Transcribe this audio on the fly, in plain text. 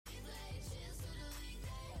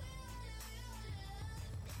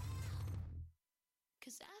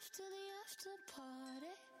to party.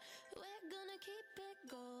 We're gonna keep it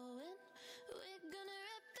going. We're gonna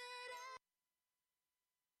rip it up.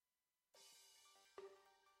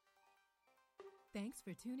 Thanks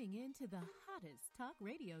for tuning in to the hottest talk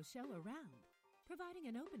radio show around, providing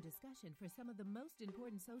an open discussion for some of the most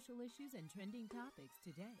important social issues and trending topics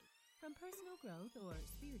today. From personal growth or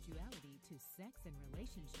spirituality to sex and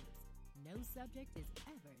relationships, no subject is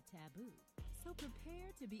ever taboo. So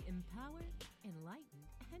prepare to be empowered, enlightened,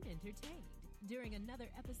 and entertained during another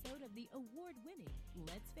episode of the award-winning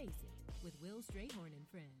Let's Face It with Will Strayhorn and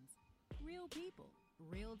Friends. Real people,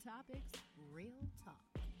 real topics, real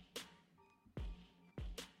talk.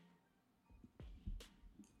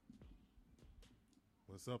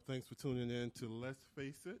 What's up? Thanks for tuning in to Let's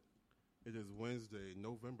Face It. It is Wednesday,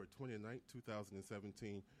 November 29th,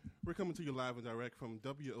 2017. We're coming to you live and direct from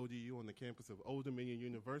WODU on the campus of Old Dominion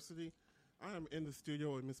University. I am in the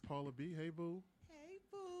studio with Miss Paula B. Hey, boo. Hey,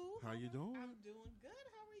 boo. How you doing? I'm doing good.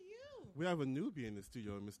 How are you? We have a newbie in the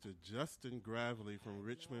studio, Mr. Justin Gravely from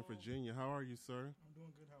Richmond, Virginia. How are you, sir? I'm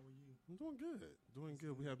doing good. How are you? I'm doing good. Doing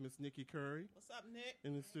good. We have Miss Nikki Curry. What's up, Nick?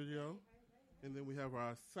 In the studio. And then we have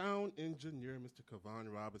our sound engineer, Mr. Kevon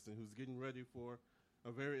Robinson, who's getting ready for a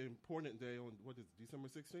very important day on, what is it, December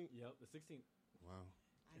 16th? Yep, the 16th. Wow.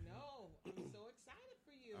 I know. I'm so excited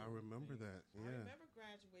for you. I remember that. Yeah. I remember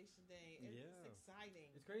graduation day. It's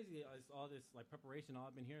exciting. It's crazy. It's all this like preparation. All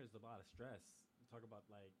I've been hearing is a lot of stress. You talk about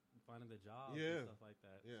like finding the job and stuff like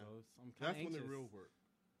that. Yeah. So I'm kind of anxious. When the real work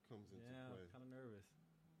comes into play. Yeah, I'm kind of nervous.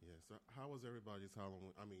 Yeah. So how was everybody's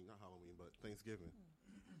Halloween? I mean, not Halloween, but Thanksgiving.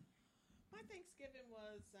 My Thanksgiving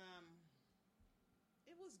was,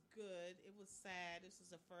 it was good. It was sad. This is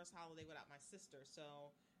the first holiday without my sister.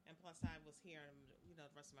 So, and plus I was here and, you know,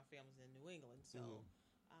 the rest of my family's in New England. So,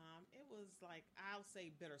 it was like, I'll say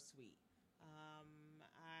bittersweet.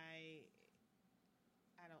 I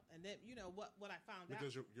don't, and then, you know, what I found out.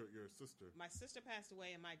 Because your sister. My sister passed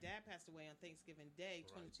away and my dad passed away on Thanksgiving Day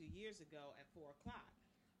 22 years ago at 4 o'clock.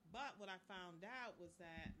 But what I found out was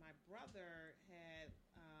that my brother had,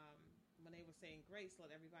 when they were saying grace,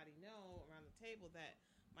 let everybody know around the table that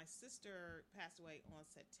my sister passed away on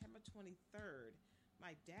September 23rd.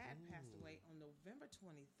 My dad passed away on November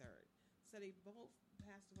 23rd. So they both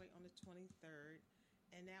passed away on the 23rd.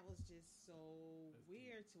 And that was just so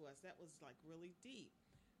weird to us. That was like really deep.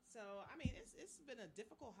 So, I mean, it's been a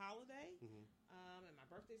difficult holiday. And my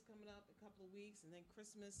birthday's coming up in a couple of weeks and then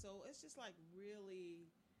Christmas. So it's just like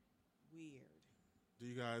really weird. Do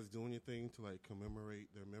you guys do anything to like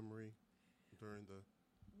commemorate their memory during the...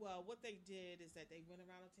 Well, what they did is that they went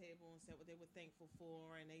around the table and said what they were thankful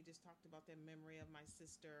for, and they just talked about their memory of my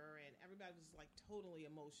sister, and everybody was like totally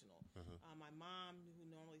emotional. My mom, who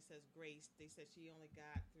normally says grace, they said she only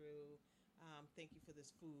got through thank you for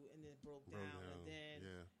this food, and then it broke down. And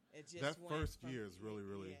then it just that went first from, year is really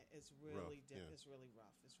it's really rough. It's really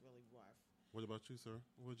rough. It's really rough. What about you, sir?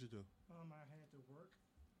 What did you do? I had to work.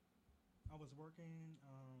 I was working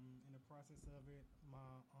in the process of it.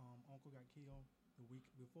 My uncle got killed the week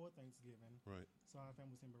before Thanksgiving. Right. So our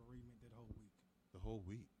family was in bereavement that whole week. The whole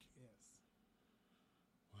week? Yes.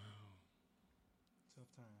 Wow.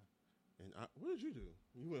 Tough time. And what did you do?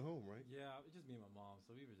 You went home, right? Yeah, it was just me and my mom,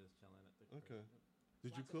 so we were just chilling at the Okay. crib.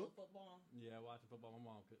 Did you cook? Football? Yeah, watching football. My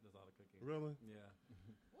mom does all the cooking. Really? Yeah.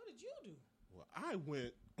 What did you do? Well, I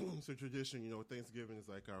went, it's a tradition, you know, Thanksgiving is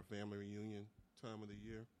like our family reunion time of the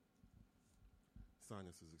year.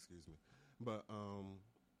 Sinuses, excuse me. But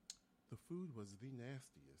the food was the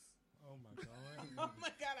nastiest. Oh, my God. Oh, my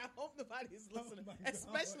God. I hope nobody's listening.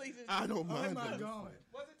 Especially to... I don't mind. Oh, my God.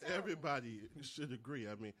 Was it terrible? Everybody should agree.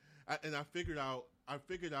 I mean, I figured out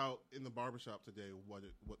in the barbershop today what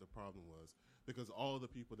the problem was. Because all the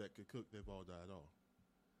people that could cook, they've all died off.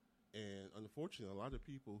 And unfortunately, a lot of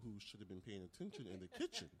people who should have been paying attention in the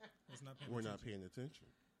kitchen were not paying attention.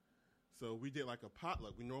 So we did like a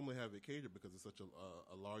potluck. We normally have it catered because it's such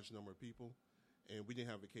a large number of people. And we didn't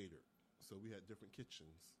have it catered. So we had different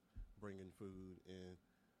kitchens bringing food. And,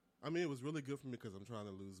 I mean, it was really good for me because I'm trying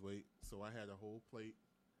to lose weight. So I had a whole plate.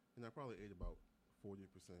 And I probably ate about 40%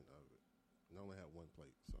 of it. And I only had one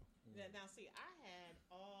plate. So Now, see, I had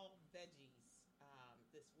all veggies.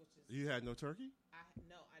 Which is you had no turkey?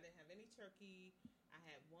 No, I didn't have any turkey. I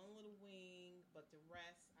had one little wing, but the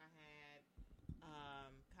rest I had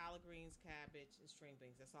collard greens, cabbage, and string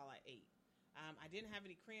beans. That's all I ate. I didn't have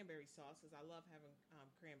any cranberry sauce because I love having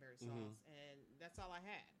cranberry sauce, and that's all I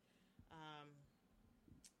had.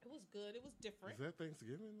 It was good. It was different. Is that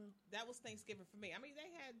Thanksgiving though? That was Thanksgiving for me. I mean,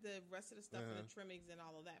 they had the rest of the stuff and the trimmings and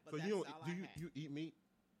all of that, but so that's all I had. You eat meat?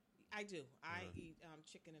 I do. I eat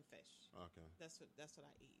chicken and fish. Okay. That's what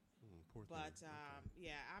I eat. Poor thing. But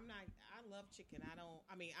yeah, I'm not. I love chicken.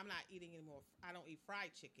 I'm not eating anymore. I don't eat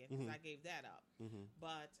fried chicken because I gave that up.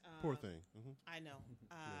 But poor thing. I know.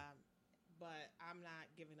 But I'm not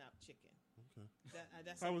giving up chicken. Okay.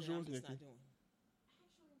 That's How was yours, I'm just Nikki? not doing.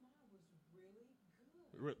 Actually, mine was really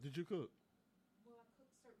good. Did you cook? Well, I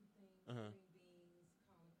cooked certain things: Uh-huh. green beans,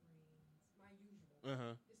 collard greens, my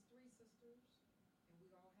usual. It's three sisters, and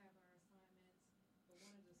we all have our assignments. But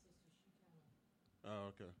one of the sisters, she kind of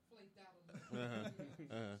Oh, okay. flaked out a little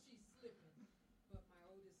bit. She's slipping. But my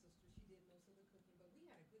oldest sister, she did most of the cooking. But we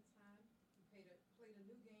had a good time. We played a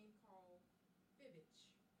new game called Fibbage.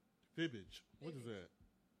 Fibbage. What is that?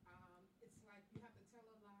 It's like you have to tell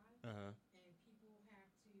a lie, and people have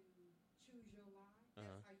to choose your lie.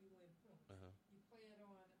 That's how you win points. You play it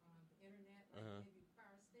on the internet, like maybe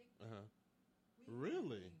Fire Stick.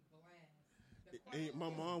 Really?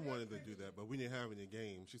 My mom wanted to do that, but but we didn't have any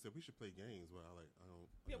games. She said we should play games. Well, I don't.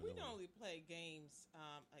 Yeah, we know. normally play games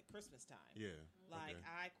at Christmas time. Yeah. Like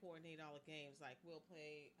okay. I coordinate all the games. Like we'll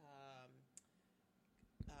play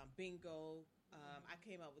bingo. I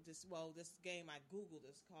came up with this game I Googled.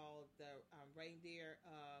 It's called the reindeer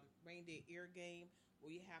ear game, where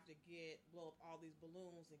you have to blow up all these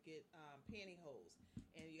balloons and get pantyhose,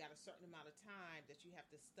 and you got a certain amount of time that you have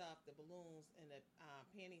to stuff the balloons in the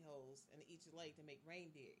pantyhose in each leg to make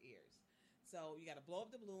reindeer ears. So you got to blow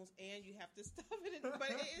up the balloons and you have to stuff it in.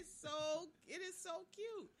 But it is so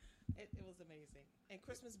cute. It was amazing. And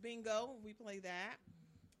Christmas bingo, we play that.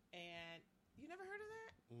 And you never heard of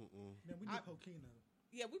that? Then we did Pokino.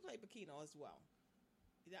 Yeah, we play Pokino as well.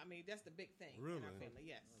 I mean, that's the big thing Really? in our family.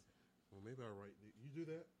 Yes. Well, maybe I'll write. You do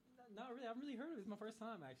that? Not really. I've really heard of it. It's my first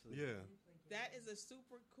time, actually. Yeah. That is a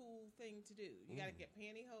super cool thing to do. You got to get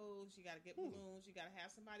pantyhose. You got to get balloons. You got to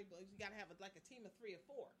have somebody. You got to have like a team of 3 or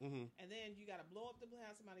 4, and then you got to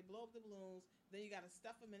have somebody blow up the balloons. Then you got to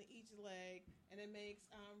stuff them in each leg, and it makes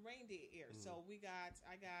reindeer ears. So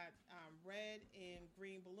I got red and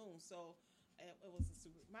green balloons. So it was a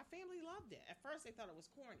super. My family loved it. At first, they thought it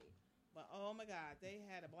was corny, but oh my God, they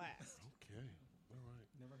had a blast. Okay. All right.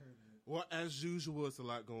 Never heard of it. Well, as usual, it's a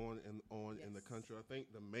lot going on in the Yes. country. I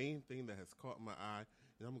think the main thing that has caught my eye,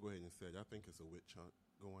 and I'm going to go ahead and say it, I think it's a witch hunt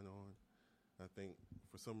going on. I think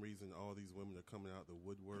for some reason all these women are coming out the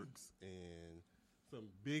woodworks, and some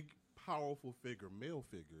big, powerful male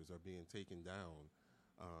figures are being taken down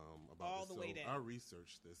about All this. the way down. I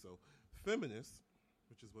researched this. So feminists,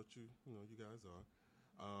 which is what you guys are,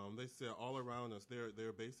 they said all around us,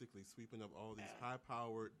 they're basically sweeping up all these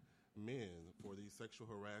high-powered men for these sexual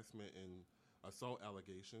harassment and assault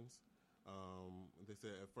allegations. They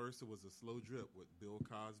said at first it was a slow drip with Bill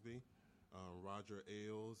Cosby, Roger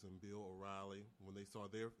Ailes, and Bill O'Reilly when they saw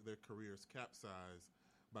their careers capsized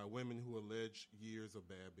by women who alleged years of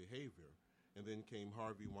bad behavior. And then came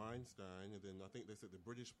Harvey Weinstein, and then I think they said the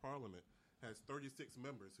British Parliament has 36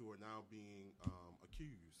 members who are now being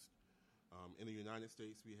accused. In the United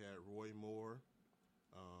States, we had Roy Moore,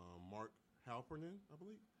 Mark Halperin, I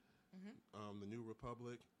believe, the New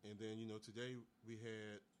Republic, and then today we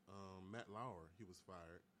had Matt Lauer. He was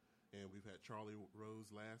fired, and we've had Charlie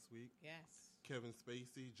Rose last week. Yes. Kevin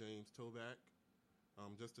Spacey, James Toback,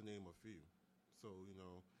 just to name a few. So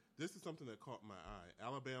this is something that caught my eye.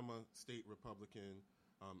 Alabama State Republican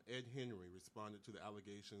Ed Henry responded to the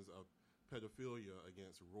allegations of pedophilia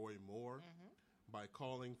against Roy Moore by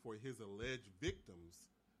calling for his alleged victims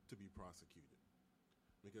to be prosecuted.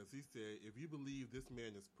 Because he said, if you believe this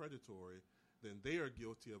man is predatory, then they are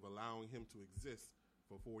guilty of allowing him to exist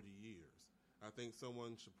for 40 years. I think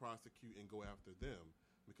someone should prosecute and go after them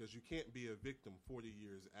because you can't be a victim 40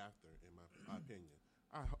 years after, in my opinion.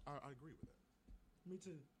 I agree with that. Me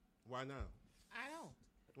too. Why not? I don't.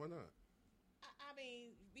 Why not? I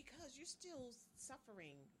mean, because you're still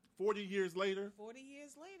suffering 40 years later? 40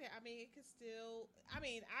 years later, I mean, it could still. I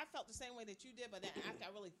mean, I felt the same way that you did, but then after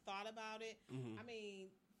I really thought about it, I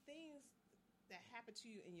mean, things that happen to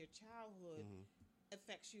you in your childhood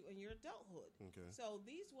affects you in your adulthood. Okay. So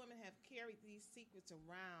these women have carried these secrets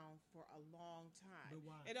around for a long time. But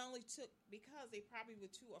why? It only took because they probably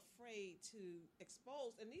were too afraid to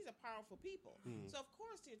expose, and these are powerful people. So of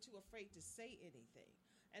course they're too afraid to say anything.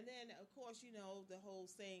 And then, of course, the old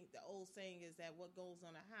saying is that what goes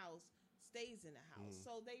on a house stays in the house.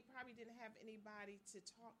 So they probably didn't have anybody to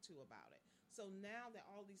talk to about it. So now that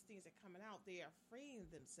all these things are coming out, they are freeing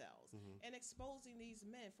themselves and exposing these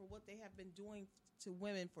men for what they have been doing to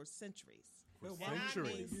women for centuries. For and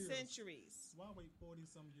centuries. I mean centuries. Why wait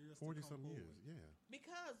 40-some years? 40-some years, yeah.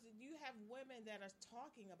 Because you have women that are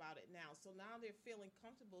talking about it now, so now they're feeling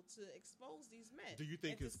comfortable to expose these men. Do you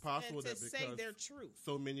think and it's possible that to because say their truth,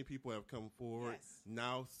 so many people have come forward, Yes.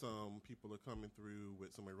 now some people are coming through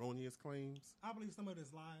with some erroneous claims? I believe some of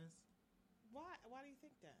this lies. why do you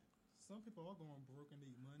think that? Some people are going broke and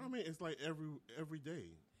need money. I mean, it's like every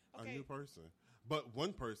day a Okay. new person. But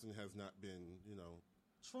one person has not been,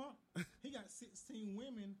 Trump, he got 16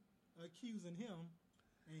 women accusing him,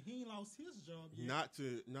 and he ain't lost his job yet.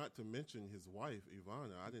 not to mention his wife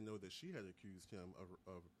Ivana. I didn't know that she had accused him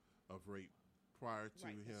of rape prior to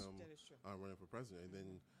Right, him that is true. running for president. And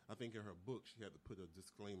then I think in her book she had to put a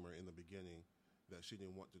disclaimer in the beginning that she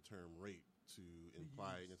didn't want the term rape to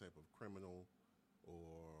imply any type of criminal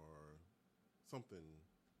or something.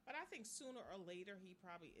 But I think sooner or later he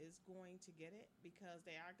probably is going to get it because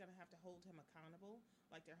they are going to have to hold him accountable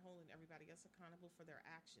like they're holding everybody else accountable for their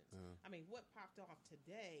actions. I mean, what popped off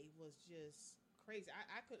today was just crazy.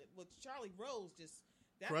 I could, with Charlie Rose, just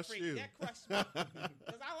that crushed you. That crushed me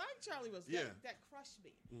because I like Charlie Rose. Yeah. That crushed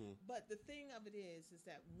me. But the thing of it is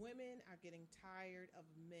that women are getting tired of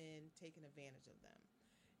men taking advantage of them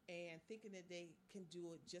and thinking that they can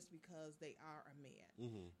do it just because they are a man,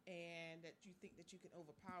 and that you think that you can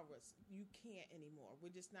overpower us. You can't anymore.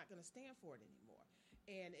 We're just not going to stand for it anymore.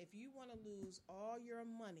 And if you want to lose all your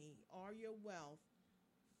money, all your wealth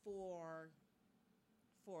for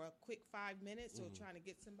a quick 5 minutes or trying to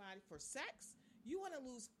get somebody for sex, you want to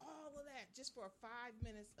lose all of that just for 5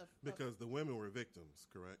 minutes of Because the women were victims,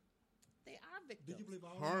 correct? They are victims. Did you believe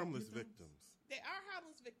all Harmless of them victims? victims. They are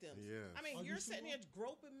harmless victims. Yes. I mean, Are you you're sitting sure? here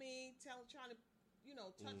groping me, trying to,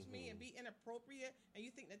 touch me and be inappropriate, and you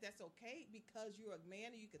think that that's okay because you're a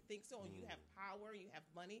man and you can think so, and you have power, and you have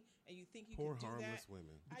money, and you think you Poor can do harmless that.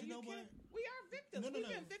 women. Are But you know kidding? what? We are victims. No. We've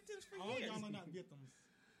been victims for All years. y'all are not victims.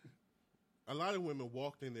 A lot of women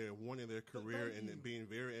walked in there wanting their career thank and you. then being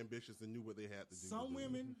very ambitious and knew what they had to do. Some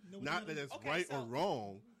women know not that better. it's Okay, right so- or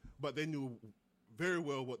wrong, but they knew very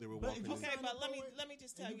well what they were But walking if you into. Okay, sign but up let for me it, let me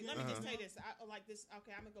just and tell you you. get Let me just Uh-huh. tell you this. I like this.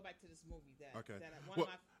 Okay, I'm gonna go back to this movie that Okay. that one Well,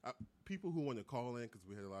 of my people who want to call in, because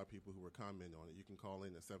we had a lot of people who were commenting on it, you can call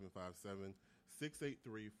in at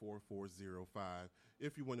 757-683-4405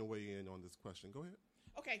 if you want to weigh in on this question. Go ahead.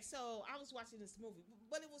 Okay, so I was watching this movie,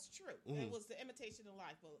 but it was true. It was The Imitation of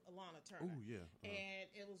Life of Alana Turner. Oh, yeah.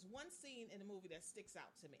 And it was one scene in the movie that sticks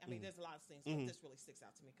out to me. I mean, there's a lot of scenes, but this really sticks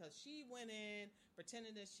out to me because she went in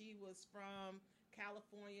pretending that she was from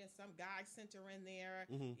California. Some guy sent her in there,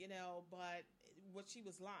 but what she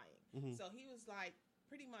was lying. So he was like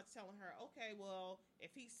pretty much telling her, okay, well,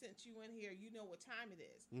 if he sent you in here, you know what time it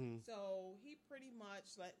is. So he pretty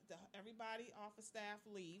much let everybody off of staff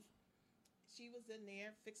leave. She was in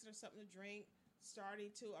there fixing her something to drink,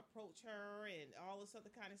 starting to approach her and all this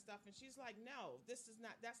other kind of stuff. And she's like, no, that's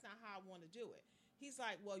not how I want to do it. He's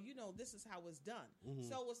like, well, this is how it's done.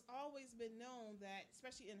 So it's always been known that,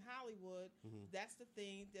 especially in Hollywood, that's the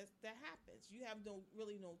thing that happens. You have no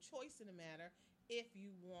choice in the matter if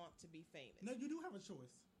you want to be famous. No, you do have a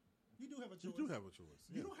choice. You do have a choice. You do have a choice.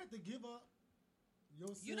 You yeah. don't have to give up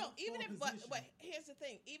yourself. You don't, even for a if, but position. here's the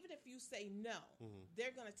thing: even if you say no,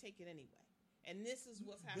 they're gonna take it anyway. And this is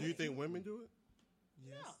what's happening. Do you think women do it?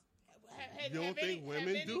 Yes. No. You don't think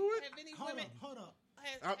women do it? Have any Hold women? up, hold up.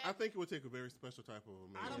 I think it would take a very special type of a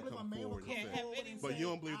man I don't to believe a come man would forward come and say. forward and But say, you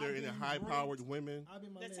don't believe there are "I've any been high-powered raped. women I've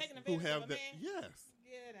been They're taking who advantage have of a that? man? Yes.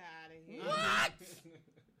 Get out of here. What?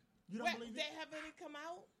 You don't believe They it? have any come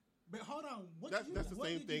out? But hold on. That's the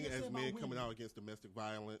same thing as men coming out. out against domestic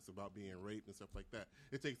violence, about being raped and stuff like that.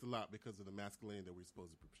 It takes a lot because of the masculinity that we're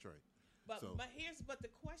supposed to portray. But So- but the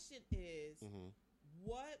question is,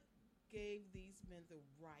 what gave these men the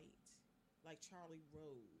right, like Charlie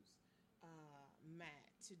Rose, Matt,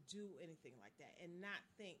 to do anything like that and not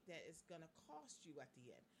think that it's going to cost you at the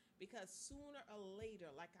end? Because sooner or later,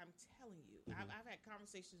 like I'm telling you, I've had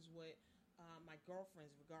conversations with my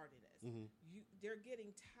girlfriends regarding this. They're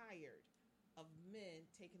getting tired of men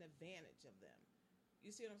taking advantage of them. You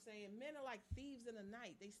see what I'm saying? Men are like thieves in the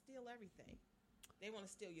night. They steal everything. They want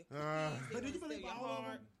to steal your cookies. But do they you want to believe steal your all of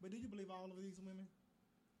heart. them? But do you believe all of these women?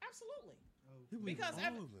 Absolutely. You believe Because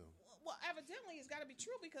all of them. Well, evidently it's got to be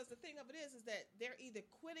true because the thing of it is that they're either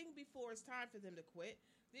quitting before it's time for them to quit.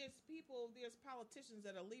 There's politicians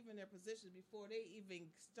that are leaving their positions before they even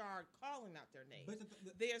start calling out their names.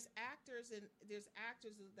 But There's actors that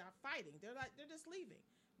are fighting. They're just leaving.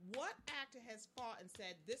 What actor has fought and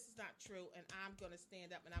said, this is not true and I'm going to stand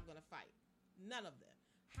up and I'm going to fight? None of them.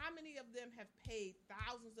 How many of them have paid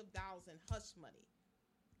thousands of dollars in hush money?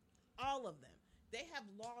 All of them. They have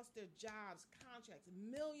lost their jobs, contracts,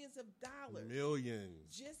 millions of dollars. Millions.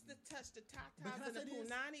 Just to touch the tatas and the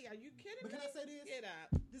punani. Are you kidding me? Can I say this? Get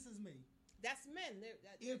up. This is me. That's men.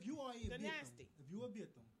 If you are a victim, nasty. if you're a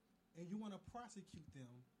victim and you want to prosecute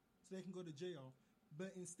them so they can go to jail,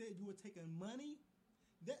 but instead you are taking money,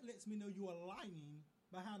 that lets me know you are lying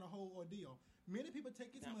behind the whole ordeal. Many people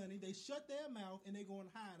take his money, they shut their mouth, and they go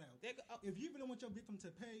and hide out. If you really want your victim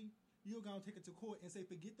to pay, you're going to take it to court and say,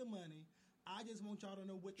 forget the money. I just want y'all to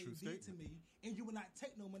know what they did to me, and you will not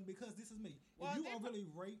take no money because this is me. Well, if you are really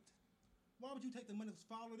raped, why would you take the money to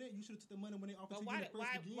follow that? You should have took the money when they offered to you in the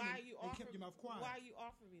first beginning and kept your mouth quiet. Why are you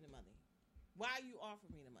offering me the money? Why are you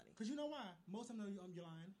offering me the money? Because you know why? Most of them know you're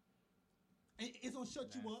lying. And it's going to shut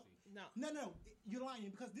you up. No. You're lying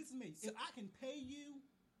because this is me. If I can pay you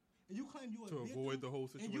and you claim you are to avoid the whole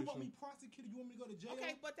situation, and you want me prosecuted, you want me to go to jail.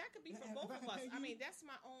 Okay, but that could be for both of us. I mean, that's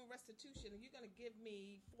my own restitution. And you're going to give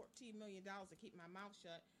me $14 million to keep my mouth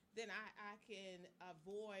shut. Then I can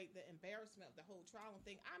avoid the embarrassment of the whole trial and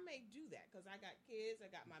thing. I may do that because I got kids,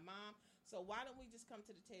 I got my mom. So why don't we just come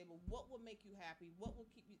to the table? What will make you happy? What will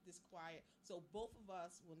keep you this quiet? So both of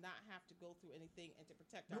us will not have to go through anything and to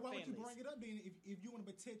protect our families. Why would you bring it up then if you want to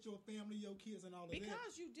protect your family, your kids, and all of that?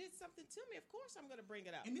 Because you did something to me. Of course I'm going to bring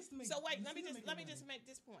it up. And this so wait, let me just make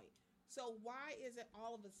this point. So why is it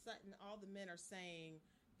all of a sudden all the men are saying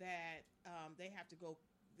that they have to go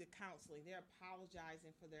the counseling? They're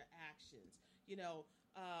apologizing for their actions. You know,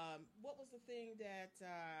 what was the thing that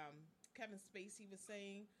Kevin Spacey was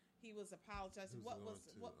saying? He was apologizing. What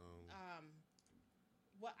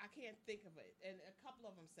I can't think of it. And a couple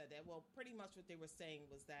of them said that. Well, pretty much what they were saying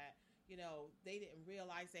was that, you know, they didn't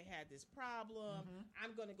realize they had this problem. Mm-hmm.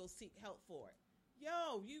 I'm going to go seek help for it.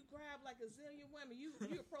 Yo, you grab like a zillion women. You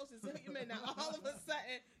approach a zillion men. Now, all of a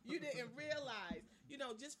sudden, you didn't realize. You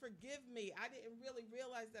know, just forgive me. I didn't really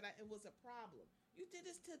realize that it was a problem. You did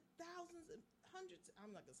this to thousands and hundreds.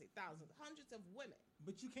 I'm not going to say thousands. Hundreds of women.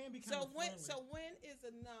 But you can be so when is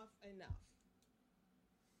enough enough?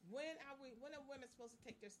 When are women supposed to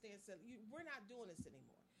take their stance? We're not doing this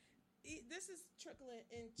anymore. This is trickling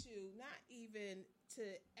into not even to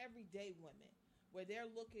everyday women, where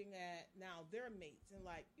they're looking at now their mates and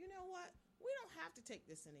like, you know what? We don't have to take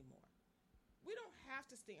this anymore. We don't have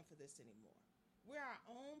to stand for this anymore. We're our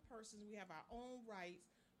own persons. We have our own rights.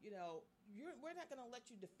 You know, we're not going to let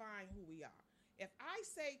you define who we are. If I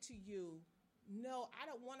say to you, no, I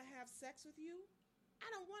don't want to have sex with you, I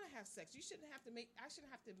don't want to have sex. I shouldn't have to make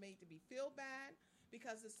me feel bad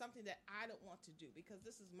because it's something that I don't want to do because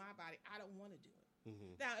this is my body. I don't want to do it.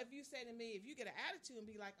 Mm-hmm. Now, if you say to me, if you get an attitude and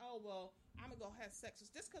be like, oh, well, I'm going to go have sex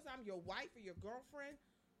just because I'm your wife or your girlfriend,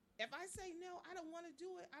 if I say no, I don't want to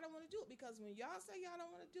do it, I don't want to do it because when y'all say y'all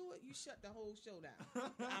don't want to do it, you shut the whole show down.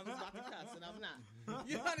 I was about to cuss and I'm not.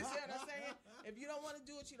 You understand what I'm saying? If you don't want to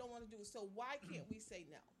do it, you don't want to do it. So why can't we say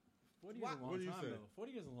no? 40 years is a long time, though. 40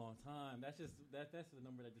 years is a long time. That's just that's the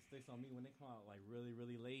number that just sticks on me when they come out like really,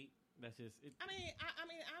 really late. That's just it. I mean,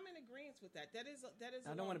 I'm in agreement with that. That is.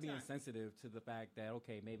 I don't want to be insensitive to the fact that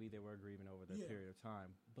okay, maybe they were grieving over the period of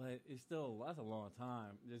time, but it's still that's a long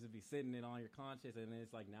time just to be sitting it on your conscience, and then it's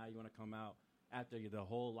like now you want to come out after the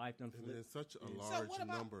whole life done. And there's such a large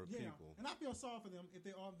number of people, and I feel sorry for them if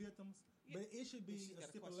they are victims, but it should be a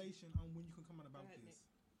stipulation on when you can come out about this.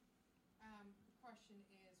 The question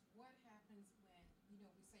is, what happens when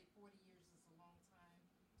we say 40 years is a long time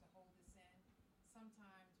to hold this in?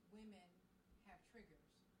 Sometimes women have triggers,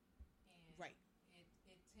 and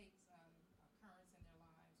it takes an occurrence in their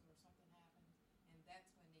lives or something happens, and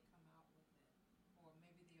that's when they come out with it, or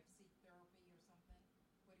maybe they have seek therapy or something.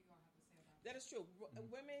 What do you all have to say about that? That is true.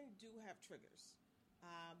 Women do have triggers.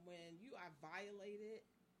 When you are violated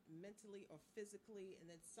mentally or physically, and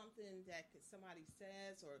then something that somebody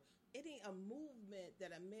says or a movement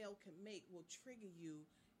that a male can make will trigger you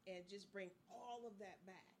and just bring all of that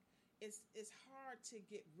back. It's hard to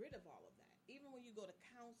get rid of all of that. Even when you go to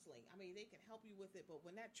counseling, I mean, they can help you with it, but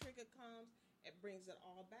when that trigger comes, it brings it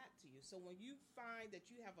all back to you. So when you find that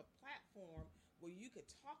you have a platform where you could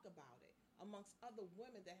talk about it amongst other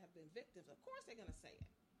women that have been victims, of course they're going to say it.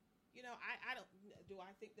 You know, I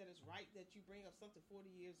think that it's right that you bring up something 40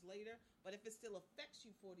 years later, but if it still affects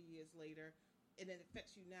you 40 years later and it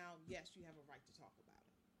affects you now, yes, you have a right to talk about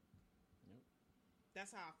it. Yep.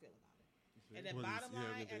 That's how I feel about it. And then bottom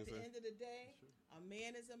line, at the end of the day, a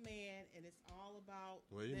man is a man, and it's all about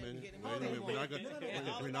Wait a minute. We're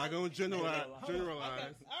not going to generalize. Okay.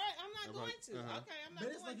 All right, I'm not going to. Okay, I'm not going to.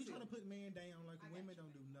 But it's like you're trying to put men down like women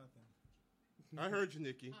don't do nothing. I heard you,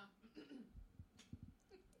 Nikki.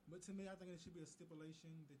 But to me, I think it should be a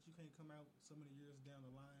stipulation that you can't come out so many years down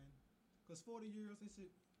the line. Because 40 years, they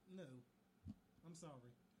said, no. I'm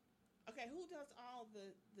sorry. Okay, who does all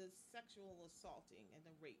the sexual assaulting and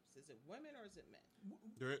the rapes? Is it women or is it men?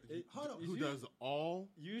 Hold on. Who does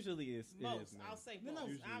all? Usually it's Most. It is men. I'll say No,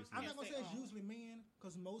 most. I'm not going to say it's all. usually men,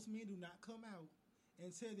 because most men do not come out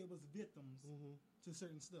and say they was victims to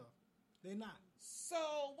certain stuff. They're not.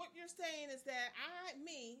 So what you're saying is that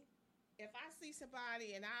if I see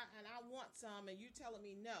somebody and I want some and you telling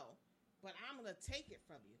me no, but I'm gonna take it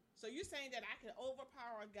from you. So you're saying that I can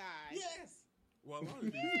overpower a guy? Yes. Well, a lot of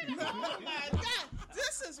these people. Oh my God,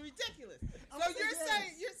 this is ridiculous. So you're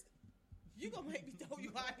saying you're gonna make me throw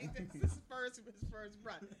you out here. This is first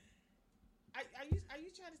breath. Are you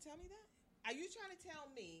trying to tell me that? Are you trying to tell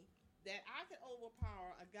me that I can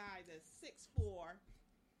overpower a guy that's 6'4",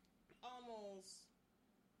 almost?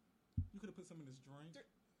 You could have put some in this drink.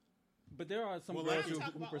 But there are some Well, girls I'm who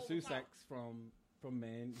talking about pursue overpower. sex from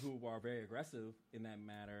men who are very aggressive in that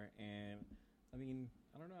matter, and I mean,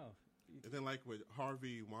 I don't know. And then, like with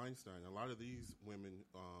Harvey Weinstein, a lot of these women,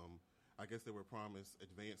 I guess they were promised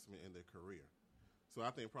advancement in their career. So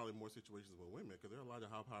I think probably more situations with women, because there are a lot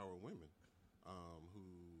of high-power women who...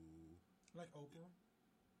 Like Oprah.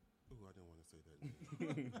 Ooh, I didn't want to say that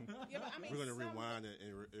name. Yeah, but I mean, We're going to some- rewind and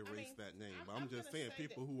erase that name. But I'm just gonna saying, say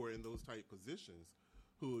people who are in those type positions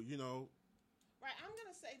who, Right, I'm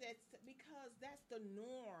going to say that because that's the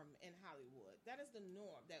norm in Hollywood. That is the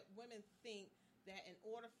norm, that women think that in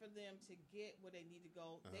order for them to get where they need to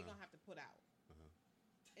go, they're going to have to put out.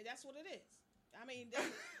 And that's what it is. I mean, that's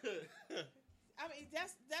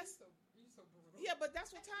You're so brutal. yeah, but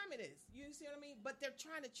that's what time it is. You see what I mean? But they're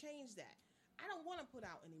trying to change that. I don't want to put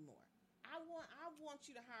out anymore. I want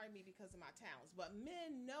you to hire me because of my talents. But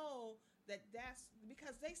men know that's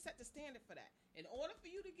because they set the standard for that. In order for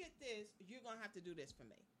you to get this, you're going to have to do this for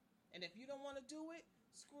me. And if you don't want to do it,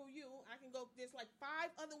 screw you. I can go, there's like 5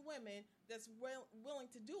 other women that's willing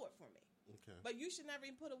to do it for me. Okay. But you should never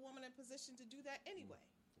even put a woman in position to do that anyway.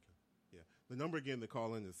 Yeah. The number again to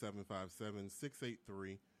call in is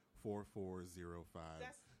 757-683-4405.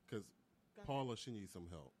 That's- Because Go ahead. Paula, she needs some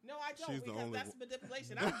help. No, I don't, She's the because only that's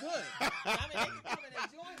manipulation. I'm good. I mean, they can come in and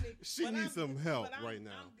join me. She but needs some help but right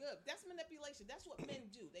now. I'm good. That's manipulation. That's what men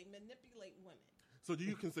do. They manipulate women. So do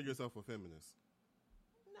you consider yourself a feminist?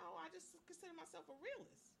 No, I just consider myself a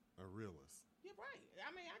realist. A realist? You're right.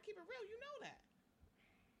 I mean, I keep it real. You know that.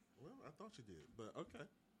 Well, I thought you did, but okay.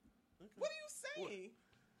 What are you saying?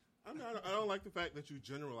 I don't like the fact that you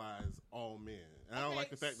generalize all men. And I don't like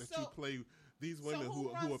the fact that you play these women who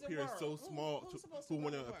who runs the appear world? so small, Who's supposed to who run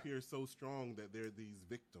want to the world? appear so strong that they're these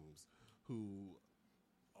victims. Who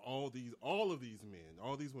all of these men,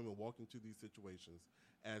 all these women walk into these situations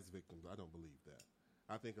as victims. I don't believe that.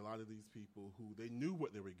 I think a lot of these people who they knew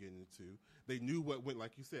what they were getting into, they knew what went,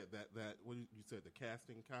 like you said, that what you said, the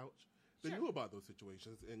casting couch. They Sure. knew about those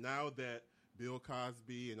situations, and now that Bill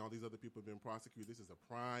Cosby and all these other people have been prosecuted, this is a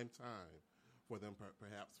prime time for them,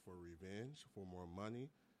 perhaps for revenge, for more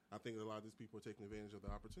money. I think a lot of these people are taking advantage of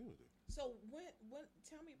the opportunity. So when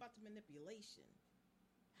tell me about the manipulation.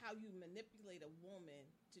 How you manipulate a woman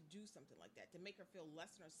to do something like that, to make her feel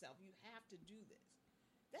less than herself. You have to do this.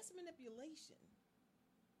 That's manipulation.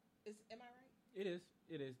 Am I right? It is.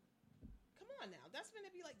 Come on now. That's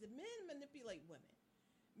manipulate. The men manipulate women.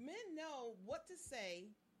 Men know what to say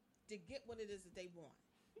to get what it is that they want.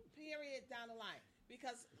 Period. Down the line.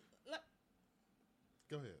 Because look,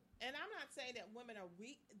 Go ahead. and I'm not saying that women are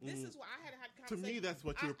weak. This is why I had a To conversation. me, that's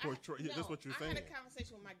what you're portraying. That's what you're saying. I had a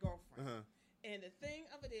conversation with my girlfriend. Uh-huh. And the thing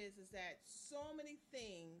of it is that so many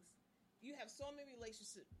things, you have so many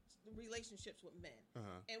relationships with men,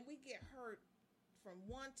 and we get hurt from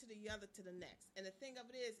one to the other to the next. And the thing of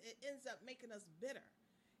it is, it ends up making us bitter.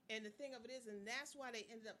 And the thing of it is, and that's why they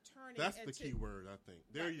ended up turning. That's the key word, I think.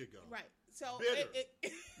 There you go. Right. So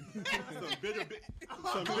Bitter.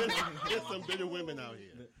 There's some bitter women out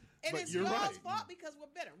here. And But it's you're y'all's right. fault because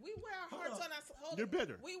we're bitter. We wear our hearts on our. You're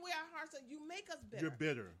bitter. We wear our hearts on. You make us bitter. You're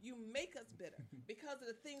bitter. You make us bitter because of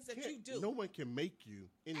the things that you Can't- do. No one can make you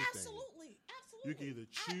anything. Absolutely. You can either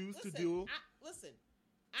choose to listen, do. Listen,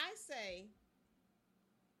 I say,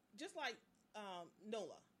 just like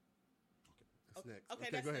Nola. That's next. Okay,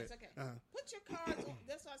 go ahead. that's okay. Uh-huh. Put your cards on.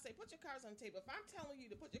 That's what I say. Put your cards on the table. If I'm telling you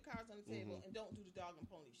to put your cards on the table Mm-hmm. and don't do the dog and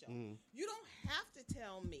pony show, you don't have to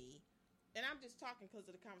tell me. And I'm just talking because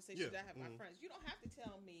of the conversation that I have with my friends. You don't have to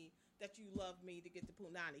tell me that you love me to get the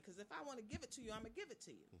punani. Because if I want to give it to you, I'm going to give it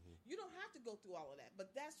to you. You don't have to go through all of that.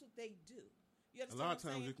 But that's what they do. You A understand lot of what I'm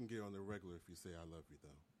times saying? you can get on the regular if you say I love you,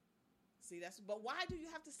 though. See, but why do you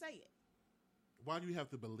have to say it? Why do you have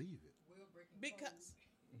to believe it? Will breaking Because,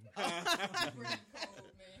 codes. Pretty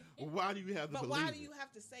cold, man. Why do you have to But believe why do it? you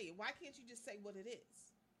have to say it? Why can't you just say what it is?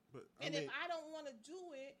 But And if I don't want to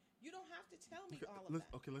do it, you don't have to tell me all of that.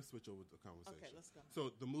 Okay, let's switch over the conversation. Okay, let's go.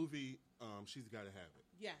 So the movie, She's Gotta Have It,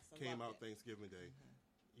 Yes, I came loved out it. Thanksgiving Day.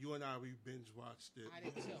 You and I, we binge watched it I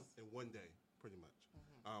did too. in one day, pretty much.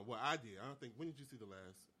 Well, I did. I don't think. When did you see the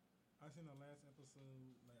last? I seen the last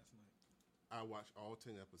episode last night. I watched all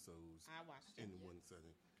 10 episodes I watched it. in one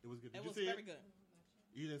setting. It was good. It Did was you see very it? good.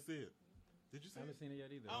 You didn't see it. Did you see I haven't it? seen it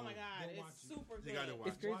yet either. Oh my God, Go it's watch it. super You good. gotta watch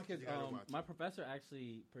It's crazy Watch it. because You gotta watch it. my professor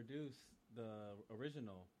actually produced the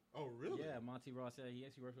original. Oh, really? Yeah, Monty Ross. Yeah, he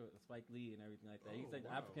actually worked with Spike Lee and everything like that. He's Oh, like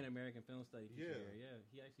the wow. African American film study teacher Yeah. here. Yeah,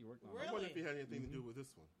 he actually worked on I it. wonder Really? if he had anything to do with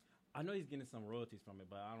this one. I know he's getting some royalties from it,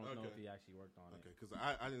 but I don't know if Okay. he actually worked on Okay, it. because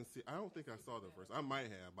I didn't see. I don't think I saw the first. I might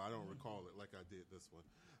have, but I don't recall it like I did this one.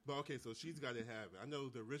 But okay, so She's Got to Have It. I know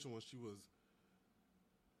the original one.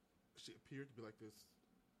 She appeared to be like this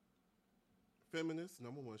feminist.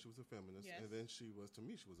 Number one, she was a feminist, Yes. and then she was, to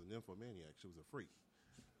me, she was a nymphomaniac. She was a freak.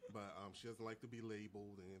 But she doesn't like to be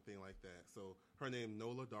labeled and anything like that. So her name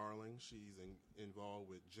Nola Darling. She's involved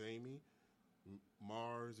with Jamie,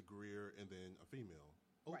 Mars, Greer, and then a female,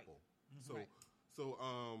 Opal. Right. So, Right. so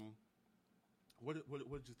what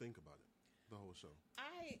did you think about it? The whole show.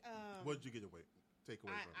 What did you take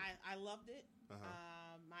away from it? I loved it.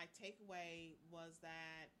 Uh-huh. My takeaway was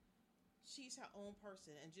that she's her own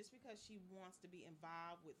person, and just because she wants to be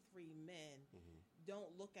involved with three men,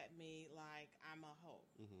 don't look at me like I'm a hoe.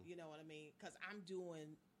 You know what I mean? Because I'm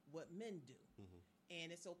doing what men do,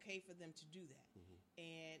 and it's okay for them to do that,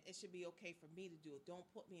 and it should be okay for me to do it. Don't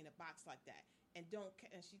put me in a box like that, and don't.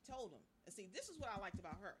 And she told him. And see, this is what I liked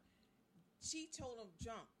about her. She told him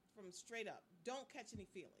jump from straight up. Don't catch any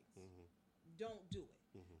feelings. Don't do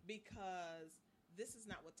it because this is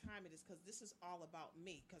not what time it is. Because this is all about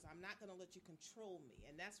me. Because I'm not going to let you control me,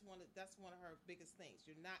 and that's one of her biggest things.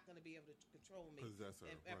 You're not going to be able to control me, Possess her,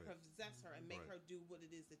 and right. possess her, and make Right. her do what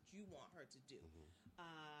it is that you want her to do.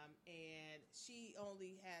 And she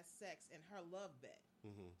only has sex in her love bed.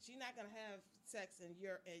 She's not going to have sex in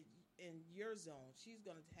your zone. She's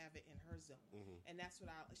going to have it in her zone, and that's what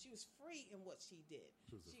she was free in what she did.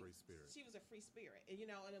 She was a free spirit. She was a free spirit, and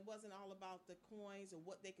and it wasn't all about the coins and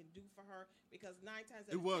what they can do for her, because 9 times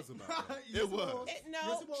out It of was 10 about that. Yes, It was.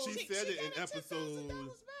 Yes, it was. She said it in got her episode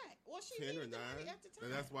 $10,000 back. Well, she 10 or needed the 9, money at the time. and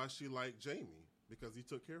that's why she liked Jamie, because he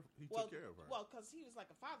took care of her. Well, because he was like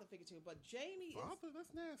a father figure to her, but Jamie Father, that's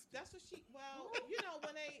nasty. that's what she. Well,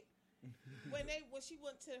 when she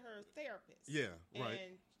went to her therapist. Yeah, right.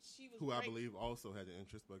 And she was Who I believe also had an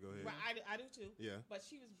interest, but go ahead. Right, I do too. Yeah. But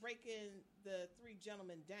she was breaking the 3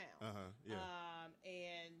 gentlemen down. Yeah.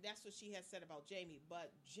 And that's what she had said about Jamie. But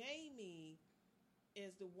Jamie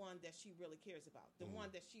is the one that she really cares about. The one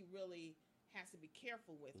that she really has to be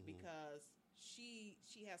careful with, because she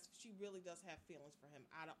really does have feelings for him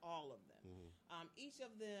out of all of them. Each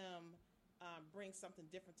of them brings something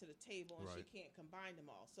different to the table, and she Right. can't combine them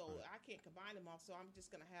all. So Right. I can't combine them all, so I'm just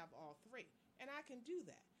going to have all 3. And I can do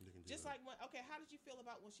that. You can do Just that. like how did you feel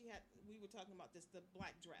about when we were talking about the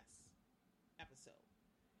black dress episode?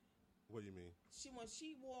 What do you mean? When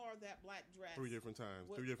she wore that black dress 3 different times,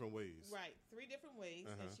 What- 3 different ways. Right, 3 different ways,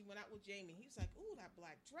 Uh-huh. and she went out with Jamie. He was like, "Ooh, that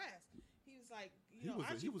black dress." He was like, He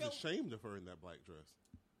was ashamed of her in that black dress.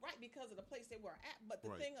 right, because of the place they were at. But the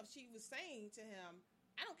Right. thing of she was saying to him,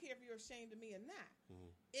 "I don't care if you're ashamed of me or not.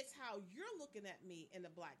 It's how you're looking at me in the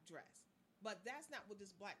black dress. But that's not what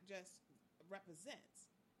this black dress represents,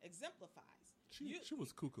 exemplifies." She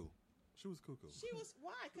was cuckoo. She was cuckoo. She was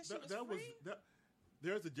why? Because she was that free.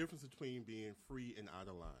 There's a difference between being free and out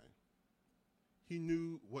of line. He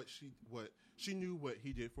knew she knew what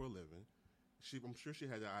he did for a living. I'm sure she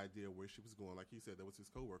had an idea where she was going. Like he said, that was his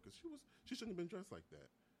coworkers. She shouldn't have been dressed like that.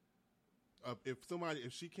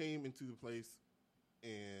 If she came into the place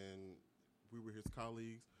and we were his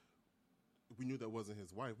colleagues, we knew that wasn't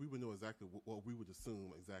his wife. We would know exactly we would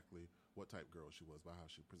assume exactly what type girl she was by how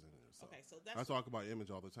she presented herself. Okay, so I talk about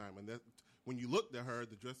image all the time, and that when you looked at her,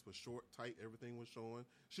 the dress was short, tight, everything was showing.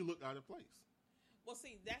 She looked out of place. Well,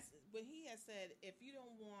 see, that's when he has said, if you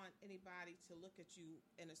don't want anybody to look at you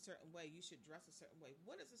in a certain way, you should dress a certain way.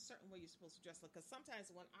 What is a certain way you're supposed to dress? Because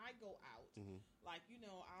sometimes when I go out, like,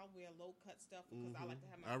 I'll wear low-cut stuff because I like to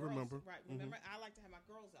have my girls. remember. Right, remember? I like to have my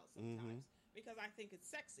girls out sometimes because I think it's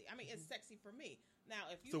sexy. I mean, it's sexy for me. Now,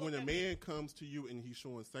 if you So when a look at me- man comes to you and he's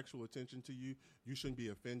showing sexual attention to you, you shouldn't be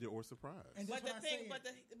offended or surprised. And But that's the what I thing,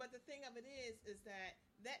 said. but the thing of it is that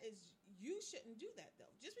you shouldn't do that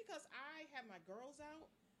though. Just because I have my girls out,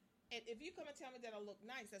 And if you come and tell me that I look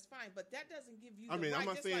nice, that's fine. But that doesn't give you. I mean, right, I'm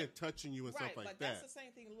not just saying like, touching you and right, stuff like but that. that's the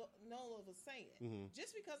same thing Nola was saying.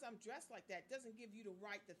 Just because I'm dressed like that doesn't give you the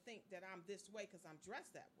right to think that I'm this way because I'm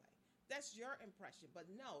dressed that way. That's your impression. But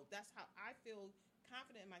no, that's how I feel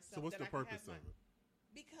confident in myself. So what's that the I can purpose have of it?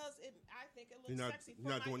 Because I think it looks You're not, sexy.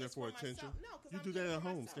 you're not doing that for myself. attention. No, because you I'm do doing that it at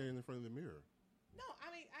for home, myself. standing in front of the mirror. No,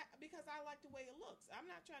 I mean, because I like the way it looks. I'm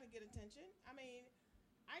not trying to get attention. I mean,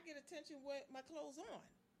 I get attention with my clothes on,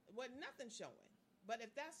 with nothing showing. But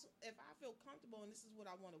if I feel comfortable and this is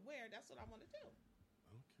what I want to wear, that's what I want to do.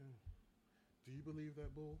 Okay. Do you believe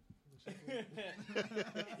that, Bull?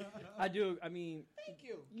 I do. I mean, thank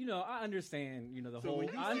you. You know, I understand. You know, the So whole.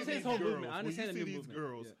 I understand this whole movement. I understand the new movement.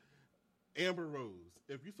 Girls, Amber Rose.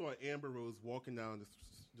 If you saw Amber Rose walking down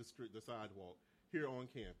the street, the sidewalk here on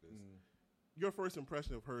campus, your first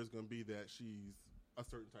impression of her is going to be that she's a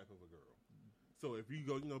certain type of a girl. So if you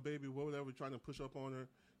go, baby, whatever, trying to push up on her,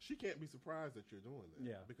 she can't be surprised that you're doing that.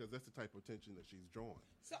 Yeah. Because that's the type of attention that she's drawing.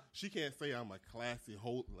 So she can't say I'm a classy,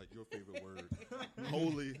 like your favorite word,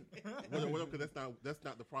 holy, whatever, because that's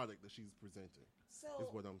not the product that she's presenting. So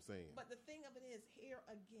is what I'm saying. But the thing of it is, here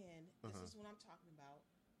again, this is what I'm talking about.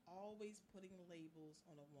 Always putting labels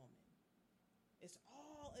on a woman. It's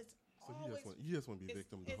always. You just want to be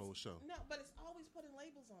victim of the whole show. No, but it's always putting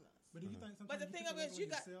labels on us. But do you think sometimes? But the thing of it is,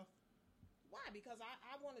 you got. yourself? Why? Because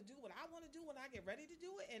I want to do what I want to do when I get ready to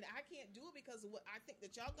do it, and I can't do it because of what I think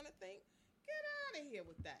that y'all gonna think. Get out of here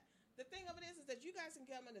with that. The thing of it is that you guys can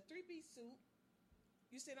come in a 3-piece suit.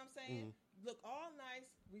 You see what I'm saying? Look all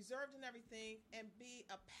nice, reserved and everything, and be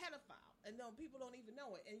a pedophile, and no people don't even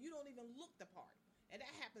know it, and you don't even look the part. And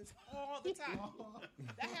that happens all the time.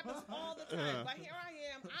 That happens all the time. But here I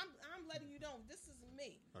am. I'm letting you know this is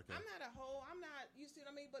me. Okay. I'm not a hoe. I'm not. You see what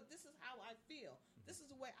I mean? But this is how I feel. This is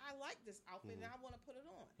the way I like this outfit, and I want to put it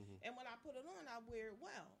on. And when I put it on, I wear it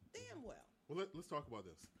well, damn well. Well, let's talk about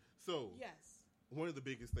this. So, yes, one of the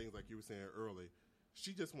biggest things, like you were saying early,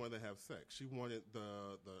 she just wanted to have sex. She wanted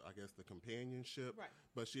the I guess the companionship, right?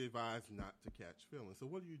 But she advised not to catch feelings. So,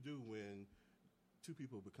 what do you do when two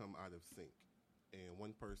people become out of sync? And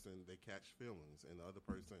one person, they catch feelings, and the other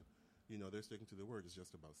person, they're sticking to their word. It's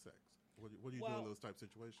just about sex. What do you do in those type of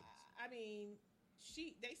situations? I mean,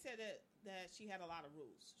 they said that she had a lot of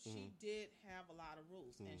rules. She did have a lot of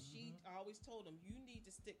rules, and she always told them, you need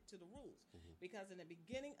to stick to the rules. Because in the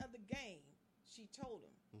beginning of the game, she told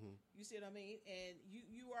them, you see what I mean? And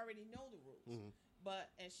you already know the rules.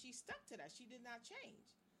 And she stuck to that. She did not change.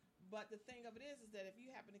 But the thing of it is that if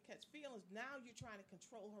you happen to catch feelings, now you're trying to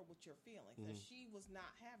control her with your feelings, and she was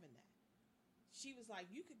not having that. She was like,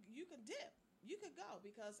 you could dip, you could go,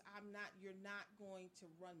 because you're not going to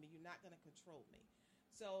run me, you're not going to control me.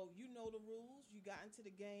 So you know the rules. You got into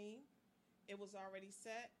the game. It was already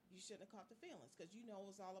set. You shouldn't have caught the feelings because it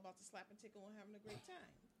was all about the slap and tickle and having a great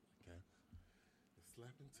time. Okay, the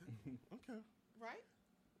slap and tickle. Okay, right.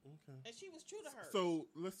 Okay. And she was true to her. So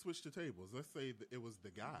let's switch the tables. Let's say that it was the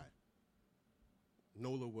guy.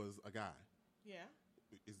 Nola was a guy. Yeah.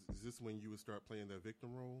 Is this when you would start playing that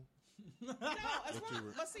victim role? No,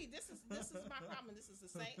 but see, this is my problem. This is the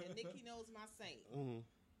same, and Nikki knows my saying.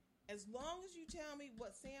 As long as you tell me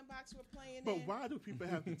what sandbox we're playing in. Why do people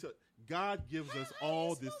have to tell? God gives us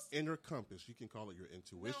all this inner compass. You can call it your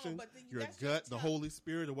intuition, your gut, the Holy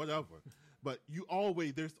Spirit, or whatever. But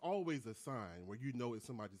there's always a sign where you know if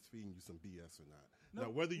somebody's feeding you some BS or not. Now,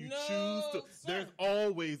 whether you choose to, there's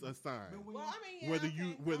always a sign. Well, I mean, whether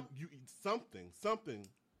you eat something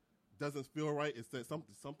doesn't feel right. It's that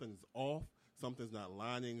something's off. Something's not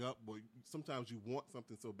lining up. But sometimes you want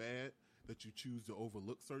something so bad that you choose to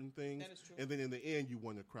overlook certain things. That is true. And then in the end, you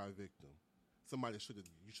want to cry victim.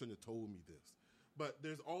 You shouldn't have told me this. But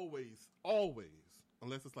there's always,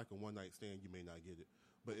 unless it's like a one-night stand, you may not get it.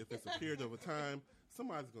 But if it's a period of a time,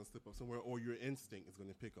 somebody's going to slip up somewhere, or your instinct is going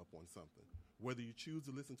to pick up on something. Whether you choose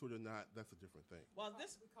to listen to it or not, that's a different thing. Well,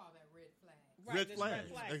 we call that red flag. Right, red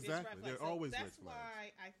flags, exactly. They're always red flags. That's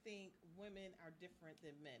why I think women are different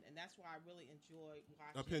than men, and that's why I really enjoy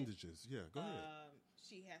watching. Appendages, yeah. Go ahead.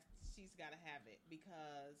 She's got to have it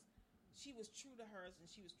because she was true to hers and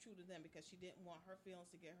she was true to them because she didn't want her feelings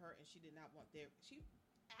to get hurt and she did not want she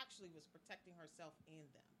actually was protecting herself and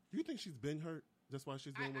them. Do you think she's been hurt? That's why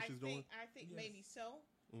she's doing what she's doing? I think maybe so.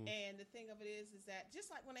 And the thing of it is that just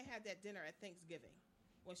like when they had that dinner at Thanksgiving,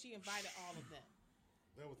 when she invited all of them.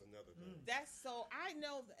 That was another thing. That's so I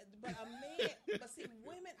know that, but a man, but see,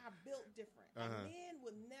 women are built different. A man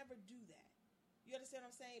would never do that. You understand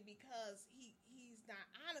what I'm saying? Because he's not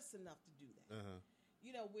honest enough to do that.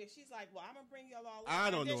 Where she's like, well, I'm going to bring y'all all over.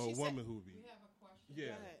 I don't know a woman who would be. We have a question.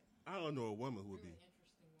 Yeah. I don't know a woman who would be.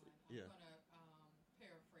 Interesting one. I'm going to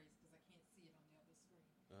paraphrase because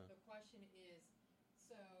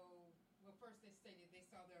So, well, first they stated they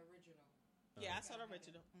saw the original. Yeah, I saw the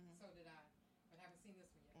original. Mm-hmm. So did I, but I haven't seen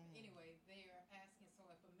this one yet. Mm-hmm. Anyway, they are asking, so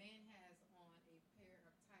if a man has on a pair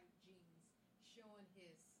of tight jeans showing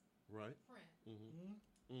his Right. print.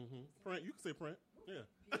 Print. You can say print. Yeah.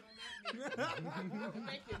 Get on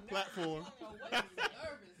that Platform. nervous.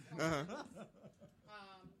 Uh-huh.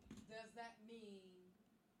 Does that mean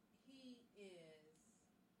he is?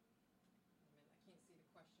 I can't see the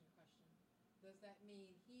question. Does that mean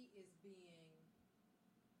he is being?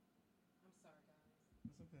 I'm sorry, guys.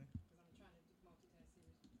 That's okay. Because I'm trying to multitask here.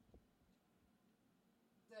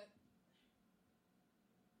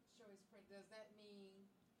 Show his print. Does that mean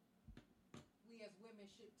we as women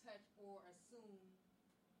should touch or assume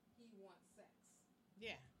he wants sex?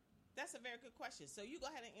 Yeah. That's a very good question. So you go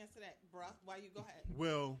ahead and answer that, bruh. Why you go ahead?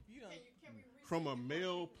 Well, Can we restate from a the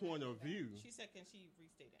male question? point of view, She said, "Can she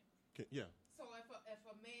restate that?" yeah. So if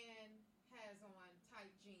a man has on tight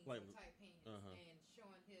jeans Like, or tight pants and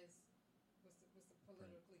showing his what's the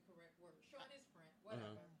politically correct word? Showing his print,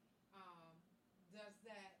 whatever. Does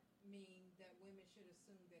that mean that women should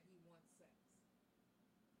assume that he wants sex?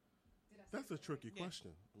 That's a tricky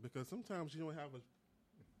question because sometimes you don't have a.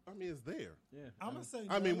 I mean, it's there. Yeah. I'm gonna say.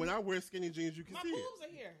 I no. mean, when I wear skinny jeans, you can My see it. boobs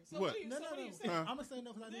are here. So What? what are you, No. saying? I'm gonna say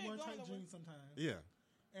no because I do They wear ain't tight going jeans sometimes. Yeah,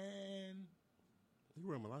 And you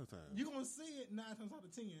wear them a lot of times. you're gonna see it 9 times out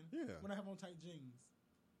of 10. Yeah. When I have on tight jeans.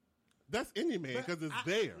 That's any man because it's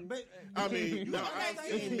there. But I mean, now, I'm I've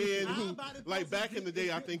saying, seen men our who, body like parts back is in the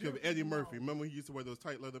day, I think of Eddie different. Murphy. Remember he used to wear those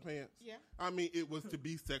tight leather pants? Yeah. I mean, it was to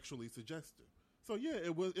be sexually suggestive. So yeah,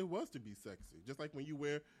 it was to be sexy. Just like when you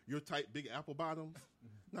wear your tight big apple bottoms.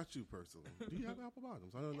 Not you personally. Do you have apple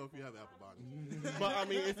bottoms? I don't know if you have apple bottoms. But I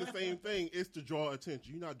mean, it's the same thing. It's to draw attention.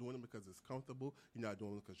 You're not doing it because it's comfortable. You're not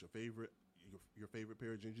doing it because your favorite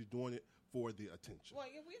pair of jeans. You're doing it for the attention. Well,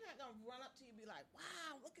 we're not gonna run up to you and be like,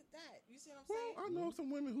 "Wow, look at that." You see what I'm Well, saying? I know some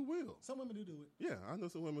women who will. Some women do it. Yeah, I know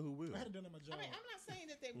some women who will. I had it done at my job. I mean, I'm not saying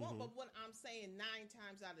that they won't, but what I'm saying 9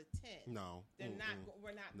 times out of 10, No, they're not.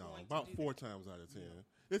 We're not no, going about to do 4 that. times out of 10.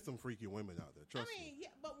 There's some freaky women out there. Trust I mean, me.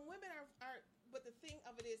 yeah, but women are. But the thing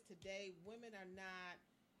of it is, today women are not.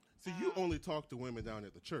 See, you only talk to women down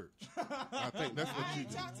at the church. I think that's what I you ain't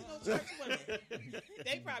do. talk to no church women.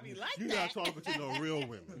 They probably like You're that. not talking to no real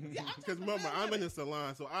women. Yeah, I'm Because talking to remember, real I'm in women. the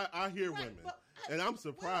salon, so I hear Right, women. but And I'm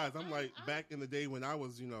surprised. I'm like, I'm- back in the day when I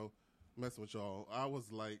was, messing with y'all, I was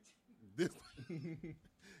like, this.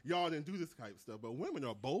 Y'all didn't do this type of stuff, but women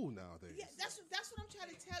are bold nowadays. Yeah, that's what I'm trying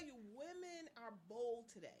to tell you. Women are bold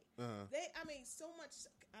today. So much.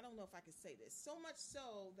 I don't know if I could say this. So much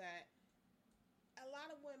so that a lot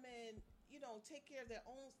of women, take care of their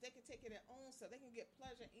own. They can take care of their own self. They can get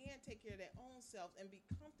pleasure and take care of their own selves and be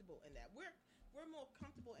comfortable in that. We're more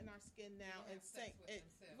comfortable in our skin now and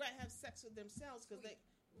have sex with themselves because they.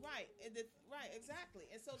 Right, exactly.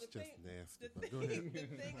 And so It's just nasty. But go ahead. the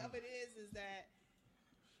thing of it is that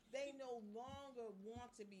they no longer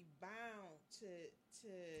want to be bound to.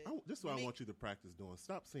 This is what I want you to practice doing.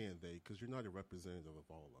 Stop saying they, because you're not a representative of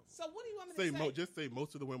all of them. So what do you want me to say? Just say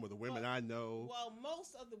most of the women, I know. Well,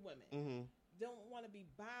 most of the women Mm-hmm. don't want to be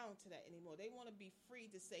bound to that anymore. They want to be free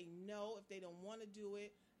to say no if they don't want to do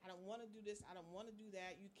it. I don't want to do this. I don't want to do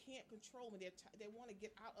that. You can't control me. They want to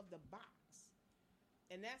get out of the box.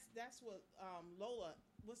 And that's what Lola,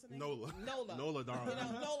 what's her name? Nola. Nola, darling.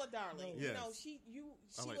 Nola, darling. Yes. She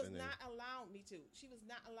like was the name. not allowing me to. She was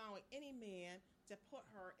not allowing any man to put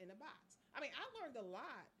her in a box. I mean, I learned a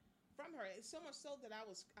lot from her. It's so much so that I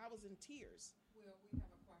was in tears. Well, we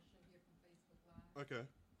have a question here from Facebook Live. Okay.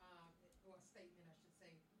 Or a statement, I should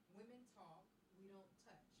say. Women talk, we don't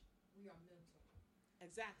touch. We are mental.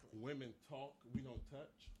 Exactly. Women talk, we don't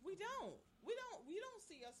touch. We don't. You don't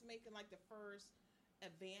see us making like the first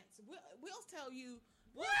advance. We'll tell you.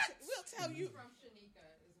 We'll tell you. From Shanika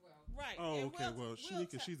as well. Right. Oh, and okay. we'll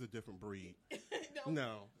Shanika, she's a different breed. no.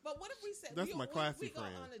 No. But what if we said That's my classy we go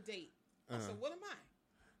friend. on a date? So what am I?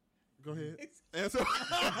 Go ahead. Answer.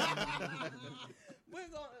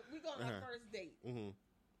 we go on our first date. Mm-hmm.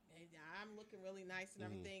 And I'm looking really nice and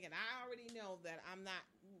everything, and I already know that I'm not.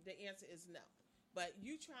 The answer is no. But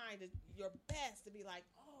you trying your best to be like,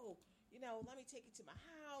 oh, let me take you to my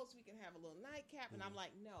house. We can have a little nightcap. And I'm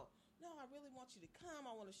like, no, I really want you to come.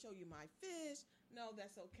 I want to show you my fish. No,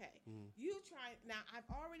 that's okay. You try. Now, I've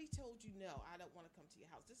already told you no, I don't want to come to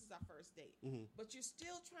your house. This is our first date. But you're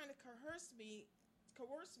still trying to coerce me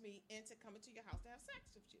into coming to your house to have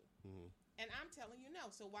sex with you. And I'm telling you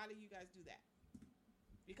no. So why do you guys do that?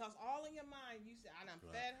 Because all in your mind, you said, I done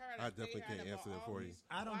fed her. I definitely can't answer that for you.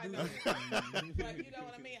 I don't do that. that. But you know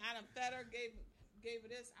what I mean? I done fed her, gave her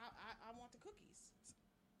this. I want the cookies.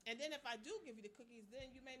 And then if I do give you the cookies, then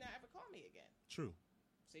you may not ever call me again. True.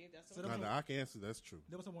 See, that's So what Now, I can answer that's true,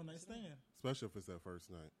 There was a one-night stand. especially if it's that first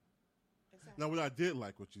night. exactly. Now, what I did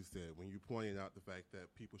like what you said when you pointed out the fact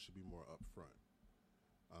that people should be more upfront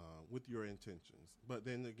with your intentions. But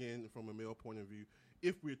then again, from a male point of view,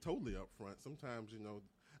 if we're totally upfront, sometimes,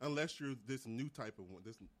 unless you're this new type of one,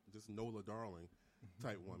 this Nola Darling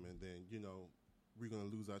type woman, then, we're going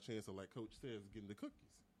to lose our chance of, like Coach says, getting the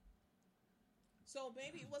cookies. So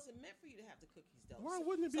maybe it wasn't meant for you to have the cookies, though. Why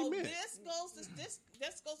wouldn't it be meant? So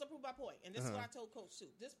this goes to prove my point, and this is what I told Coach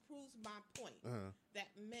Sue. This proves my point that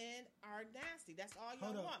men are nasty. That's all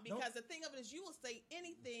y'all want. Because the thing of it is, you will say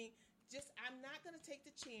anything. Just I'm not going to take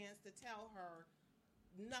the chance to tell her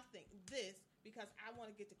nothing. Because I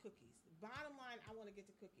want to get the cookies. Bottom line, I want to get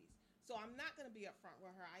the cookies. So I'm not going to be upfront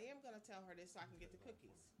with her. I am going to tell her this so I can get the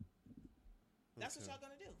cookies. That's what y'all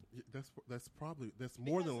gonna do. Yeah, that's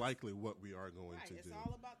more than likely what we are going to do. It's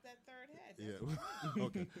all about that third head. Yeah.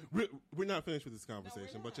 Okay. We're not finished with this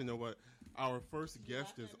conversation, but you know what? Our first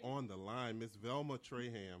guest is on the line, Miss Velma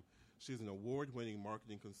Trayham. She's an award-winning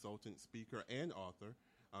marketing consultant, speaker, and author.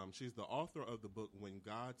 She's the author of the book When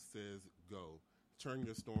God Says Go: Turn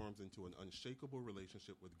Your Storms into an Unshakable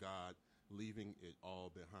Relationship with God, Leaving It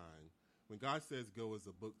All Behind. When God Says Go is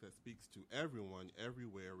a book that speaks to everyone,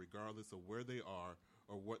 everywhere, regardless of where they are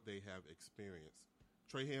or what they have experienced.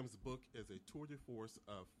 Trayham's book is a tour de force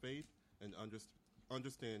of faith and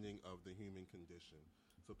understanding of the human condition.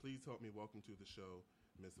 So please help me welcome to the show,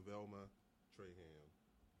 Miss Velma Trayham.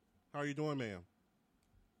 How are you doing, ma'am?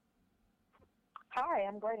 Hi,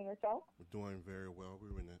 I'm great. And yourself? We're doing very well. We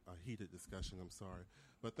were in a heated discussion. I'm sorry.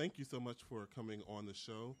 But thank you so much for coming on the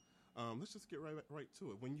show. Let's just get right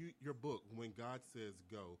to it. Your book, When God Says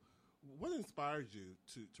Go, what inspired you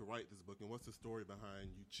to write this book, and what's the story behind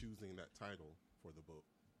you choosing that title for the book?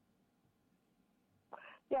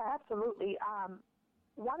 Yeah, absolutely.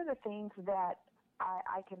 One of the things that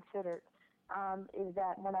I considered is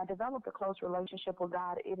that when I developed a close relationship with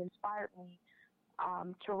God, it inspired me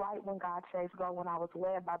to write When God Says Go when I was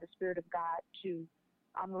led by the Spirit of God to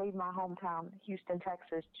leave my hometown, Houston,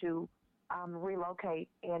 Texas, to relocate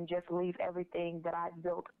and just leave everything that I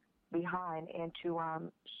built behind and to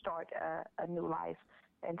start a new life.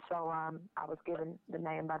 And so I was given the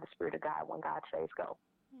name by the Spirit of God, When God Says Go.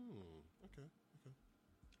 Okay.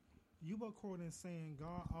 You were quoted in saying,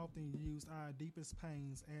 God often used our deepest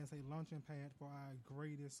pains as a launching pad for our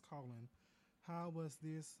greatest calling. How was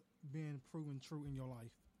this being proven true in your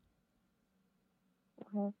life?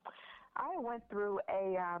 Mm-hmm. I went through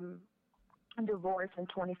a divorce in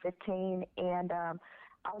 2015, and I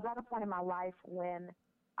was at a point in my life when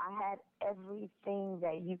I had everything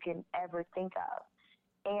that you can ever think of,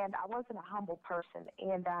 and I wasn't a humble person,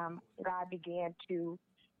 and God began to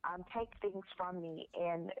take things from me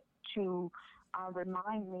and to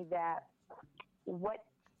remind me that what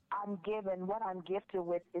I'm given, what I'm gifted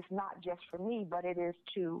with is not just for me, but it is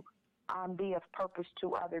to be of purpose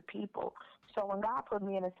to other people. So when God put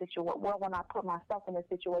me in a situation, when I put myself in a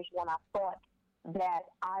situation when I thought that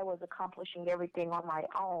I was accomplishing everything on my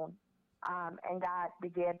own, and God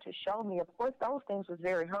began to show me, of course, those things was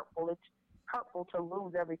very hurtful. It's hurtful to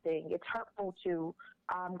lose everything. It's hurtful to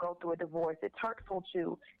go through a divorce. It's hurtful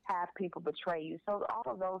to have people betray you. So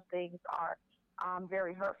all of those things are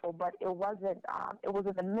very hurtful, but it wasn't, it was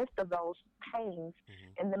in the midst of those pains,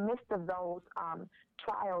 in the midst of those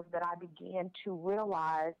trials that I began to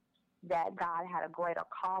realize that God had a greater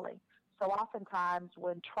calling. So oftentimes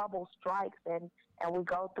when trouble strikes and we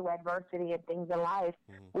go through adversity and things in life,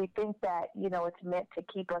 we think that, it's meant to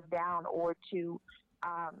keep us down or to,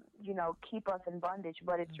 keep us in bondage,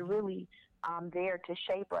 but it's really there to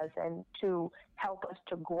shape us and to help us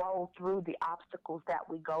to grow through the obstacles that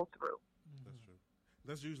we go through. That's true.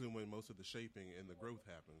 That's usually when most of the shaping and the growth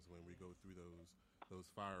happens, when we go through those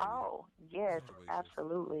fiery yes, situations.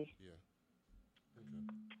 Absolutely. Yeah. Okay.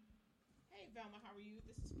 Hey, Velma, how are you?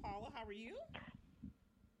 This is Paula. How are you?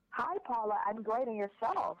 Hi, Paula. I'm great, and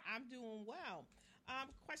yourself? I'm doing well.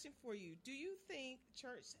 Question for you. Do you think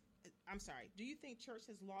church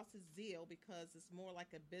has lost its zeal because it's more like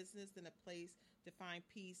a business than a place to find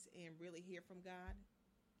peace and really hear from God?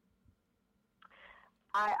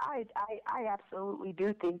 I absolutely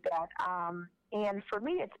do think that. And for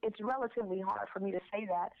me, it's relatively hard for me to say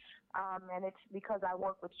that. And it's because I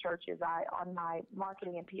work with churches. On my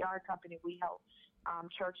marketing and PR company, we help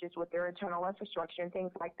churches with their internal infrastructure and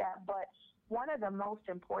things like that. But one of the most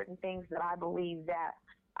important things that I believe that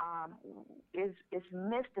is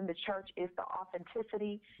missed in the church is the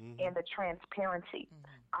authenticity and the transparency.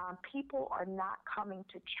 People are not coming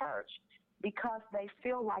to church because they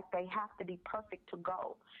feel like they have to be perfect to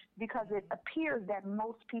go. Because it appears that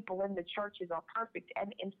most people in the churches are perfect,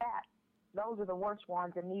 and in fact, those are the worst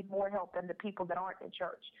ones and need more help than the people that aren't in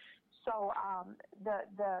church. So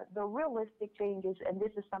the realistic thing is, and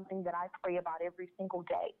this is something that I pray about every single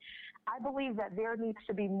day, I believe that there needs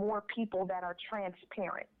to be more people that are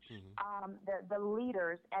transparent. The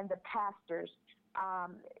leaders and the pastors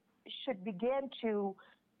should begin to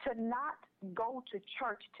not go to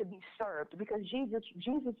church to be served, because Jesus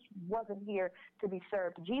wasn't here to be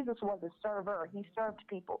served. Jesus was a server. He served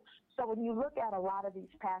people. So when you look at a lot of these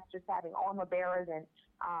pastors having armor bearers and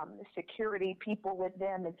security people with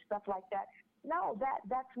them and stuff like that, no,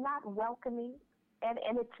 that's not welcoming, and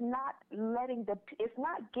it's not it's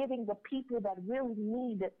not giving the people that really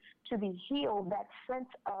need to be healed that sense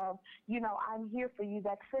of, I'm here for you,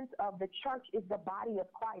 that sense of the church is the body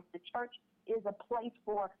of Christ. The church is a place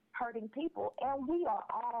for hurting people, and we are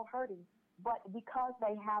all hurting. But because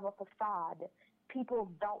they have a facade,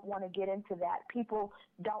 people don't want to get into that. People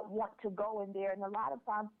don't want to go in there, and a lot of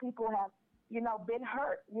times people have, been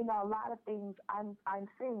hurt. A lot of things I'm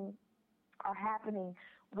seeing are happening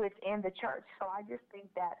within the church. So I just think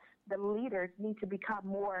that the leaders need to become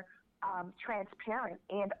more transparent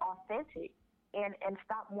and authentic, and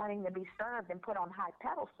stop wanting to be served and put on high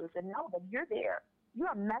pedestals, and know that you're there.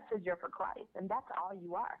 You're a messenger for Christ, and that's all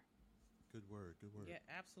you are. Good word. Yeah,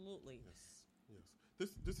 absolutely. Yes.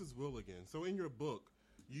 This is Will again. So in your book,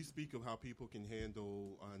 you speak of how people can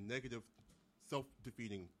handle negative,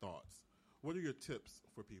 self-defeating thoughts. What are your tips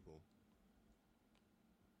for people?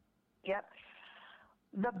 Yep.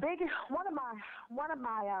 The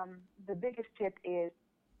biggest tip is,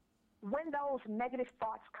 when those negative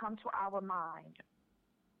thoughts come to our mind,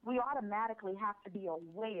 we automatically have to be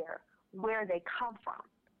aware where they come from.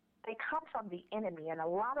 They come from the enemy, and a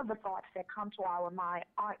lot of the thoughts that come to our mind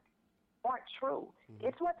aren't true.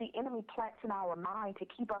 It's what the enemy plants in our mind to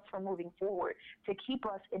keep us from moving forward, to keep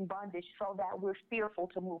us in bondage, so that we're fearful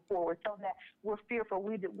to move forward, so that we're fearful.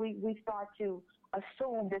 We start to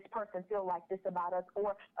assume this person feels like this about us,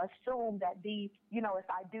 or assume that if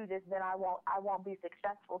I do this, then I won't be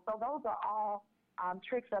successful. So those are all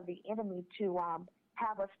tricks of the enemy to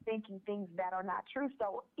have us thinking things that are not true.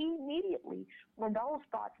 So immediately when those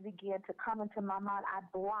thoughts begin to come into my mind, I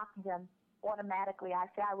block them automatically. I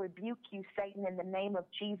say, I rebuke you, Satan, in the name of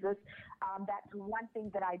Jesus. That's one thing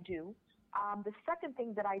that I do. The second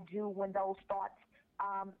thing that I do when those thoughts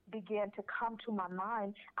begin to come to my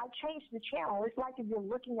mind, I change the channel. It's like if you're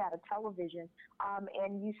looking at a television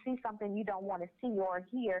and you see something you don't want to see or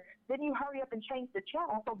hear, then you hurry up and change the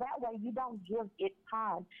channel, so that way you don't give it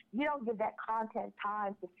time. You don't give that content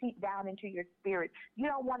time to seep down into your spirit. You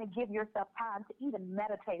don't want to give yourself time to even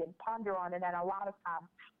meditate and ponder on it. And a lot of times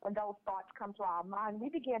when those thoughts come to our mind, we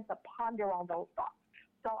begin to ponder on those thoughts.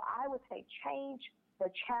 So I would say change the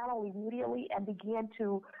channel immediately and begin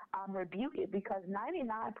to rebuke it, because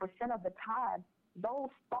 99% of the time, those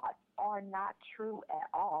thoughts are not true at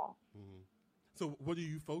all. So what do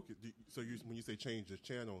you focus? When you say change the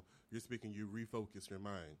channel, you're speaking, you refocus your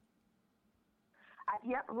mind.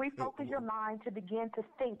 Refocus your mind to begin to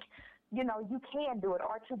think, you can do it,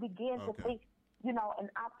 or to begin to think, an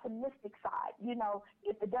optimistic side.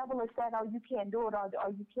 If the devil has said, oh, you can't do it, or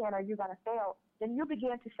you can't, or you're going to fail, then you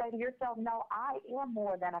begin to say to yourself, no, I am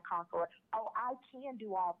more than a conqueror. Oh, I can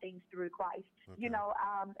do all things through Christ.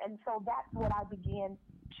 And so that's what I begin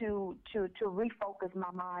to refocus my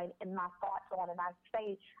mind and my thoughts on. And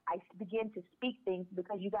I begin to speak things,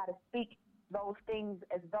 because you got to speak those things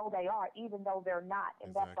as though they are, even though they're not.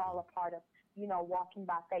 And that's all a part of, walking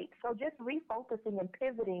by faith. So just refocusing and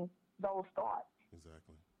pivoting those thoughts.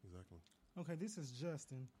 Exactly. Okay, this is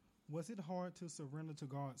Justin. Was it hard to surrender to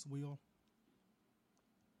God's will?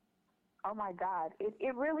 Oh my God,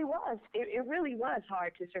 it really was. It really was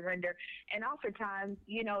hard to surrender, and oftentimes,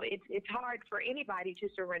 it's hard for anybody to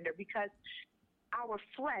surrender, because our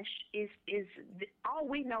flesh is all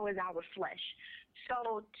we know is our flesh.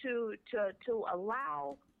 So to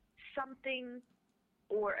allow something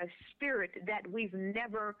or a spirit that we've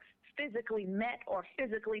never physically met or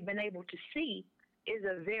physically been able to see is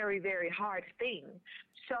a very, very hard thing.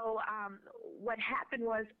 So what happened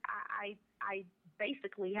was I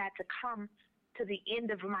basically had to come to the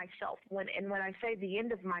end of myself. When I say the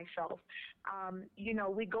end of myself,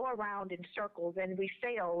 we go around in circles and we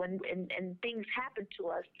fail and things happen to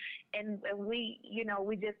us, and we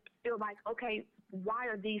just feel like, okay, why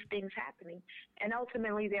are these things happening? And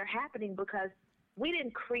ultimately they're happening because we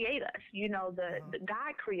didn't create us. The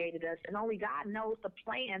God created us, and only God knows the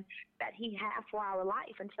plan that he has for our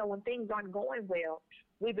life. And so when things aren't going well,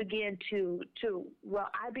 we began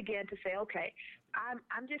I began to say, okay,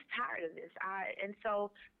 I'm just tired of this. And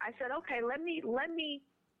so I said, okay, let me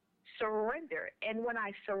surrender. And when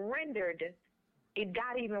I surrendered, it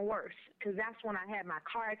got even worse, because that's when I had my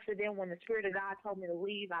car accident. When the Spirit of God told me to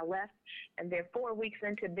leave, I left. And then 4 weeks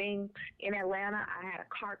into being in Atlanta, I had a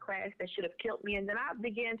car crash that should have killed me. And then I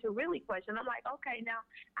began to really question. I'm like, okay, now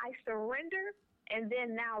I surrender, and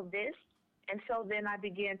then now this. And so then I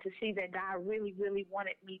began to see that God really, really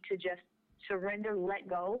wanted me to just surrender, let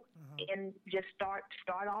go, and just start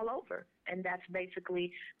all over. And that's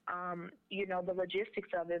basically, the logistics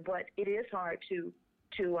of it. But it is hard to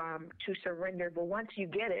surrender. But once you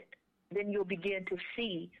get it, then you'll begin to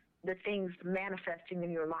see the things manifesting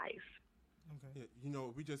in your life. Okay. Yeah,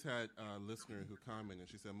 we just had a listener who commented.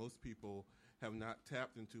 She said most people have not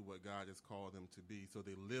tapped into what God has called them to be, so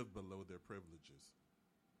they live below their privileges.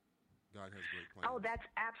 God has great plans. Oh,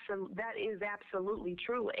 that is absolutely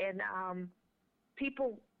true. And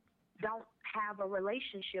people don't have a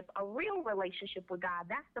real relationship with God.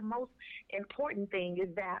 That's the most important thing,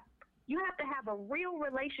 is that you have to have a real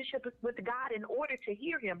relationship with God in order to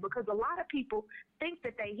hear him, because a lot of people think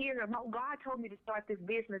that they hear him. Oh, God told me to start this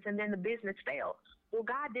business, and then the business failed. Well,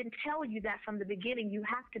 God didn't tell you that from the beginning. You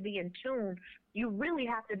have to be in tune. You really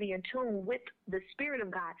have to be in tune with the Spirit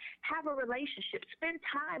of God. Have a relationship. Spend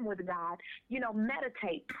time with God.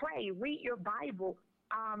 Meditate, pray, read your Bible,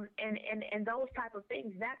 and those type of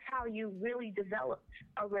things. That's how you really develop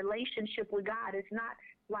a relationship with God. It's not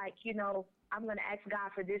like, I'm going to ask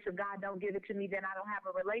God for this. If God don't give it to me, then I don't have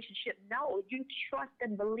a relationship. No, you trust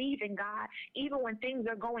and believe in God, even when things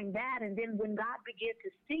are going bad. And then when God began to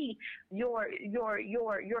see your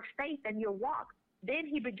faith and your walk, then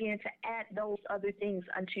he began to add those other things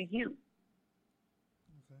unto you.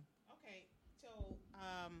 Okay. So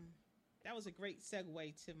that was a great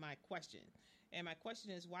segue to my question. And my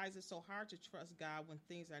question is, why is it so hard to trust God when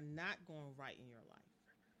things are not going right in your life?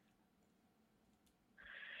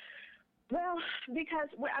 Well, because,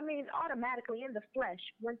 automatically in the flesh,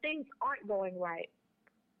 when things aren't going right,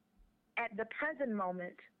 at the present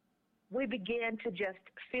moment, we begin to just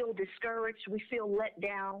feel discouraged. We feel let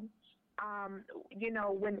down.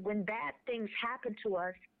 When bad things happen to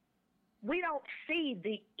us, we don't see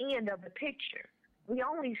the end of the picture. We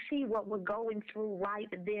only see what we're going through right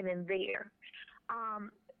then and there.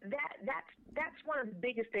 That's one of the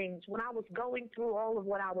biggest things. When I was going through all of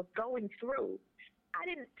what I was going through, I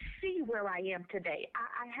didn't see where I am today.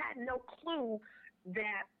 I had no clue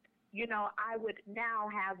that, I would now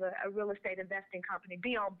have a real estate investing company,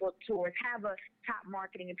 be on book tours, have a top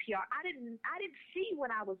marketing and PR. I didn't see when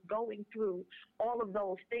I was going through all of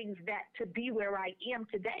those things that to be where I am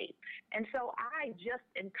today. And so I just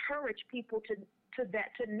encourage people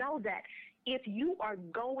to know that if you are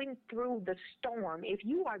going through the storm, if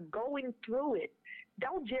you are going through it,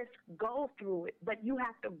 don't just go through it, but you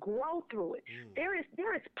have to grow through it. There is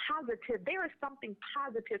positive. There is something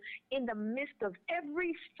positive in the midst of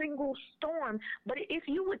every single storm. But if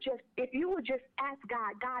you would just ask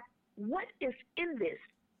God, what is in this?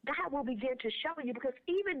 God will begin to show you, because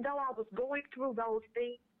even though I was going through those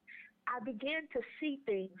things, I began to see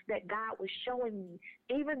things that God was showing me,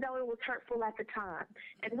 even though it was hurtful at the time.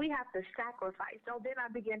 And we have to sacrifice. So then I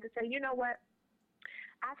began to say, you know what?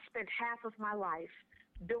 I've spent half of my life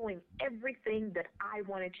doing everything that I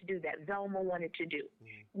wanted to do, that Velma wanted to do.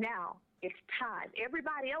 Now it's time.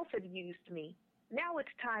 Everybody else had used me. Now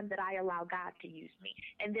it's time that I allow God to use me.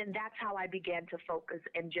 And then that's how I began to focus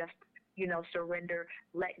and just, surrender,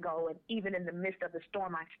 let go. And even in the midst of the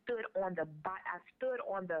storm, I stood on the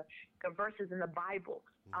verses in the Bible.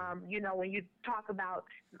 When you talk about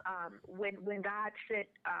when God sent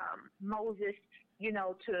Moses,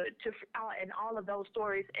 to and all of those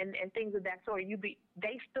stories and things of that sort,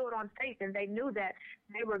 they stood on faith, and they knew that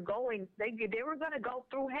they were going to go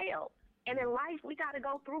through hell. And in life, we got to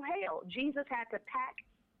go through hell. Jesus had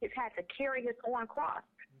to carry his own cross.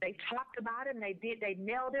 They talked about him, they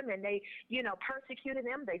nailed him, and they, persecuted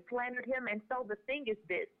him, they slandered him. And so the thing is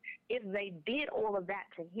this: if they did all of that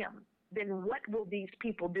to him, then what will these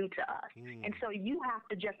people do to us? And so you have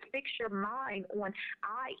to just fix your mind on,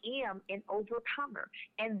 I am an overcomer,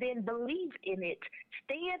 and then believe in it.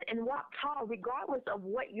 Stand and walk tall regardless of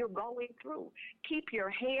what you're going through. Keep your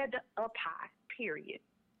head up high, period.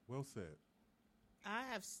 Well said. I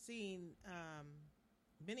have seen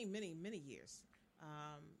many, many, many years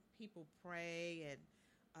people pray and,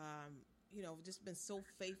 just been so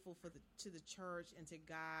faithful to the church and to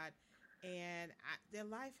God. And their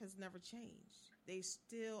life has never changed. They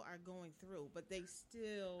still are going through, but they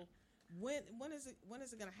still. When is it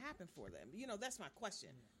going to happen for them? That's my question.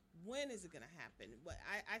 when is it going to happen? But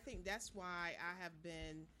I think that's why I have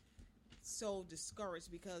been so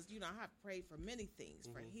discouraged, because I have prayed for many things,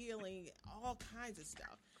 for healing, all kinds of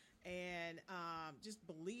stuff, and just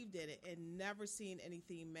believed in it and never seen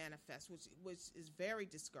anything manifest, which is very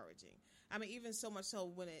discouraging. I mean, even so much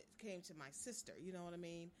so when it came to my sister, you know what I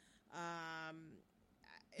mean?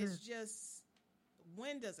 It's just,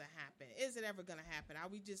 when does it happen? Is it ever going to happen? Are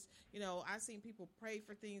we just, I've seen people pray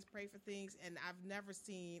for things, and I've never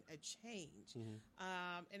seen a change.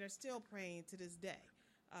 And they're still praying to this day.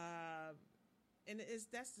 And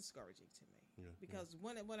that's discouraging to me, because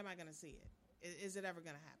when am I going to see it? Is it ever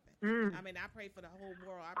going to happen? I mean, I pray for the whole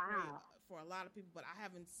world. I pray for a lot of people, but I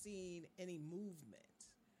haven't seen any movement.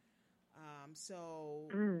 So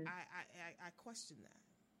I question that.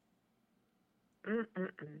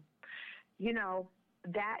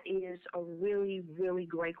 That is a really, really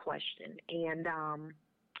great question. And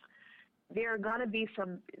there are going to be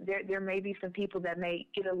there may be some people that may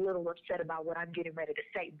get a little upset about what I'm getting ready to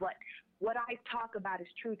say. But what I talk about is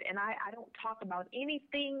truth, and I don't talk about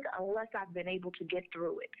anything unless I've been able to get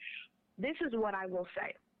through it. This is what I will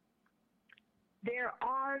say. There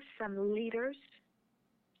are some leaders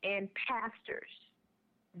and pastors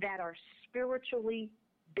that are spiritually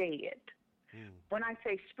dead. When I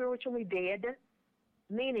say spiritually dead,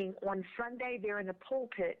 meaning on Sunday they're in the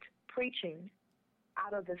pulpit preaching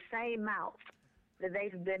out of the same mouth that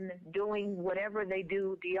they've been doing whatever they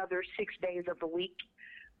do the other 6 days of the week,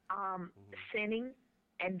 sinning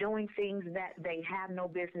and doing things that they have no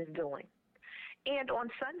business doing. And on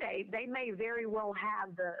Sunday, they may very well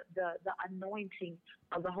have the anointing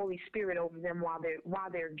of the Holy Spirit over them while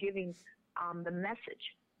they're giving the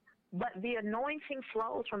message. But the anointing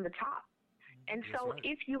flows from the top. And so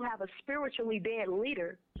if you have a spiritually dead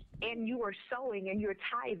leader and you are sowing and you're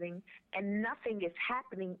tithing and nothing is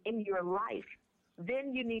happening in your life,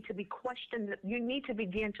 then you need to be questioned. You need to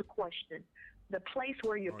begin to question the place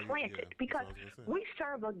where you're planted, because we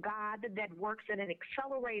serve a God that works in an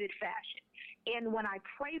accelerated fashion. And when I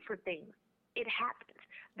pray for things, it happens.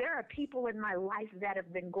 There are people in my life that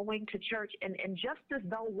have been going to church, and just as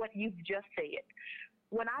though what you've just said,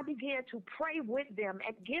 when I began to pray with them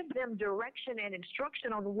and give them direction and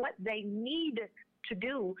instruction on what they need to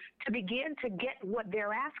do to begin to get what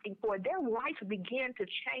they're asking for, their life began to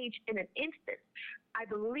change in an instant. I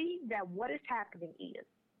believe that what is happening is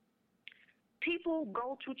people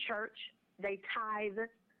go to church, they tithe,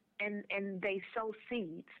 and they sow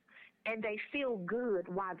seeds, and they feel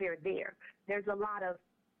good while they're there. There's a lot of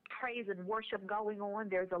praise and worship going on.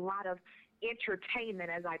 There's a lot of entertainment,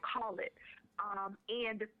 as I call it.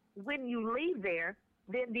 And when you leave there,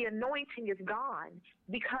 then the anointing is gone,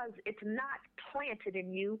 because it's not planted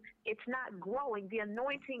in you. It's not growing. The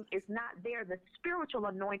anointing is not there. The spiritual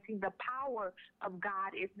anointing, the power of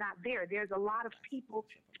God is not there. There's a lot of people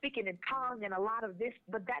speaking in tongues and a lot of this,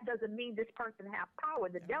 but that doesn't mean this person has power.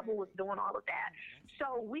 The devil is doing all of that.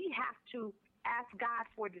 So we have to ask God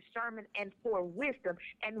for discernment and for wisdom.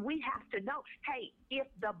 And we have to know, hey, if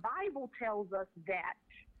the Bible tells us that,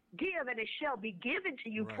 give and it shall be given to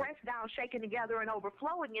you, pressed down, shaken together, and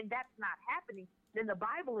overflowing, and that's not happening, then the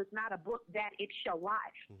Bible is not a book that it shall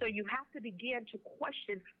lie. So you have to begin to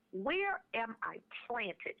question, where am I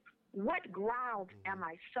planted? What ground am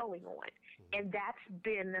I sowing on? And that's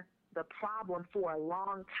been the problem for a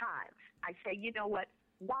long time. I say, you know what?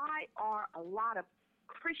 Why are a lot of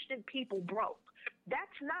Christian people broke?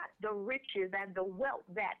 That's not the riches and the wealth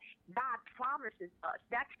that God promises us.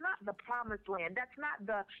 That's not the promised land. That's not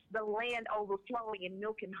the land overflowing in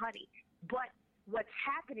milk and honey. But what's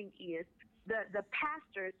happening is the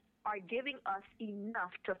pastors are giving us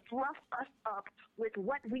enough to fluff us up with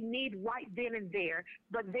what we need right then and there.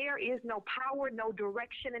 But there is no power, no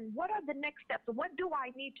direction. And what are the next steps? What do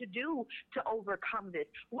I need to do to overcome this?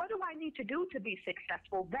 What do I need to do to be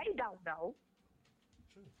successful? They don't know.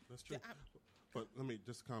 True. That's true. But let me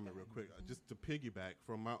just comment real quick. Just to piggyback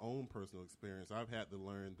from my own personal experience, I've had to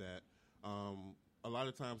learn that a lot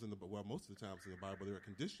of times most of the times in the Bible, there are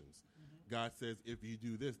conditions. God says, if you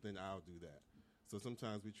do this, then I'll do that. So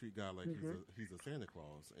sometimes we treat God like he's a Santa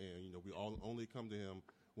Claus, and we all only come to him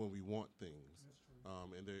when we want things.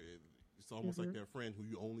 And it's almost like their friend who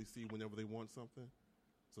you only see whenever they want something.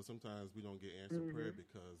 So sometimes we don't get answered prayer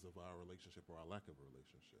because of our relationship or our lack of a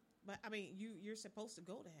relationship. But I mean, you're supposed to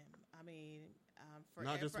go to him. I mean,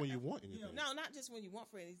 not just when you want anything. No, not just when you want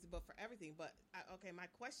for anything, but for everything. But my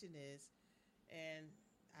question is, and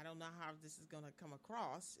I don't know how this is going to come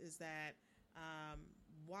across, is that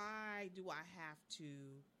why do I have to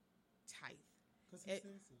tithe? Because he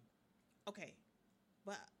says so. Okay,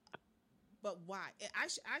 but But why? I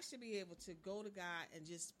should be able to go to God and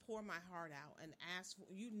just pour my heart out and ask,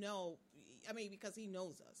 because he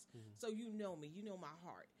knows us. Mm-hmm. So you know me, you know my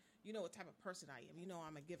heart. You know what type of person I am. You know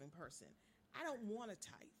I'm a giving person. I don't want to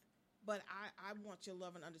tithe, but I want your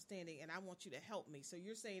love and understanding, and I want you to help me. So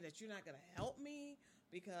you're saying that you're not going to help me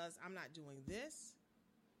because I'm not doing this?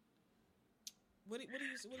 What are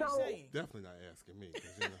you saying? Definitely not asking me,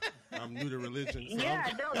 because I'm new to religion. So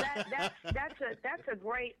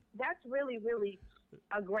that's really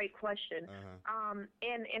a great question.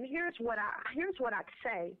 And here's what I'd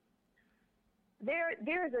say.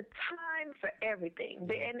 There's a time for everything,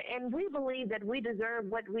 and we believe that we deserve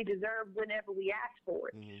what we deserve whenever we ask for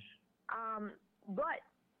it. Mm-hmm. But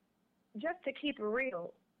just to keep it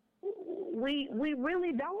real, we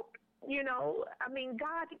really don't.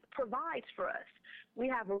 God provides for us. We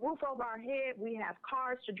have a roof over our head. We have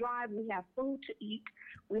cars to drive. We have food to eat.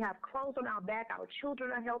 We have clothes on our back. Our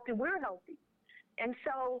children are healthy. We're healthy. And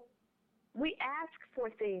so we ask for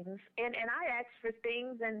things, and I ask for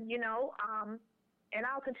things, and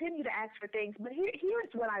I'll continue to ask for things. But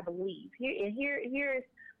here's what I believe. Here's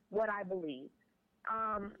what I believe.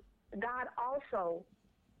 God also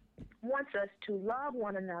wants us to love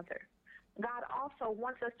one another. God also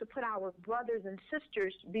wants us to put our brothers and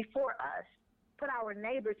sisters before us, put our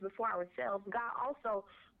neighbors before ourselves. God also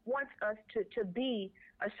wants us to be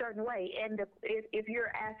a certain way. And if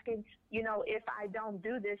you're asking, if I don't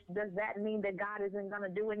do this, does that mean that God isn't going to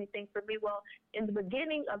do anything for me? Well, in the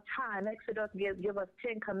beginning of time, Exodus give us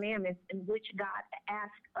 10 commandments in which God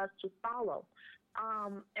asked us to follow.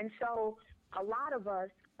 And so a lot of us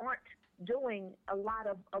aren't doing a lot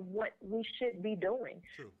of what we should be doing.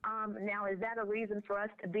 True. Now, is that a reason for us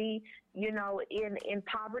to be, in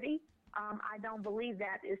poverty? I don't believe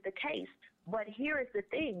that is the case. But here is the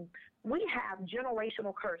thing. We have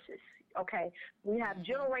generational curses, okay? We have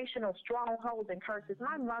generational strongholds and curses.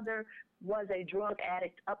 My mother was a drug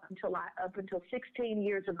addict up until 16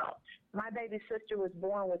 years ago. My baby sister was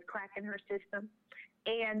born with crack in her system.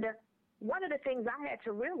 And one of the things I had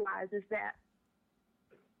to realize is that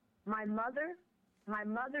my mother, my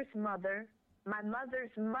mother's mother, my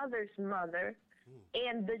mother's mother's mother,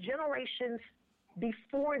 and the generations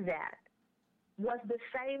before that was the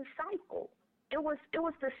same cycle. It was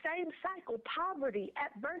the same cycle: poverty,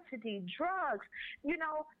 adversity, drugs,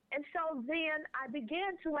 And so then I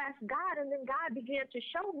began to ask God, and then God began to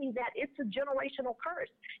show me that it's a generational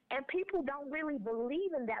curse, and people don't really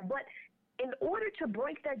believe in that, but in order to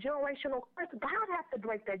break that generational curse, God has to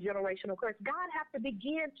break that generational curse. God has to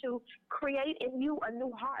begin to create in you a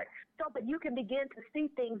new heart so that you can begin to see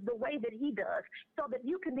things the way that he does, so that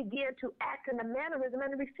you can begin to act in a mannerism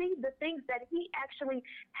and receive the things that he actually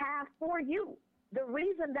has for you. The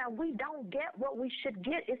reason that we don't get what we should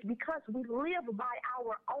get is because we live by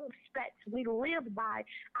our own specs. We live by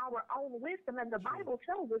our own wisdom. And the Bible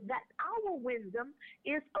tells us that our wisdom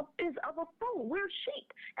is of a fool. We're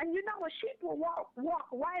sheep. And a sheep will walk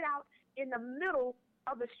right out in the middle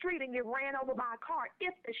of the street and get ran over by a car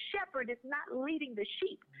if the shepherd is not leading the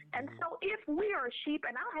sheep. And so if we are sheep,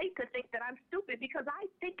 and I hate to think that I'm stupid because I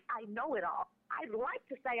think I know it all. I'd like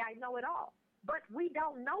to say I know it all. But we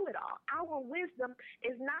don't know it all. Our wisdom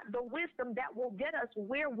is not the wisdom that will get us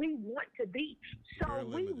where we want to be. So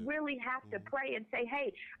we really have to pray and say,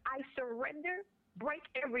 hey, I surrender, break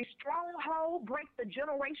every stronghold, break the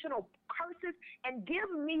generational curses, and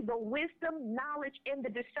give me the wisdom, knowledge, and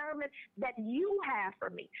the discernment that you have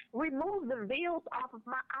for me. Remove the veils off of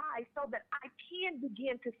my eyes so that I can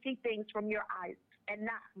begin to see things from your eyes and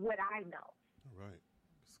not what I know. All right.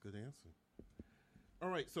 That's a good answer. All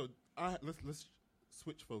right, so let's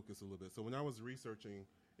switch focus a little bit. So when I was researching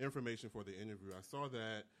information for the interview, I saw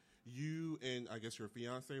that you and I guess your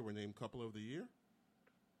fiance were named Couple of the Year.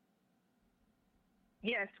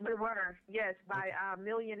 Yes, we were. Yes, by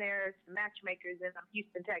millionaires matchmakers in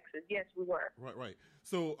Houston, Texas. Yes, we were. Right.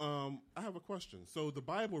 So I have a question. So the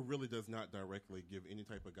Bible really does not directly give any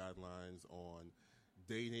type of guidelines on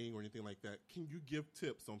dating or anything like that. Can you give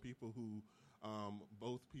tips on people who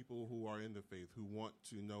both people who are in the faith who want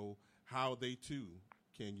to know how they too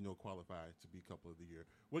can, qualify to be Couple of the Year?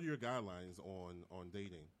 What are your guidelines on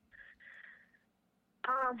dating?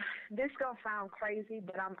 This gonna sound crazy,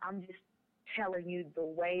 but I'm just telling you the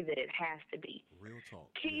way that it has to be. Real talk.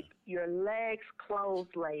 Keep your legs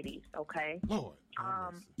closed, ladies. Okay. Lord.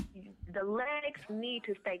 The legs need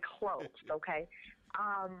to stay closed. Okay.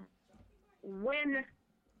 When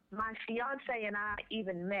my fiance and I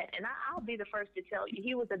even met, and I'll be the first to tell you,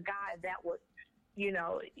 he was a guy that was,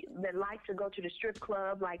 that liked to go to the strip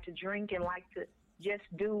club, liked to drink, and liked to just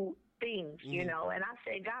do things, you know. And I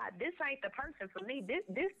said, God, this ain't the person for me. This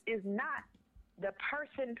is not the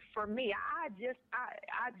person for me. I just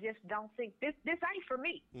don't think this ain't for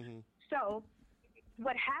me. So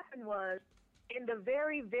what happened was, in the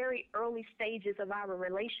very, very early stages of our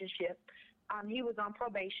relationship, he was on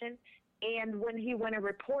probation. And when he went and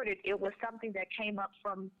reported, it was something that came up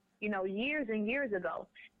from, years and years ago.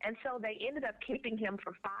 And so they ended up keeping him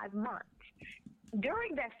for 5 months.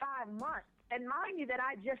 During that 5 months, and mind you that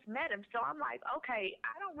I just met him, so I'm like, okay,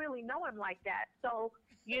 I don't really know him like that. So,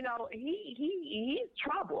 he's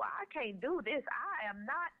trouble. I can't do this. I am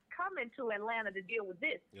not coming to Atlanta to deal with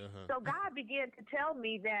this. So God began to tell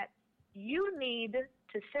me that you need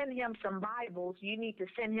to send him some Bibles, you need to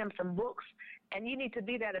send him some books, and you need to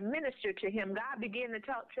be there to minister to him. God began to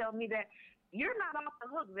tell me that you're not off the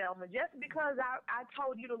hook, Velma. Just because I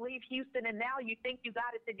told you to leave Houston and now you think you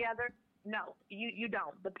got it together, no, you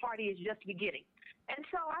don't. The party is just beginning. And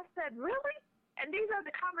so I said, really? And these are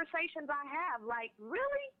the conversations I have, like,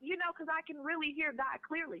 really? Because I can really hear God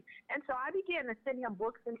clearly. And so I began to send him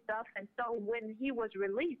books and stuff. And so when he was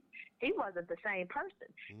released, he wasn't the same person.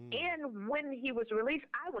 And when he was released,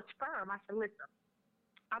 I was firm. I said, listen,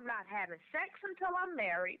 I'm not having sex until I'm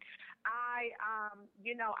married. I'm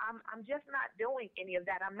just not doing any of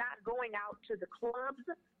that. I'm not going out to the clubs.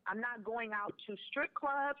 I'm not going out to strip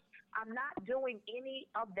clubs. I'm not doing any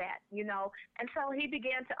of that, And so he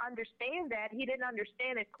began to understand that. He didn't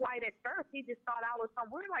understand it quite at first. He just thought I was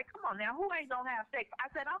somewhere. Like, come on now, who ain't going to have sex? I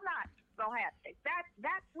said, I'm not going to have sex.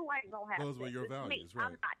 That's who ain't going to have sex. Those were your values, right?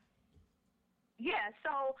 I'm not. Yeah,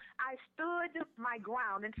 so I stood my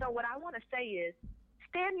ground. And so what I want to say is,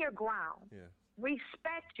 stand your ground. Yeah.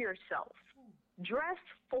 Respect yourself. Dress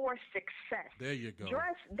for success. There you go.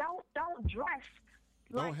 Don't dress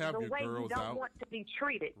don't have the your way girls you don't out. want to be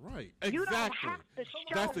treated. Right. Exactly. You don't have to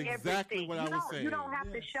show That's exactly everything. what I was saying. You don't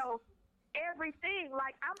have to show everything.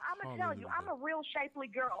 Like, I'm going to tell you, I'm a real shapely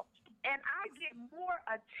girl. And I get more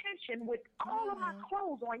attention with all of my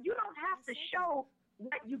clothes on. You don't have to show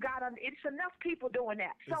what you got on. It's enough people doing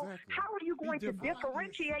that. So how are you going to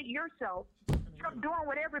differentiate yourself from doing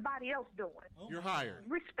what everybody else doing? You're hired.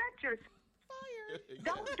 Respect yourself.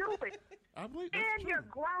 Don't do it. I believe Stand your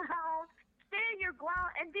ground. Stand your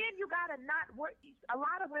ground. And then you got to not work. A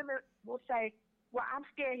lot of women will say, well, I'm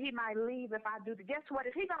scared he might leave if I do the. Guess what?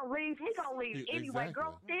 If he going to leave, he going to leave anyway.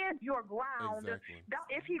 Girl, stand your ground.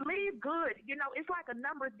 If he leave, good. It's like a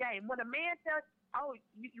numbers game. When a man says,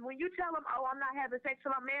 when you tell him, I'm not having sex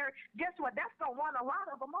till I'm married, guess what? That's going to run a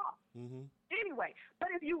lot of them off. Anyway,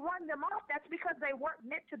 but if you run them off, that's because they weren't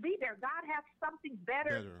meant to be there. God has something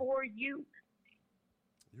better. For you.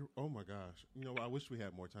 Oh, my gosh. I wish we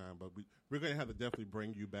had more time, but we're going to have to definitely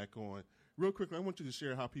bring you back on. Real quickly, I want you to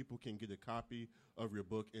share how people can get a copy of your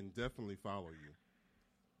book and definitely follow you.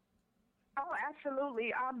 Oh,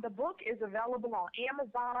 absolutely. The book is available on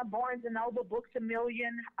Amazon, Barnes & Noble, Books A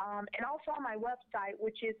Million, and also on my website,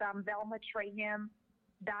 which is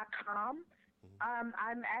VelmaTrayham.com.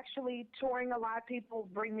 I'm actually touring a lot. People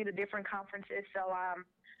bring me to different conferences, so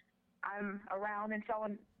I'm around. And so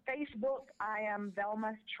on Facebook, I am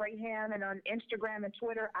Velma Trayham, and on Instagram and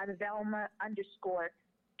Twitter, I'm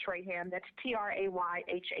Velma_Trayham. That's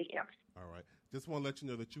Trayham. All right. Just want to let you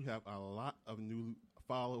know that you have a lot of new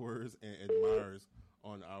followers and admirers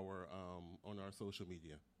on our social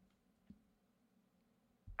media.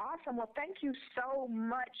 Awesome. Well, thank you so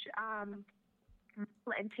much, and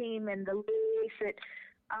team and the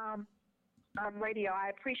radio. I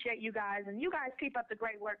appreciate you guys, and you guys keep up the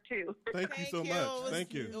great work too. Thank you so much.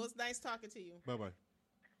 Thank you. It was nice talking to you. Bye-bye.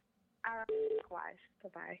 Likewise.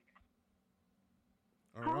 Bye-bye.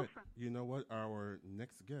 All right. You know what? Our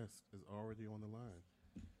next guest is already on the line.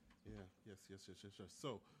 Yeah. Yes.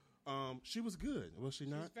 So, she was good, was she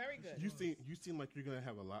not? She was very good. You seem like you're gonna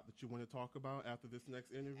have a lot that you want to talk about after this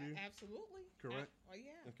next interview. Absolutely. Correct.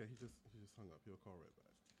 Yeah. Okay. He just hung up. He'll call right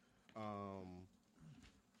back.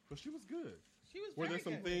 But she was good. Were there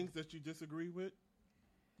some things that you disagree with?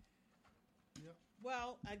 Yeah.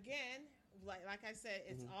 Well, again, like I said,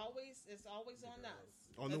 it's always on us.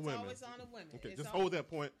 On the women. It's always on the women. Okay, just hold that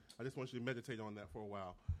point. I just want you to meditate on that for a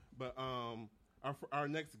while. But our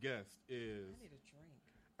next guest is. I need a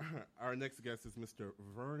drink. Our next guest is Mr.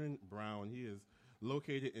 Vernon Brown. He is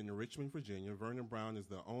located in Richmond, Virginia. Vernon Brown is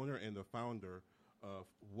the owner and the founder of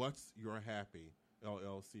What's Your Happy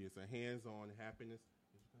LLC. It's a hands-on happiness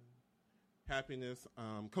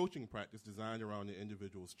coaching practice designed around the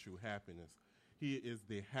individual's true happiness. He is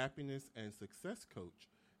the happiness and success coach.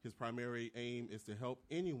 His primary aim is to help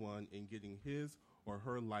anyone in getting his or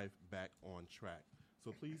her life back on track.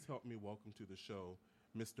 So please help me welcome to the show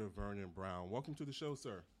Mr. Vernon Brown. Welcome to the show,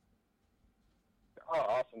 sir.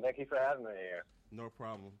 awesome. Thank you for having me here. No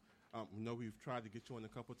problem. No, we've tried to get you on a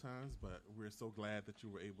couple times, but we're so glad that you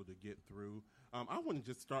were able to get through. I want to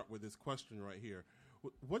just start with this question right here.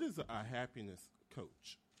 What is a happiness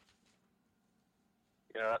coach?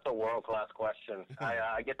 That's a world-class question.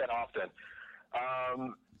 I get that often.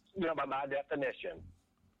 By my definition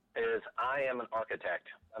is I am an architect.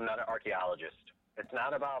 I'm not an archaeologist. It's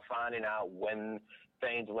not about finding out when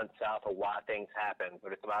things went south or why things happened,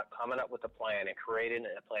 but it's about coming up with a plan and creating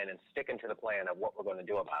a plan and sticking to the plan of what we're going to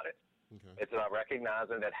do about it. Okay. It's about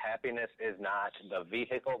recognizing that happiness is not the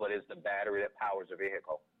vehicle, but is the battery that powers the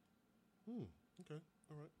vehicle. Okay.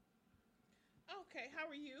 All right. Okay. How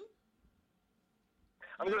are you?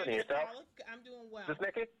 I'm good. And yourself? Paula. I'm doing well. Is this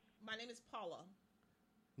Nikki? My name is Paula.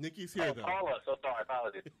 Nikki's here, though. Paula. So sorry.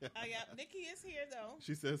 Apologies. Yeah, Nikki is here, though.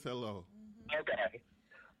 She says hello. Mm-hmm. Okay.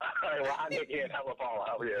 All right, well, I'm Nikki and hello, Paula.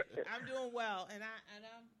 How are you? I'm doing well, and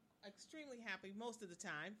I'm extremely happy most of the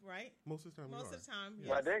time, right? Most of the time, most of the time. Yes.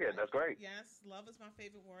 Well, I dig it. That's great. Yes, love is my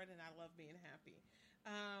favorite word, and I love being happy.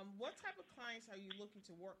 What type of clients are you looking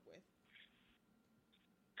to work with?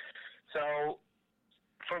 So,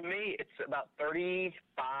 for me, it's about 35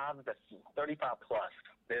 plus.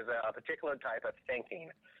 There's a particular type of thinking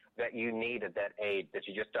that you need at that age that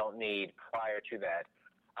you just don't need prior to that.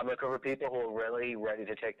 I'm looking for people who are really ready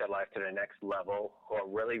to take their life to the next level, who are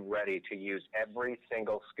really ready to use every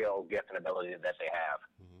single skill, gift, and ability that they have.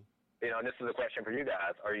 Mm-hmm. And this is a question for you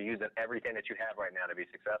guys. Are you using everything that you have right now to be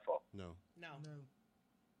successful? No.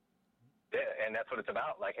 Yeah, and that's what it's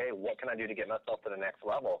about. Like, hey, what can I do to get myself to the next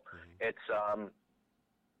level? Mm-hmm. It's, I'm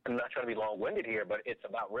not trying to be long-winded here, but it's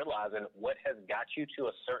about realizing what has got you to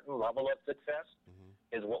a certain level of success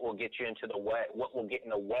is what will get you into the way, what will get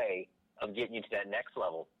in the way of getting you to that next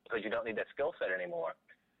level, because you don't need that skill set anymore.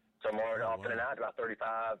 So more often than not, about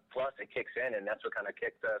 35 plus, it kicks in, and that's what kind of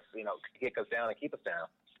kick us down and keep us down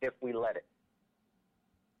if we let it.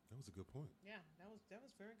 That was a good point. Yeah, that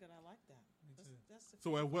was very good. I like that.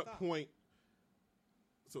 So at what point?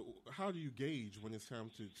 So how do you gauge when it's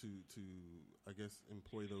time to I guess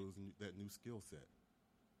employ that new skill set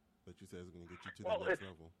that you said is going to get you to the next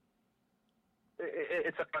level?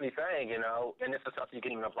 It's a funny thing, and this is something you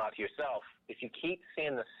can even apply to yourself. If you keep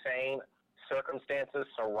seeing the same circumstances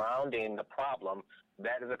surrounding the problem,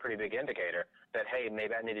 that is a pretty big indicator that, hey,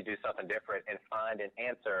 maybe I need to do something different and find an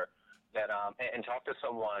answer that, and talk to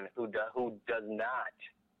someone who does not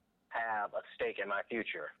have a stake in my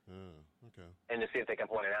future. Okay. And to see if they can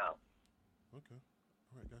point it out. Okay.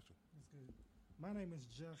 All right, gotcha. That's good. My name is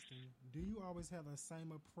Justin. Do you always have the same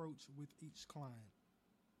approach with each client?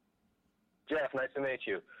 Jeff, nice to meet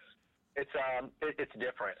you. It's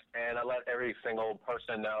different, and I let every single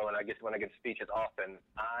person know. And I guess when I give speeches, often,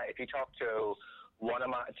 if you talk to 10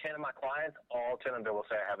 of my clients, all 10 of them will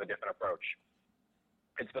say I have a different approach.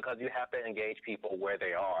 It's because you have to engage people where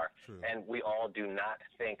they are, and we all do not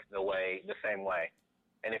think the same way.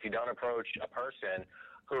 And if you don't approach a person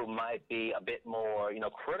who might be a bit more,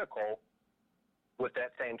 critical with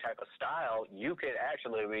that same type of style, you could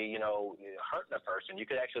actually be, hurting a person. You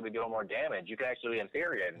could actually be doing more damage. You could actually be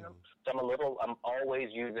infuriating them. So I'm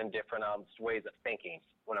always using different ways of thinking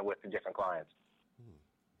when I'm with the different clients.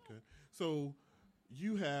 Okay. So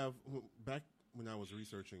you have, back when I was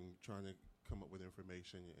researching, trying to come up with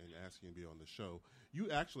information and asking you to be on the show,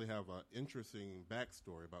 you actually have an interesting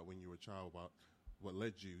backstory about when you were a child, about what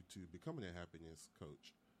led you to becoming a happiness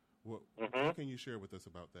coach. What can you share with us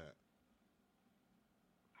about that?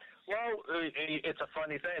 Well, it's a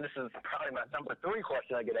funny thing. This is probably my number 3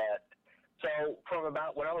 question I get asked. So from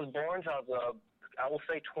about when I was born to I will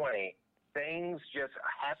say 20,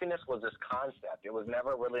 happiness was this concept. It was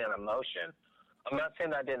never really an emotion. I'm not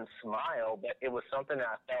saying I didn't smile, but it was something that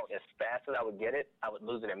I felt as fast as I would get it, I would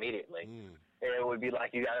lose it immediately. It would be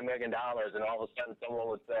like you got $1 million, and all of a sudden someone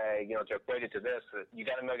would say, to equate it to this, you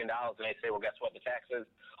got $1 million, and they say, well, guess what? The taxes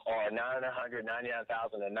are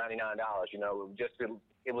 $999,099.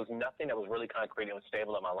 It was nothing that was really concrete and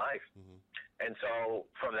stable in my life. And so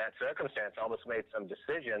from that circumstance, I almost made some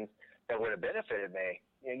decisions that would have benefited me.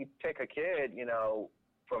 You take a kid,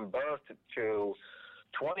 from birth to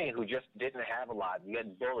 20 who just didn't have a lot. You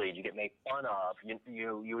get bullied. You get made fun of.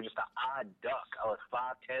 You were just an odd duck. I was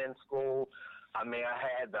 5'10" in school. I mean, I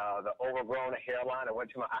had the overgrown hairline. I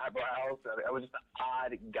went to my eyebrows. I was just an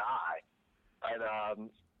odd guy. And,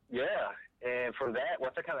 and for that,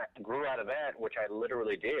 once I kind of grew out of that, which I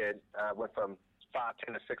literally did, I went from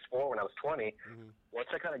 5'10" to 6'4" when I was 20. Once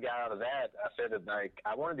I kind of got out of that, I said,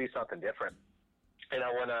 I want to do something different. And I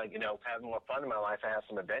want to, have more fun in my life and have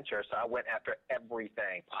some adventure. So I went after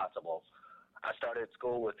everything possible. I started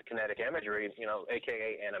school with kinetic imagery, aka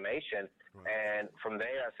animation. Right. And from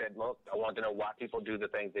there, I said, look, I want to know why people do the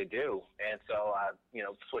things they do. And so I,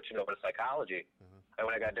 switched over to psychology. And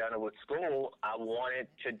when I got done with school, I wanted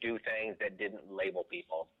to do things that didn't label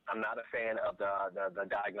people. I'm not a fan of the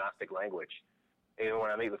diagnostic language. Even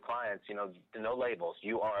when I meet with clients, no labels.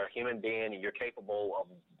 You are a human being, and you're capable of,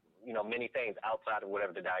 many things outside of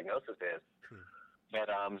whatever the diagnosis is. But,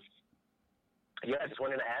 I just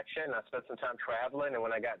went into action. I spent some time traveling, and when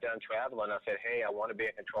I got done traveling, I said, hey, I want to be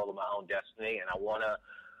in control of my own destiny, and I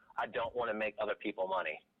don't want to make other people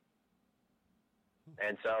money.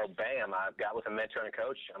 And so, bam, I got with a mentor and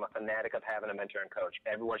coach. I'm a fanatic of having a mentor and coach.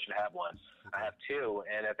 Everyone should have one. I have two,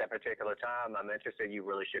 and at that particular time, my mentor said, you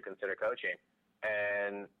really should consider coaching.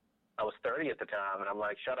 And I was 30 at the time, and I'm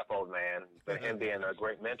like, shut up, old man. But him being a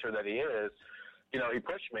great mentor that he is, he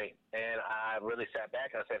pushed me. And I really sat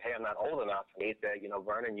back and I said, hey, I'm not old enough. And he said,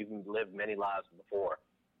 Vernon, you can live many lives before.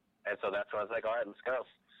 And so that's when I was like, all right, let's go.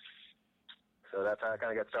 So that's how I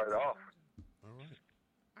kind of got started off. All right.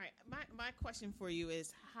 All right. My question for you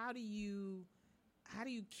is, how do you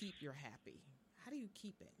keep your happy? How do you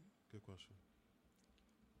keep it? Good question.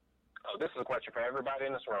 Oh, this is a question for everybody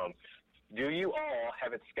in this room. Do you all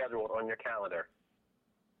have it scheduled on your calendar?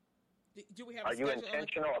 Do we have? Are you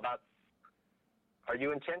intentional about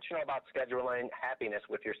scheduling happiness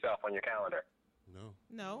with yourself on your calendar?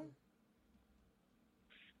 No.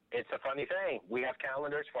 It's a funny thing. We have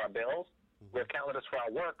calendars for our bills. We have calendars for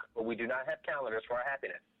our work, but we do not have calendars for our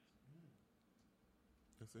happiness.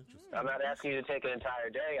 That's interesting. I'm not asking you to take an entire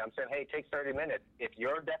day. I'm saying, hey, take 30 minutes. If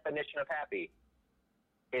your definition of happy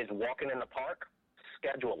is walking in the park,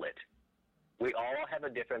 schedule it. We all have a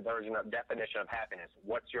different definition of happiness.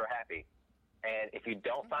 What's your happy? And if you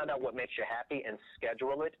don't find out what makes you happy and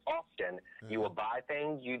schedule it often, you will buy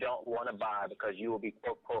things you don't want to buy because you will be,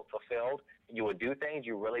 quote, quote, fulfilled. You will do things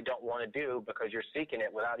you really don't want to do because you're seeking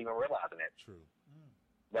it without even realizing it. True.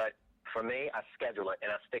 But for me, I schedule it,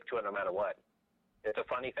 and I stick to it no matter what. It's a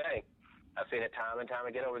funny thing. I've seen it time and time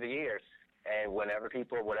again over the years. And whenever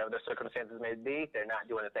people, whatever their circumstances may be, they're not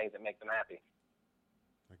doing the things that make them happy.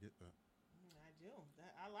 I get that. I do.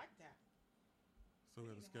 I like that. So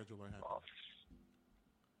we have to schedule our happiness.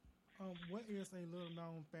 What is a little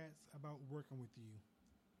known facts about working with you?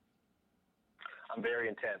 I'm very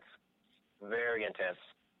intense. Very intense.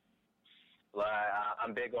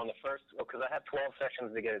 I'm big on the first, because I have 12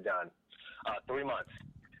 sessions to get it done. 3 months.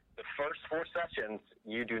 The first 4 sessions,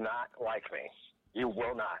 you do not like me. You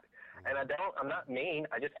will not. And I'm not mean.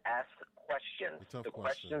 I just ask questions. The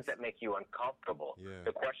questions that make you uncomfortable. Yeah.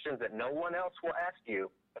 The questions that no one else will ask you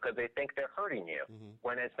because they think they're hurting you.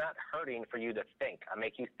 When it's not hurting for you to think. I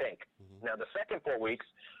make you think. Now, the second 4 weeks,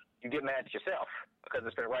 you get mad at yourself because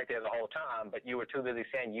it's been right there the whole time, but you were too busy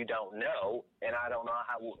saying you don't know, and I don't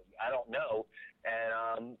know.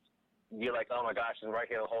 And you're like, oh my gosh, it's right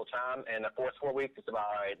here the whole time. And the fourth 4 weeks, it's about,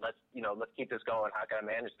 all right, let's keep this going. How can I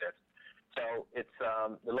manage this? So it's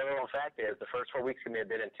the literal fact is the first 4 weeks can be a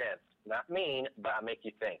bit intense. Not mean, but I make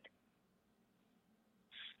you think.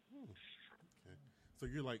 Okay. So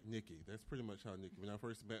you're like Nikki. That's pretty much how Nikki. When I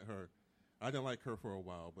first met her, I didn't like her for a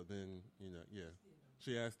while, but then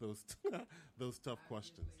she asked those those tough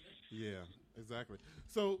questions. Yeah, exactly.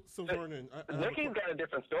 So Vernon, Nikki's got a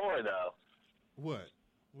different story though. What?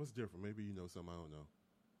 What's different? Maybe you know something I don't know.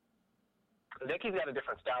 Nikki's got a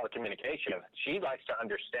different style of communication. She likes to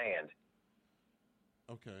understand.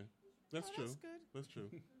 Okay, that's true. That's good. That's true.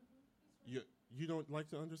 You don't like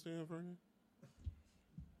to understand, Vernon?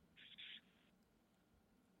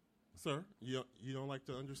 Sir, you don't like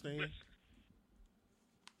to understand?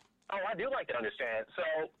 Oh, I do like to understand.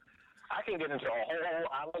 So I can get into a whole.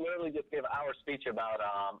 I will literally just give our speech about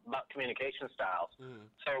communication styles.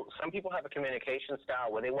 So some people have a communication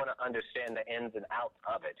style where they want to understand the ins and outs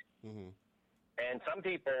of it. And some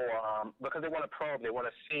people, because they want to probe, they want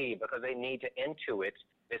to see, because they need to intuit,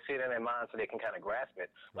 they see it in their mind so they can kind of grasp it.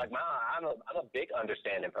 Like I'm a big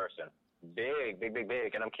understanding person. Big,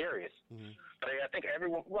 and I'm curious. But I think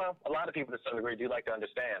a lot of people to some degree do like to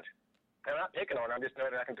understand. And I'm not picking on it, I'm just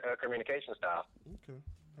knowing that communication style. Okay,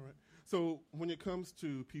 all right. So when it comes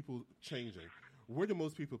to people changing, where do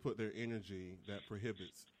most people put their energy that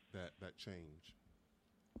prohibits that change?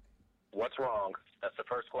 What's wrong? That's the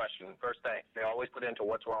first question. First thing. They always put into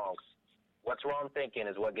what's wrong. What's wrong thinking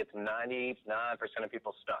is what gets 99% of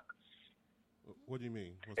people stuck. What do you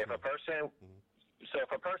mean? If a person,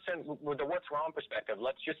 with the what's wrong perspective,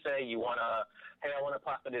 let's just say I want to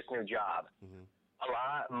apply for this new job.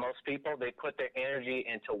 Most people, they put their energy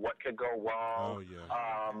into what could go wrong. Oh,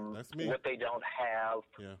 yeah. That's me. What they don't have.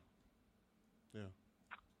 Yeah.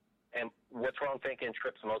 And what's wrong thinking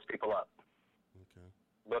trips most people up. Okay.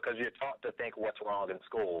 Because you're taught to think what's wrong in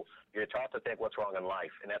school. You're taught to think what's wrong in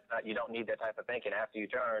life. And that's not, you don't need that type of thinking after you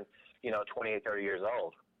turn, 28, 30 years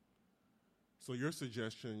old. So your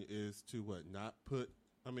suggestion is to not put,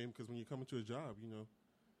 because when you come into a job,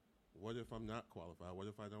 what if I'm not qualified? What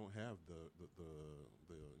if I don't have the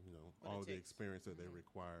all the experience that they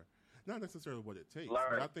require? Not necessarily what it takes,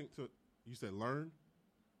 learn. but I think you said learn?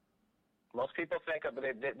 Most people think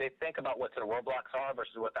they think about what the roadblocks are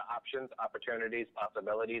versus what the options, opportunities,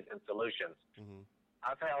 possibilities, and solutions. Mm-hmm.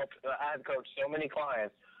 I've coached so many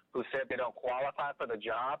clients who said they don't qualify for the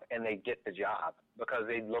job, and they get the job because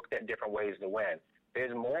they looked at different ways to win.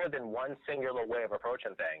 There's more than one singular way of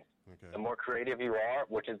approaching things. Okay. The more creative you are,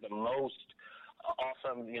 which is the most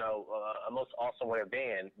awesome, most awesome way of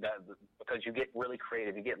being, because you get really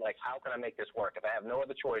creative. You get like, how can I make this work? If I have no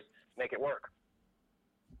other choice, make it work.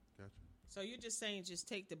 Gotcha. So you're just saying, just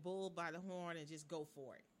take the bull by the horn and just go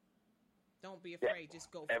for it. Don't be afraid. Yeah. Just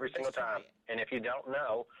go for every it. single time. And if you don't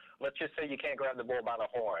know, let's just say you can't grab the bull by the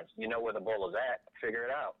horns. You know where the bull is at. Figure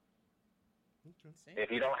it out. Okay.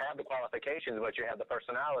 If you don't have the qualifications, but you have the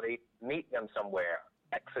personality, meet them somewhere.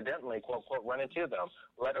 Accidentally, quote, quote, run into them.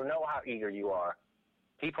 Let them know how eager you are.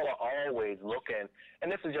 People are always looking,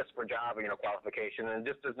 and this is just for job qualification, and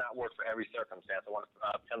this does not work for every circumstance. I want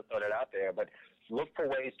to throw that out there, but look for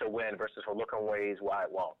ways to win versus for looking ways why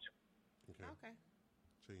it won't. Okay.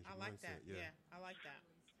 Change I your like mindset. that. Yeah, I like that.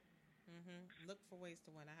 Look for ways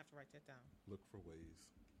to win. I have to write that down. Look for ways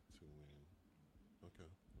to win. Okay.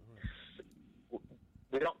 All right.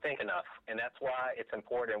 We don't think enough, and that's why it's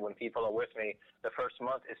important when people are with me. The first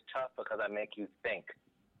month is tough because I make you think.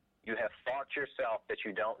 You have thought yourself that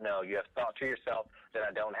you don't know. You have thought to yourself that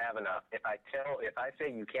I don't have enough. If I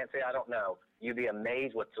say you can't say I don't know, you'd be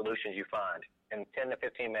amazed what solutions you find in 10 to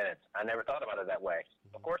 15 minutes. I never thought about it that way.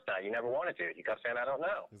 Of course not. You never wanted to. You kept saying I don't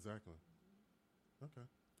know. Exactly. Okay.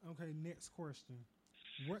 Okay, next question.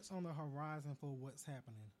 What's on the horizon for what's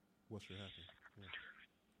happening? What's your happy? Yeah.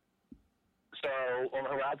 So on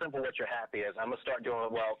the horizon for what you're happy is, I'm going to start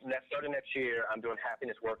doing, starting next year, I'm doing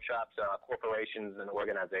happiness workshops, corporations and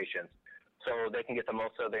organizations, so they can get the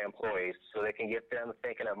most of their employees, so they can get them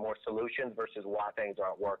thinking of more solutions versus why things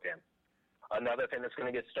aren't working. Another thing that's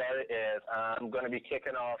going to get started is I'm going to be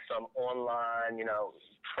kicking off some online,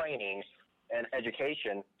 training and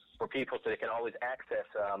education for people so they can always access,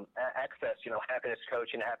 happiness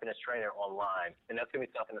coaching, happiness trainer online. And that's going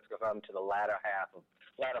to be something that's going to come to the latter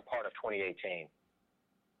part of 2018.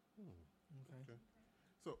 Okay.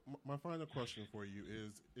 So my final question for you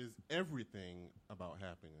is everything about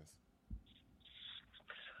happiness?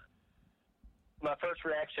 My first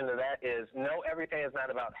reaction to that is, no, everything is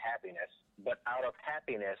not about happiness, but out of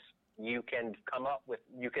happiness, you can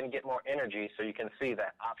get more energy so you can see the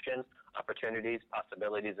options, opportunities,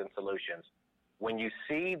 possibilities, and solutions. When you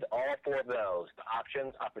see all four of those, the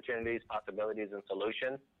options, opportunities, possibilities, and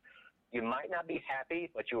solutions, you might not be happy,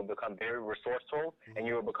 but you will become very resourceful, and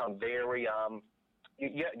you will become very,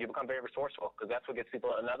 you become very resourceful, because that's what gets people,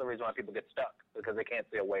 another reason why people get stuck, because they can't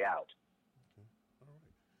see a way out. Okay. All right.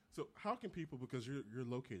 So how can people, because you're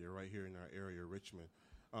located right here in our area, Richmond,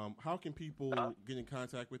 how can people get in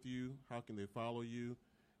contact with you? How can they follow you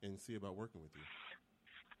and see about working with you?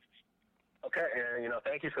 Okay, and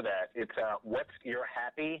thank you for that. It's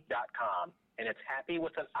whatsyourhappy.com, and it's happy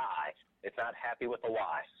with an I. It's not happy with a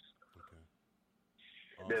Y. Okay.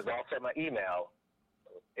 Awesome. There's also my email.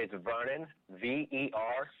 It's Vernon,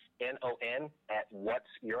 VERNON, at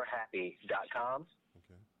whatsyourhappy.com.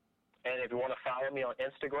 Okay. And if you want to follow me on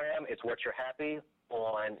Instagram, it's whatsyourhappy.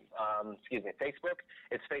 On Facebook,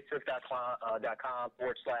 it's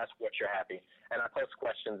facebook.com/whatsyourhappy, and I post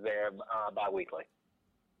questions there bi-weekly.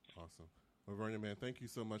 Awesome. Well, Vernon, man, thank you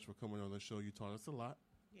so much for coming on the show. You taught us a lot.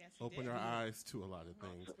 Yes, Open our eyes to a lot of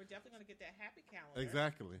things. We're definitely going to get that happy calendar.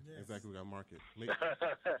 Exactly. Yes. Exactly. We got to mark it.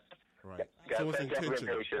 Right. Guys, So it's thank you for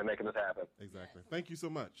intentional. your making this happen. Exactly. Thank you so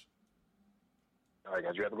much. All right,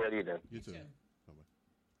 guys. You have a great evening. You too. too. Bye-bye.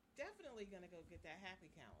 Definitely going to go get that happy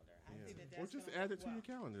calendar. I think Yeah. that's Or just gonna add it work to your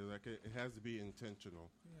well. calendar. Like it has to be intentional.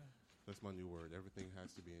 Yeah. That's my new word. Everything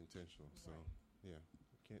has to be intentional. So, yeah, you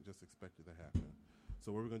can't just expect it to happen.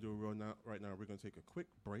 So what we're going to do right now, we're going to take a quick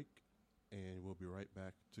break, and we'll be right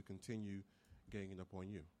back to continue ganging up on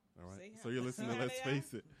you. All right? See how- So you're listening to see how Let's they are?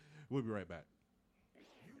 Face It. We'll be right back.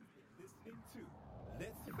 Listening to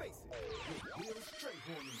Let's Face It with Will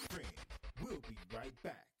Strayhorn and friends. We'll be right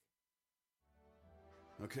back.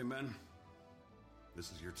 Okay, men,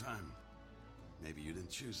 this is your time. Maybe you didn't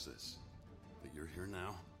choose this, but you're here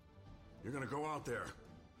now. You're gonna go out there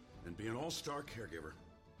and be an all-star caregiver.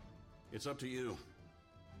 It's up to you.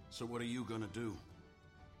 So what are you gonna do?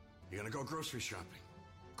 You're gonna go grocery shopping,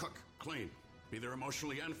 cook, clean, be there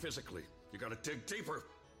emotionally and physically. You gotta dig deeper.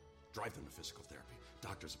 Drive them to physical therapy,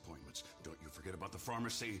 doctor's appointments. Don't you forget about the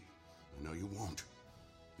pharmacy. I know you won't.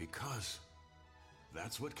 Because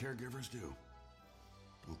that's what caregivers do.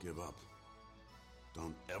 Don't give up.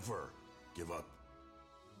 Don't ever give up.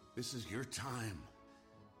 This is your time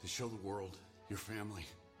to show the world, your family,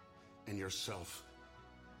 and yourself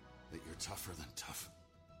that you're tougher than tough.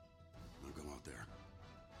 Now go out there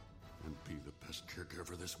and be the best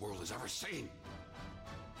caregiver this world has ever seen.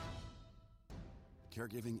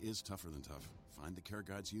 Caregiving is tougher than tough. Find the care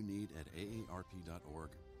guides you need at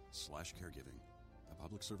aarp.org/caregiving. A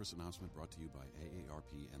public service announcement brought to you by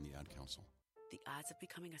AARP and the Ad Council. The odds of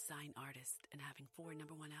becoming a signed artist and having 4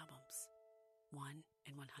 #1 albums. 1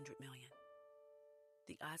 in 100 million.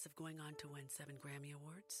 The odds of going on to win 7 Grammy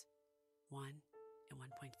Awards. 1 in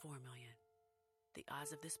 1.4 million. The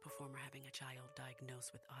odds of this performer having a child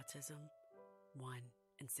diagnosed with autism. 1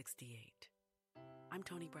 in 68. I'm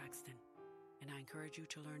Toni Braxton, and I encourage you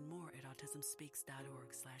to learn more at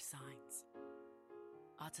autismspeaks.org/signs.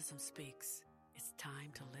 Autism Speaks. It's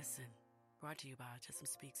time to listen. Brought to you by Autism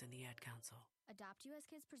Speaks and the Ad Council. Adopt US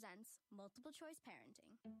Kids presents Multiple Choice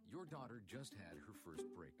Parenting. Your daughter just had her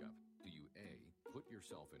first breakup. Do you A, put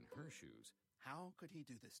yourself in her shoes? How could he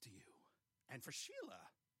do this to you? And for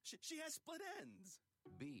Sheila, she has split ends.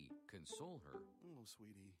 B, console her. Oh,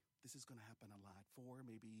 sweetie, this is going to happen a lot. 4,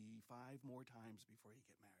 maybe 5 more times before you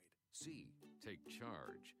get married. C, take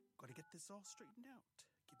charge. Got to get this all straightened out.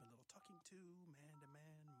 Give a little talking to, man to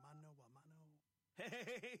man, mano a mano.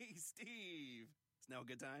 Hey, Steve. Is now a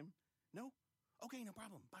good time? No? Okay, no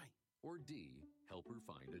problem. Bye. Or D, help her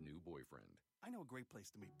find a new boyfriend. I know a great place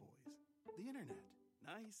to meet boys. The internet.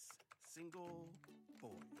 Nice, single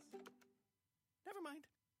boys. Never mind.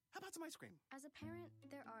 How about some ice cream? As a parent,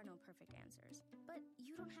 there are no perfect answers. But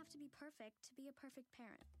you don't have to be perfect to be a perfect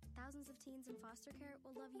parent. Thousands of teens in foster care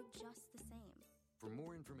will love you just the same. For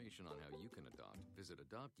more information on how you can adopt, visit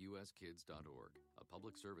adoptuskids.org. A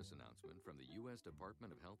public service announcement from the U.S.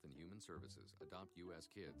 Department of Health and Human Services, Adopt U.S.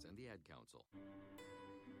 Kids, and the Ad Council.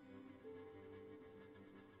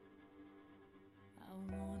 I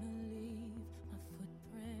wanna leave my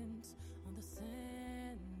footprints on the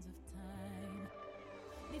sands of time.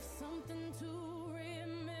 Leave something to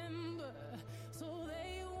remember so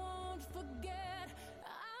they won't forget I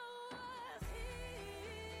was here.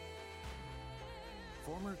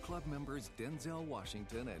 Former club members Denzel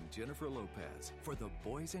Washington and Jennifer Lopez for the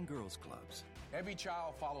Boys and Girls Clubs. Every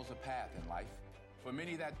child follows a path in life. For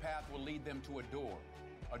many, that path will lead them to a door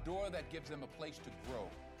that gives them a place to grow,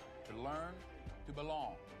 to learn, to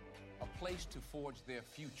belong, a place to forge their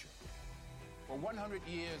future. For 100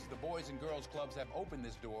 years, the Boys and Girls Clubs have opened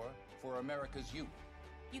this door for America's youth.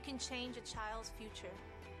 You can change a child's future.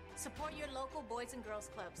 Support your local Boys and Girls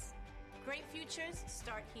Clubs. Great futures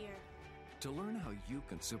start here. To learn how you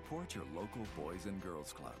can support your local Boys and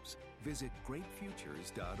Girls Clubs, visit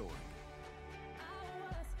greatfutures.org. I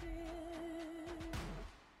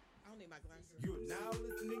don't need my glasses. You're now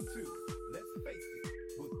listening to Let's Face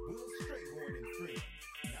It with Will Strayhorn and friends.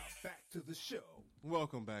 Now back to the show.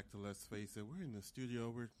 Welcome back to Let's Face It. We're in the studio.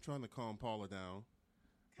 We're trying to calm Paula down.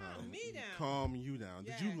 Calm me down. Calm you down.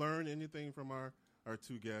 Yeah. Did you learn anything from our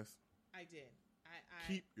 2 guests? I did.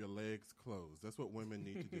 Keep your legs closed. That's what women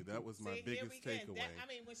need to do. That was my biggest takeaway.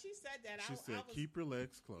 When she said that, she said, keep your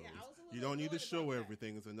legs closed. Yeah, you don't need to show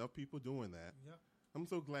everything. There's enough people doing that. Yeah. I'm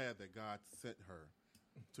so glad that God sent her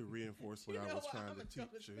to reinforce what I was trying to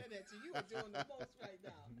teach you. You were doing the most right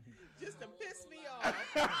now, just to piss me off.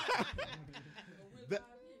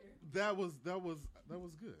 that was good. That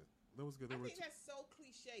was good. I think that's so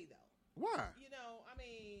cliche, though. Why?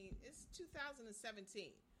 It's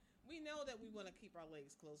 2017. We know that we want to keep our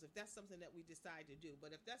legs closed if that's something that we decide to do.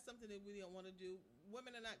 But if that's something that we don't want to do,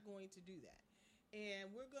 women are not going to do that.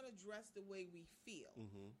 And we're going to dress the way we feel.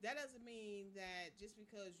 Mm-hmm. That doesn't mean that just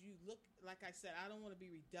because you look, like I said, I don't want to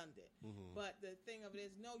be redundant. Mm-hmm. But the thing of it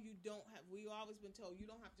is, no, you don't have, we've always been told you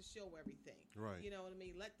don't have to show everything. Right. You know what I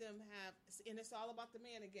mean? Let them have, and it's all about the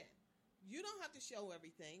man again. You don't have to show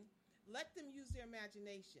everything. Let them use their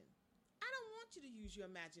imagination. I don't want you to use your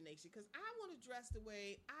imagination because I want to dress the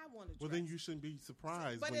way I want to dress. Well, then you shouldn't be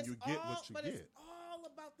surprised when you get what you get. It's all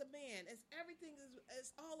about the man.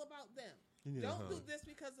 It's all about them. Don't do this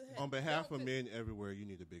because of him. On behalf of men everywhere, you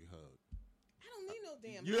need a big hug. I don't need no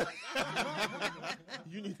damn hug.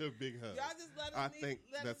 You need a big hug. Y'all just let it. I think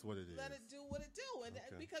that's what it is. Let it do what it do, and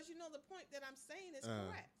because the point that I'm saying is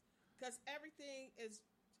correct. Because everything is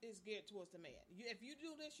geared towards the man. If you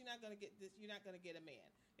do this, you're not going to get this. You're not going to get a man.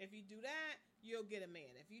 If you do that, you'll get a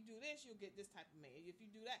man. If you do this, you'll get this type of man. If you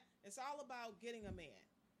do that, it's all about getting a man.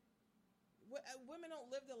 Women don't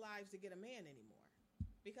live their lives to get a man anymore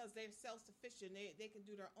because they're self-sufficient. They can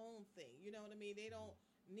do their own thing. You know what I mean? They don't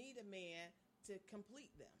need a man to complete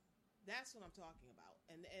them. That's what I'm talking about.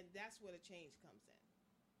 And that's where the change comes in.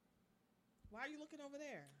 Why are you looking over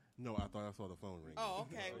there? No, I thought I saw the phone ring. Oh,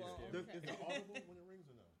 okay. Well, Is it audible when it rings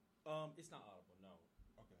or no? It's not audible. No.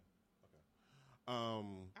 Okay.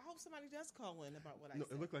 I hope somebody does call in about what I No,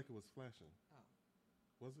 said. it looked like it was flashing. Oh.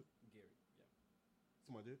 Was it? Gary. Yeah.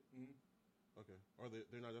 Somebody did? Mm-hmm. Okay. Are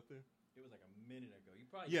they're not up there? It was like a minute ago. You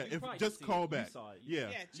probably just call back. You saw it.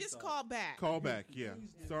 Yeah, just call back. Call back. Yeah.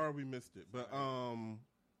 Sorry we missed it, but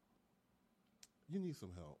you need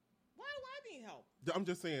some help. Why do I need help? I'm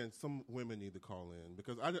just saying some women need to call in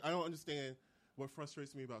because I don't understand. What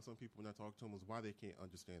frustrates me about some people when I talk to them is why they can't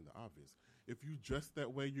understand the obvious. If you dress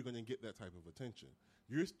that way, you're going to get that type of attention.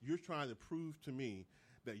 You're trying to prove to me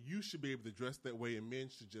that you should be able to dress that way and men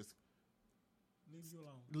should just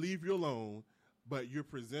leave you alone. But you're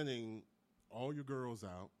presenting all your girls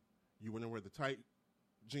out. You want to wear the tight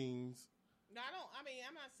jeans. No, I don't. I mean,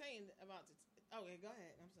 I'm not saying about the. Okay, go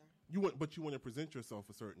ahead. I'm sorry. But you want to present yourself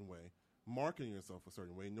a certain way, marketing yourself a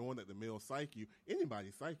certain way, knowing that the male psyche,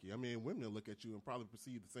 anybody's psyche. I mean, women look at you and probably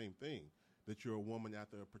perceive the same thing, that you're a woman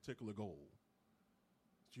after a particular goal.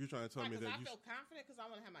 So you're trying to tell me that I feel confident because I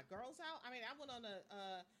want to have my girls out. I mean, I went on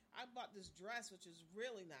I bought this dress which is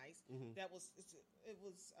really nice. Mm-hmm. It was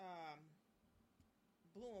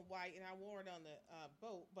blue and white, and I wore it on the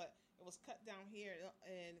boat, but it was cut down here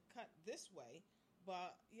and cut this way.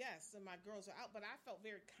 But yes, and my girls are out, but I felt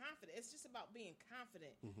very confident. It's just about being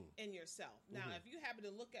confident in yourself. Now, if you happen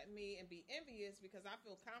to look at me and be envious because I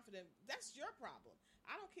feel confident, that's your problem.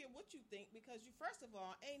 I don't care what you think because you, first of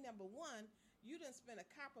all, number one, you didn't spend a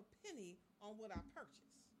copper penny on what I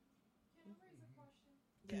purchased. Can I raise a question?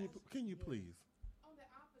 Can you please? On the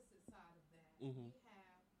opposite side of that, Mm-hmm. we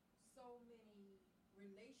have so many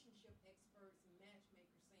relationship experts and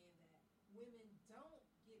matchmakers saying that women don't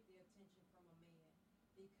get the attention from a man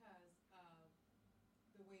because of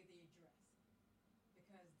the way they dress,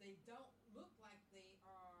 because they don't look like they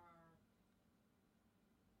are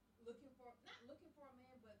not looking for a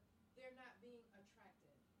man, but they're not being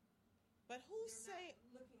attractive. But who's saying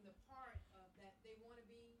looking the part of that they want to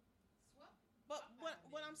be swept? But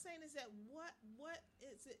what I'm saying is that what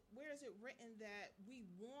is it? Where is it written that we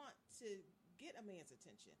want to get a man's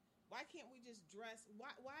attention? Why can't we just dress?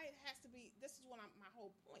 Why it has to be? This is my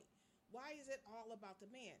whole point. Why is it all about the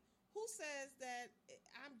man? Who says that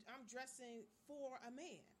I'm dressing for a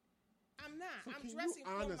man? I'm not. So I'm dressing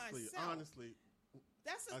for myself. Honestly,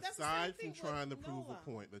 that's aside from trying to prove a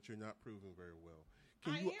point that you're not proving very well,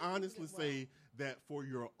 can you honestly say that for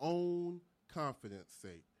your own confidence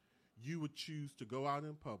sake, you would choose to go out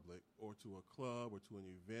in public or to a club or to an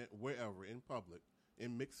event, wherever in public,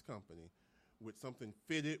 in mixed company, with something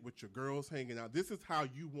fitted, with your girls hanging out? This is how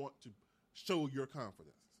you want to show your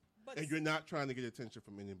confidence. And you're not trying to get attention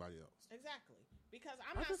from anybody else. Exactly. Because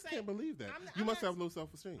I just can't believe that. You must have low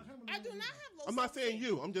self-esteem. I do not have low self-esteem. I'm not saying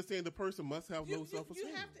you. I'm just saying the person must have low self-esteem.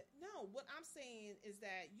 You have to. No, what I'm saying is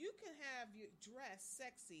that you can have your dress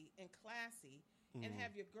sexy and classy and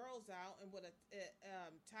have your girls out and with a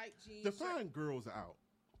tight jeans. Define girls out.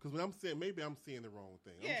 Because when I'm saying, maybe I'm seeing the wrong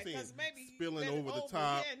thing. Yeah, I'm saying maybe spilling over the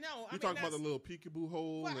top. Yeah, no, you're talking about the little peekaboo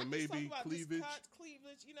hole and maybe cleavage.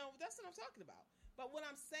 Cleavage, that's what I'm talking about. But what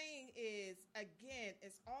I'm saying is, again,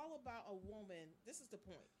 it's all about a woman. This is the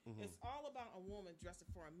point. It's all about a woman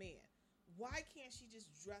dressing for a man. Why can't she just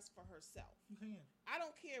dress for herself? You can. I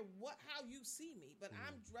don't care how you see me, but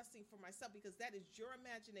I'm dressing for myself because that is your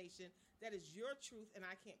imagination, that is your truth, and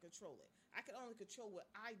I can't control it. I can only control what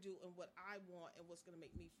I do and what I want and what's going to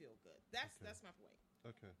make me feel good. That's my point.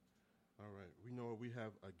 Okay. All right. We know we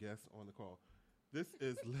have a guest on the call. This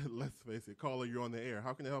is, let's face it, caller, you're on the air.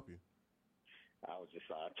 How can I help you? I was just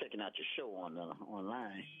checking out your show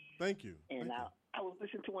online. Thank you. And I was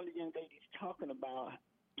listening to one of the young ladies talking about,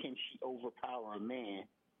 can she overpower a man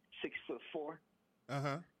 6'4"?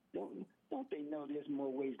 Don't they know there's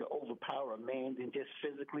more ways to overpower a man than just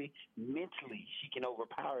physically? Mentally, she can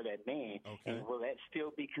overpower that man. Okay. And will that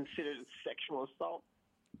still be considered sexual assault?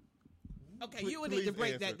 Okay, you would need to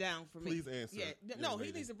break that down for me. Please answer. Yeah, no,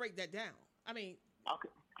 he needs to break that down. I mean, okay.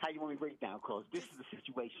 How you want me to break it down? Because this is the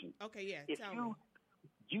situation. Okay, yeah. If tell me.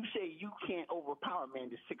 You say you can't overpower a man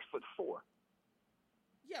to 6'4".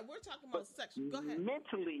 Yeah, we're talking about sex. Go ahead.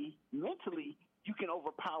 Mentally, you can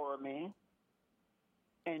overpower a man,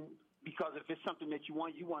 and because if it's something that you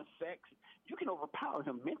want sex, you can overpower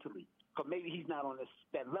him mentally. Because maybe he's not on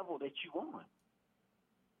that level that you want.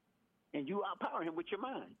 and you outpower him with your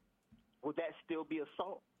mind, would that still be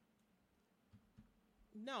assault?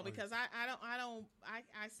 No, because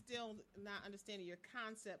I still not understanding your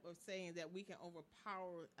concept of saying that we can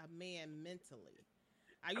overpower a man mentally.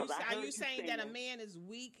 Are you saying that a man is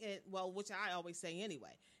weak? Which I always say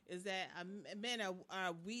anyway, is that men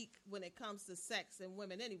are weak when it comes to sex and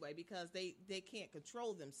women anyway, because they can't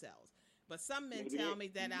control themselves. But some men tell me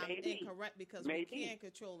that I'm incorrect because we can't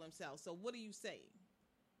control themselves. So what are you saying?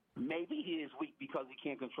 Maybe he is weak because he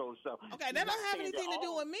can't control himself. Okay, that don't have anything to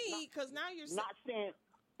do with me, because now you're not saying.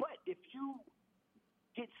 But if you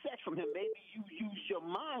get sex from him, maybe you use your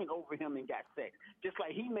mind over him and got sex. Just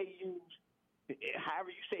like he may use,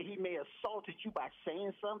 however you say, he may assaulted you by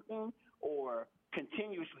saying something or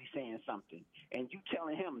continuously saying something, and you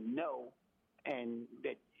telling him no, and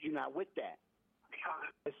that you're not with that.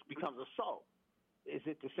 It becomes assault. Is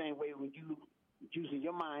it the same way when you using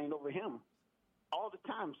your mind over him? All the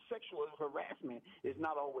time, sexual harassment is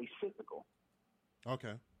not always physical.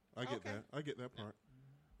 Okay, I get that. I get that part.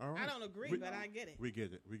 All right. I don't agree, but I get it. We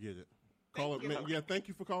get it. Call it. Yeah, thank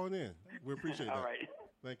you for calling in. We appreciate that. All right.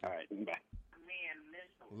 Thank you. All right. Bye.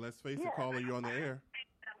 Let's face it, caller, you're on the air.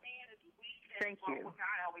 Thank you.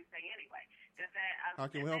 How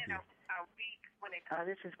can we help you?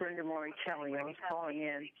 This is Brenda Maury Kelly. I was calling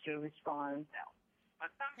in to respond.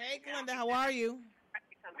 Hey, Glenda, how are you?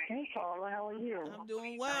 Hey, Paula, how are you? I'm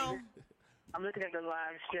doing well. I'm looking at the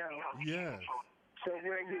live show. Yes. So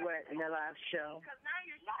where are you at in the live show?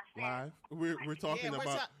 Live. We're talking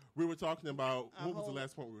about. We were talking about. What was the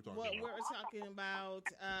last point we were talking about? We were talking about.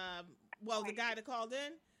 The guy that called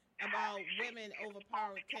in about women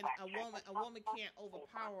overpower. A woman can't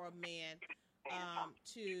overpower a man.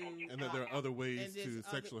 And that there are other ways to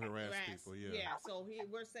sexually harass people. Yeah. Yeah. So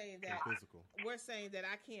we're saying that physical. We're saying that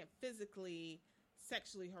I can't physically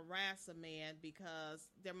sexually harass a man because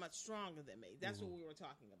they're much stronger than me. That's what we were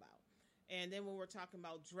talking about. And then when we're talking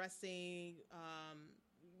about dressing,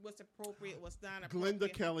 what's appropriate, what's not appropriate.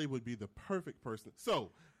 Glenda Kelly would be the perfect person.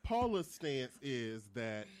 So Paula's stance is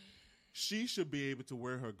that she should be able to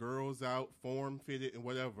wear her girls out, form-fitted and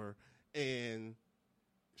whatever, and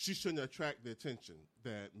she shouldn't attract the attention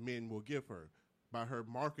that men will give her by her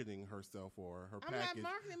marketing herself or her package. I'm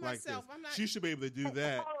not marketing like myself. This. I'm not. She should be able to do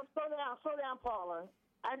that. Slow down, Paula.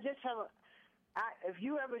 I just have if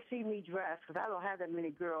you ever see me dress, because I don't have that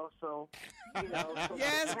many girls, so, you know. So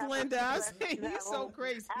yes, Glenda, I see you so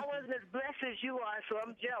crazy. I wasn't as blessed as you are, so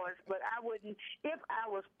I'm jealous, but I wouldn't, if I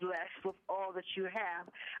was blessed with all that you have,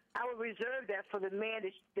 I would reserve that for the man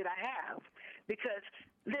that I have. Because,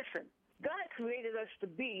 listen, God created us to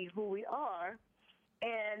be who we are,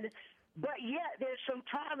 but yet there's some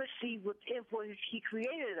privacy within what He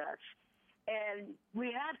created us. And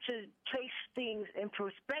we have to place things in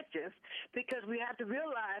perspective because we have to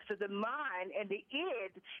realize that the mind and the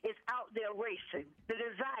id is out there racing. The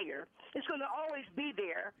desire is going to always be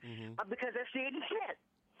there because that's the intent.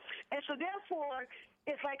 And so therefore,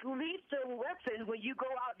 it's like lethal weapon when you go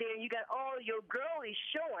out there and you got all your girlies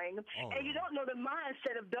showing and you don't know the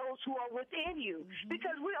mindset of those who are within you.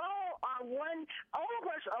 Because we all are one, all of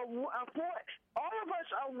us are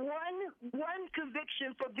one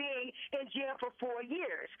conviction for being in jail for 4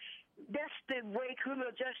 years. That's the way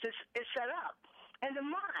criminal justice is set up. And the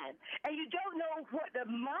mind. And you don't know what the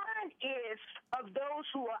mind is of those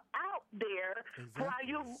who are out there while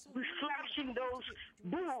you're flashing those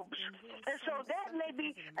boobs. And so that may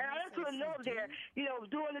be, and I put a note there, you know,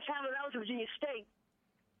 during the time that I was in Virginia State,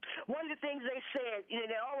 one of the things they said, you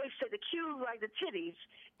know, they always said the Q's like the titties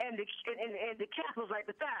and the capitals like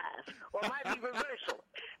the thighs, or it might be reversal.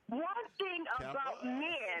 One thing about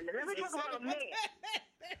men, let me talk about men.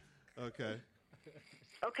 Okay.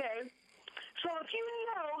 So if you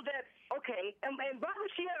know that, and Barbara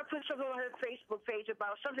Sierra put something on her Facebook page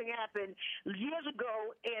about something happened years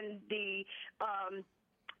ago in the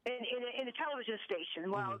in the television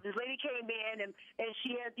station. While this lady came in and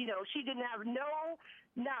she had, you know, she didn't have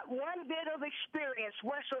not one bit of experience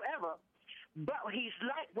whatsoever. But he's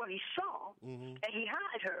liked what he saw, and he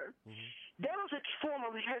hired her. There was a form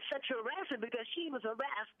of sexual harassment because she was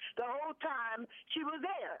harassed the whole time she was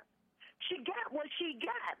there. She got what she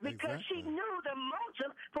got because she knew the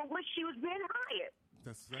motive for which she was being hired.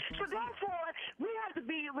 So therefore, we have to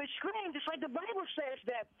be restrained, just like the Bible says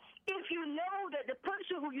that if you know that the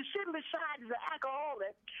person who you sit beside is an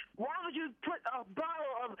alcoholic, why would you put a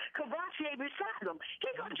bottle of Courvoisier beside him?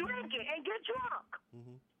 He's going to drink it and get drunk.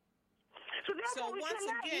 So once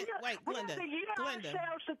again, wait, Glenda,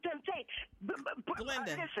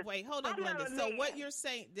 wait, hold on, Glenda. So what you're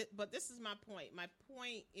saying, but this is my point. My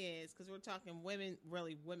point is, because we're talking women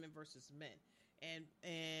versus men.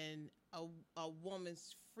 and a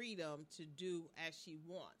woman's freedom to do as she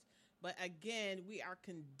wants. But again, we are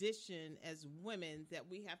conditioned as women that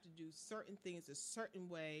we have to do certain things a certain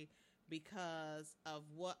way because of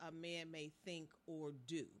what a man may think or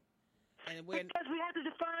do. And because we have to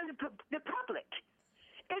define the public.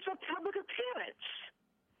 It's a public appearance.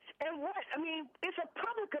 And what? I mean, it's a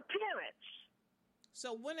public appearance.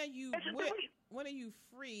 So when are you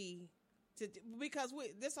free to? Because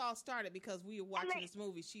this all started because we were watching this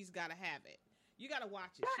movie. She's got to have it. You got to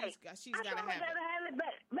watch it. Right. She's got to have it.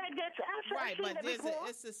 Right, but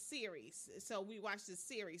it's a series. So we watched the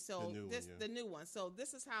series. So the new one. So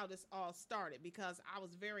this is how this all started because I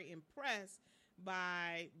was very impressed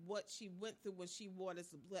by what she went through when she wore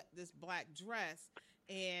this black dress,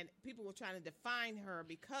 and people were trying to define her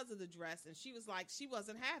because of the dress, and she was like she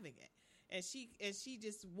wasn't having it. And she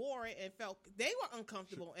just wore it and felt they were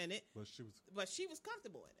uncomfortable in it. But she was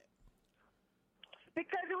comfortable in it.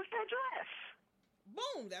 Because it was her dress.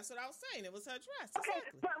 Boom, that's what I was saying. It was her dress. Okay,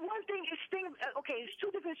 exactly. But one thing is it's two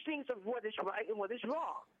different things of what is right and what is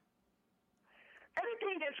wrong.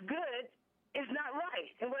 Everything that's good is not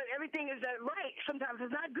right. And when everything is not right, sometimes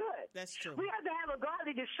it's not good. That's true. We have to have a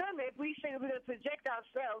godly discernment if we say we're going to project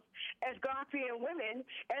ourselves as God-fearing women,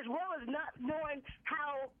 as well as not knowing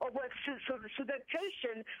how or what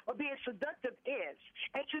seduction or being seductive is.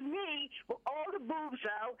 And to me, with all the boobs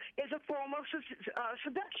out is a form of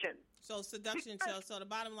seduction. So seduction, so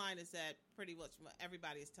the bottom line is that pretty much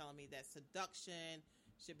everybody is telling me that seduction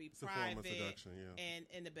should be private and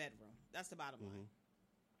in the bedroom. That's the bottom line.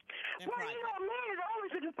 Well, private. You know, a man is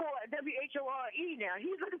always looking for WHORE now.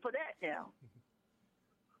 He's looking for that now.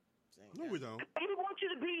 No, we don't. He wants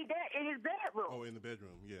you to be that in his bedroom. Oh, in the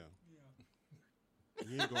bedroom, yeah.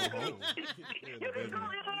 You ain't going home. You can go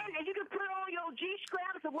in and you can put on your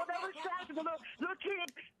G-straps or whatever straps, the little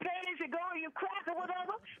kid panties that go in your crack or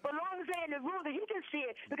whatever. But as long as they're in the room, that he can see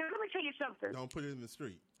it. Because let me tell you something. Don't put it in the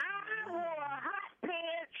street. I wore hot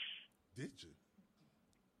pants. Did you?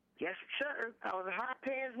 Yes, sir. I was a hot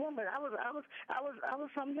pants woman. I was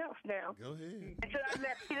something else now. Go ahead. Until I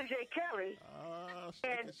met Peter J. Kelly.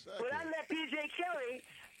 And when I met Peter J. Kelly,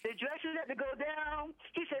 the dresses had to go down.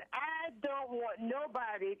 He said, I don't want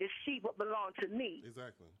nobody to see what belongs to me.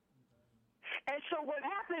 Exactly. And so what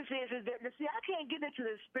happens is that, see, I can't get into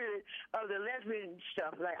the spirit of the lesbian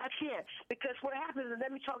stuff. Like, I can't. Because what happens is,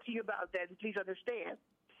 let me talk to you about that, and please understand.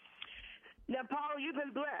 Now, Paula, you've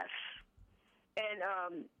been blessed.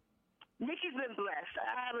 And, Nikki's been blessed.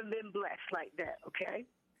 I haven't been blessed like that, okay?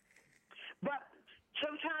 But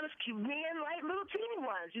sometimes men like little teeny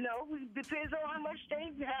ones, you know. It depends on how much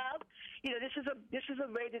they have. You know, this is a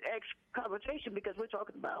rated X conversation because we're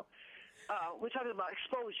talking about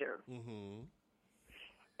exposure. Mm-hmm.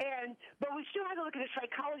 But we still have to look at the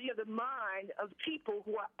psychology of the mind of people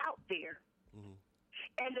who are out there. Mm-hmm.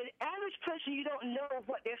 And the average person, you don't know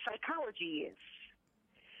what their psychology is.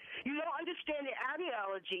 You don't understand their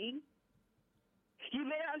ideology. You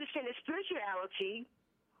may not understand the spirituality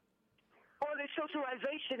or the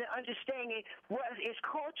socialization and understanding what is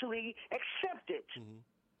culturally accepted. Mm-hmm.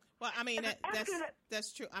 Well, I mean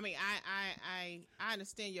that's true. I mean, I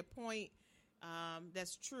understand your point.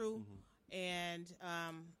 That's true, and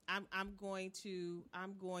I'm going to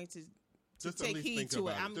take heed to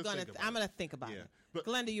it. I'm gonna think about it. But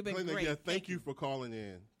Glenda, you've been great. Yeah, thank you for calling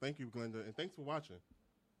in. Thank you, Glenda, and thanks for watching.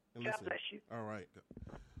 And God bless you. All right.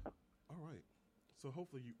 So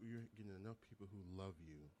hopefully you're getting enough people who love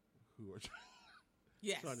you, who are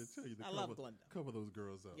trying to tell you to cover those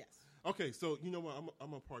girls up. Yes. Okay, so you know what?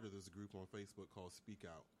 I'm a part of this group on Facebook called Speak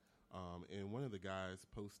Out, and one of the guys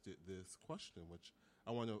posted this question, which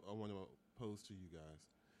I want to pose to you guys.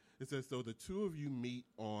 It says, so the two of you meet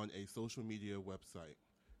on a social media website.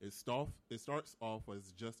 It starts off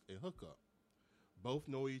as just a hookup. Both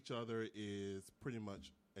know each other is pretty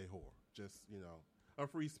much a whore, just, a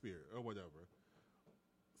free spirit or whatever.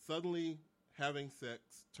 Suddenly, having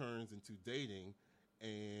sex turns into dating,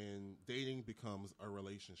 and dating becomes a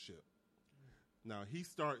relationship. Now, he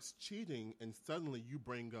starts cheating, and suddenly you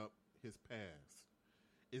bring up his past.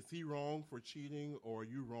 Is he wrong for cheating, or are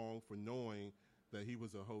you wrong for knowing that he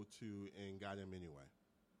was a hoe too and got him anyway?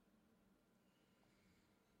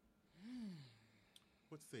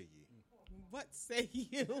 What say ye? What say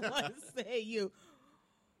you? What say you?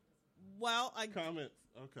 Well, comments.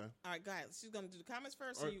 Okay. All right, go ahead. She's going to do the comments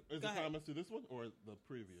first. Is the comments to this one or the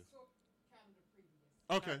previous?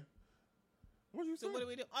 Okay. What are you saying? So what do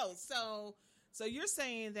we do? Oh, so you're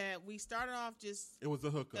saying that we started off just... It was a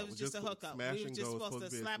hookup. It was just a hookup. We were just supposed to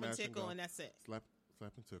slap and tickle, and that's it. Slap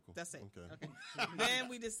slap, and tickle. That's it. Okay. Then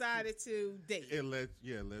we decided to date. It led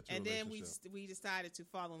to and then we decided to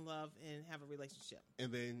fall in love and have a relationship.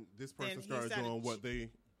 And then this person started doing what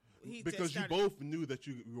because you started, both knew that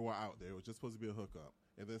you were out there. It was just supposed to be a hookup.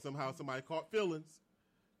 And then somehow somebody caught feelings.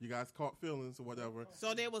 You guys caught feelings or whatever.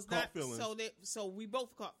 So there was caught feelings. So we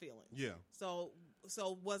both caught feelings. Yeah. So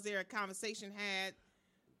was there a conversation had?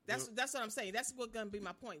 That's what I'm saying. That's what's going to be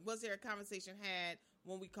my point. Was there a conversation had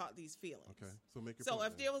when we caught these feelings? Okay. So make it. So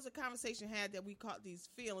if there was a conversation had that we caught these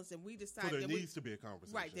feelings and we decided there needs to be a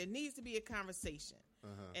conversation. Right. There needs to be a conversation.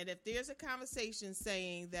 And if there's a conversation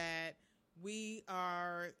saying that we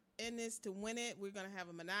are in this to win it, we're going to have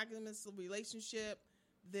a monogamous relationship,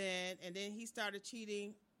 then he started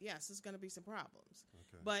cheating, yes, there's going to be some problems.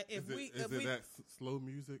 Okay. But if that slow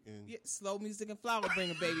music and slow music and flower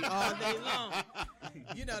bringer, baby, all day long.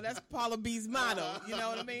 That's Paula B's motto. You know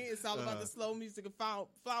what I mean? It's all about the slow music and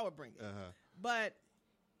flower bringer. But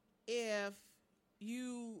if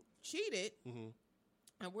you cheated,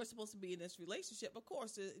 and we're supposed to be in this relationship, of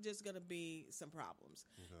course, there's going to be some problems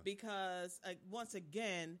because once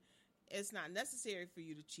again, it's not necessary for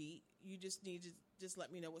you to cheat. You just need to just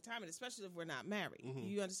let me know what time it is, especially if we're not married.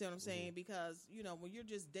 You understand what I'm saying? Because, when you're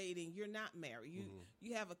just dating, you're not married.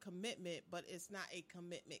 You have a commitment, but it's not a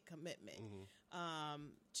commitment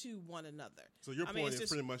to one another. So your point is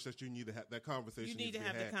pretty much that you need to have that conversation. You need to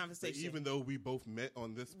have the conversation. Even though we both met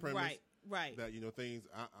on this premise. Right. That, things,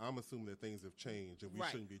 I'm assuming that things have changed and we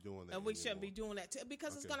shouldn't be doing that. And we shouldn't be doing that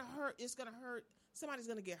because it's going to hurt. It's going to hurt. Somebody's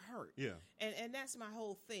going to get hurt. Yeah. And that's my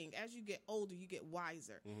whole thing. As you get older, you get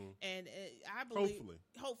wiser. And I believe,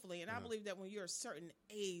 hopefully, and I believe that when you're a certain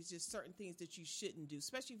age, there's certain things that you shouldn't do,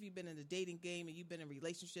 especially if you've been in the dating game and you've been in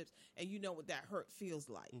relationships and you know what that hurt feels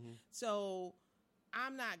like. So I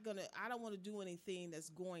don't want to do anything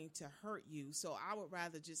that's going to hurt you. So I would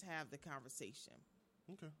rather just have the conversation.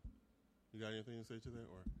 Okay. You got anything to say to that,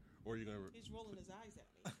 or you gonna? He's rolling his eyes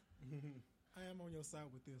at me. I am on your side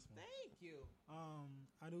with this one. Thank you.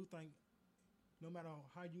 I do think no matter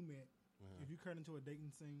how you met, if you cut into a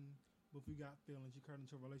dating scene, but if you got feelings, you cut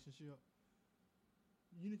into a relationship,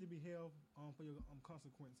 you need to be held for your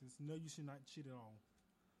consequences. No, you should not cheat at all.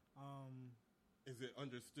 Is it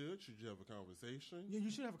understood? Should you have a conversation? Yeah, you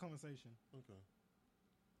should have a conversation. Okay.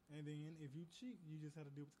 And then if you cheat, you just have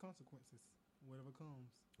to deal with the consequences. Whatever comes.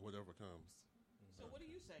 So what are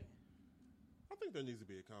you saying? I think there needs to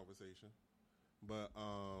be a conversation. But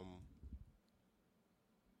I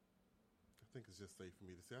think it's just safe for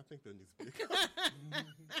me to say I think there needs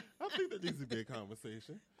to be a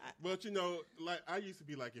conversation. But like I used to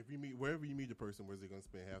be like, if you meet wherever you meet a person, where's they gonna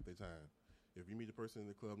spend half their time? If you meet a person in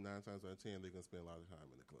the club 9 times out of 10, they're gonna spend a lot of time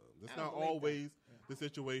in the club. That's not always the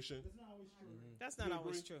situation. That's not always true. That's not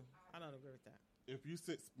always true. I don't agree with that. If you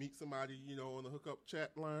meet somebody, on the hookup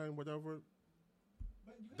chat line, whatever,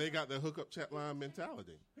 they got the hookup chat line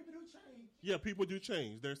mentality. People do change. Yeah, people do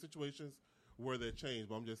change. There are situations where they change,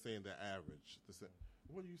 but I'm just saying the average.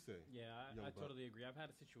 What do you say? Yeah, I totally agree. I've had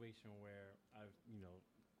a situation where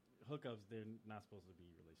hookups, they're not supposed to be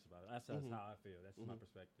relationships. That's how I feel. That's my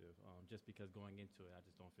perspective. Just because going into it, I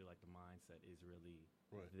just don't feel like the mindset is really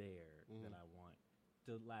there that I want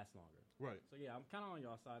to last longer. Right. So yeah, I'm kind of on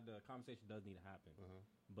y'all side. The conversation does need to happen,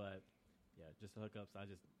 but yeah, just the hookups.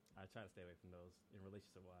 I try to stay away from those in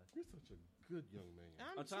relationship wise. You're such a good young man.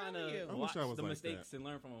 I'm trying to watch the mistakes and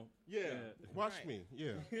learn from them. Yeah, watch me.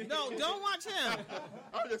 Yeah. No, don't watch him.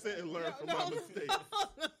 I'm just saying learn from my mistakes.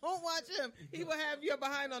 Don't watch him. He will have your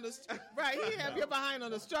behind on the He have your behind on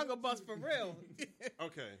the struggle bus for real.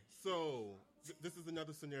 Okay, so this is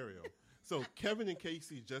another scenario. So Kevin and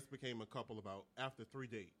Casey just became a couple after 3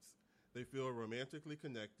 dates. They feel romantically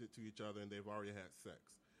connected to each other and they've already had sex.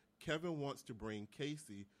 Kevin wants to bring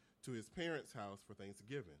Casey to his parents' house for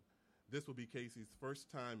Thanksgiving. This will be Casey's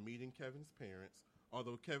first time meeting Kevin's parents,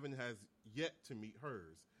 although Kevin has yet to meet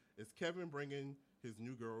hers. Is Kevin bringing his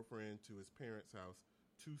new girlfriend to his parents' house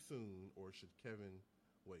too soon, or should Kevin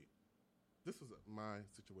wait? This was my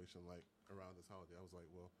situation around this holiday. I was like,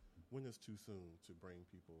 well, when is too soon to bring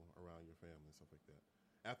people around your family and stuff like that?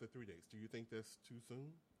 After 3 dates, do you think that's too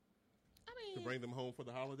soon? To bring them home for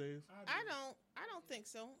the holidays? I don't think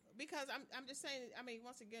so, because I'm just saying.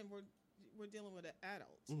 Once again, we're dealing with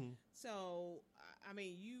adults, so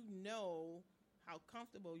how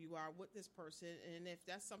comfortable you are with this person, and if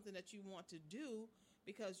that's something that you want to do,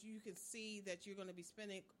 because you can see that you're going to be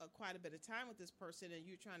spending quite a bit of time with this person, and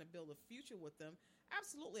you're trying to build a future with them.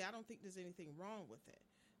 Absolutely, I don't think there's anything wrong with it,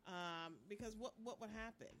 because what would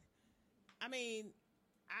happen? I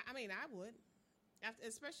would.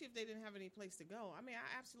 Especially if they didn't have any place to go. I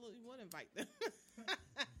absolutely would invite them.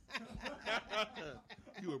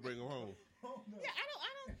 You would bring them home. Oh, no. Yeah,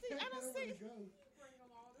 I don't see.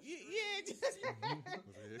 Yeah, just. Here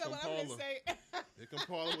So come what I'm Paula. gonna say. Here come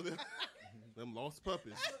Paula with them lost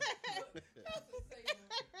puppies.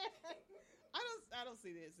 I don't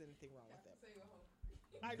see there's anything wrong with that.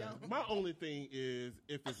 I don't. My only thing is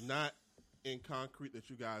if it's not in concrete that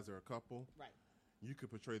you guys are a couple, Right. you could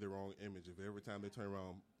portray the wrong image if every time they turn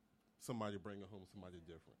around, somebody bringing home somebody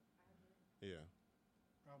different. Yeah.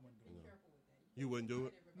 I wouldn't do it. You wouldn't do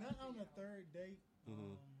it? Not on the third date.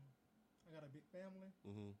 Mm-hmm. I got a big family.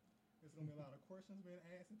 Mm-hmm. There's going to be a lot of questions being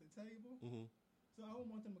asked at the table. Mm-hmm. So I don't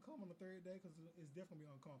want them to come on the third day because it's definitely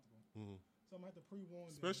uncomfortable. Mm-hmm. So I'm going to have to pre-warn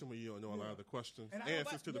them. Especially when you don't know a lot of the questions, And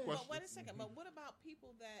answers to the questions. But wait a second. But what about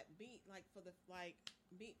people that meet for the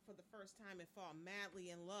first time and fall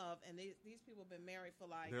madly in love, and these people have been married for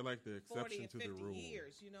they're like the 40 exception and to 50 the rule.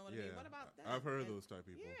 years. You know what I mean? What about that? I've heard of those type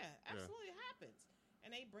of people. Yeah, absolutely, it happens. And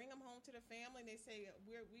they bring them home to the family, and they say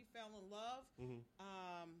we fell in love. Mm-hmm.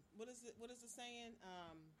 What is it? What is the saying?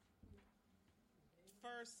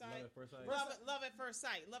 First sight. Love at first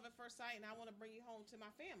sight. Love at first sight, and I want to bring you home to my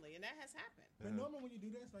family, and that has happened. But normally when you do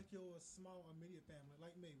that, it's like your small immediate family.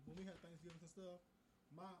 Like me, when we have Thanksgiving and stuff,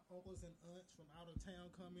 my uncles and aunts from out of town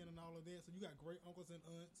come in and all of that. So you got great uncles and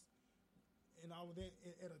aunts and all of that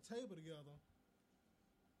at a table together.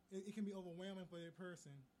 It can be overwhelming for that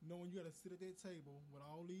person knowing you got to sit at that table with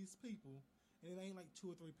all these people, and it ain't like 2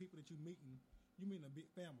 or 3 people that you're meeting. You meeting a big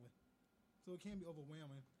family, so it can be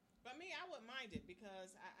overwhelming. But me, I wouldn't mind it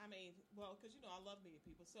because because I love meeting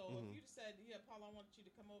people. So if you said, "Yeah, Paul, I want you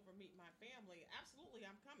to come over and meet my family," absolutely,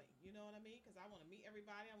 I'm coming. You know what I mean? Because I want to meet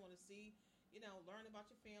everybody. I want to see, learn about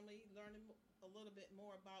your family, learn a little bit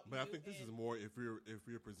more about. But I think this is more if you're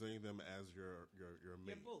presenting them as your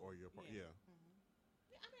mate or your partner. Yeah.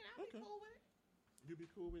 Mm-hmm. I mean, I'd be cool with it. You'd be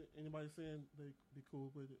cool with it? Anybody saying they'd be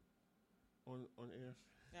cool with it on air?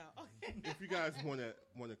 No. Okay. If you guys want to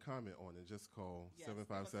comment on it, just call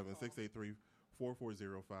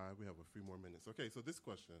 757-683-4405. We have a few more minutes. Okay, so this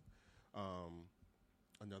question,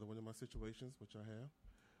 another one of my situations, which I have.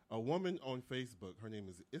 A woman on Facebook, her name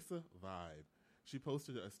is Issa Vibe. She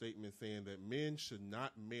posted a statement saying that men should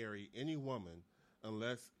not marry any woman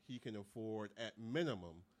unless he can afford, at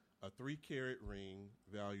minimum, a 3-carat ring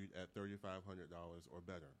valued at $3,500 or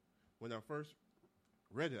better. When I first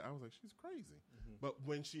read it, I was like, she's crazy. Mm-hmm. But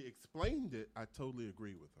when she explained it, I totally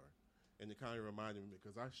agree with her. And it kind of reminded me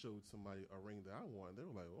because I showed somebody a ring that I wanted. They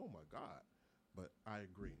were like, oh, my God. But I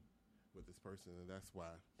agree with this person, and that's why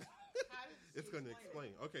it's going to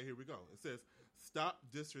explain. Okay, here we go. It says, stop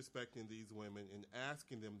disrespecting these women and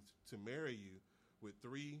asking them to marry you with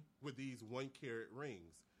these 1-carat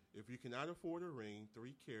rings. If you cannot afford a ring,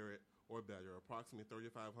 3-carat or better, approximately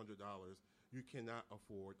 $3,500, you cannot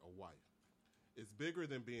afford a wife. It's bigger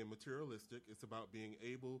than being materialistic. It's about being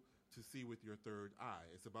able to see with your third eye.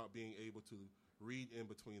 It's about being able to read in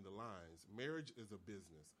between the lines. Marriage is a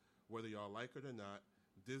business. Whether y'all like it or not,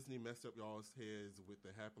 Disney messed up y'all's heads with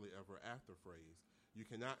the happily ever after phrase. You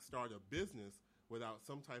cannot start a business without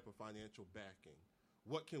some type of financial backing.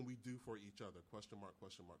 What can we do for each other? Question mark,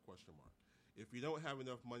 question mark, question mark. If you don't have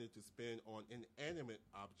enough money to spend on inanimate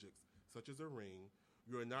objects, such as a ring,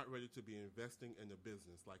 you are not ready to be investing in a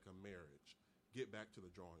business like a marriage. Get back to the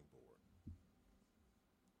drawing board.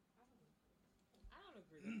 I don't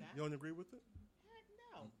agree with that. You don't agree with it? Heck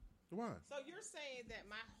no. Why? So you're saying that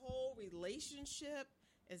my whole relationship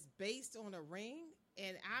is based on a ring,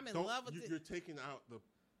 and I'm in love with it? You're taking out the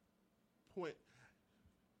point.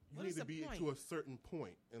 You What need is to the be point? to a certain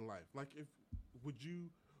point in life. Like, would you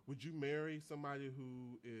marry somebody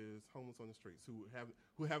who is homeless on the streets, who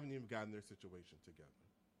haven't even gotten their situation together?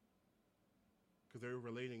 Because they're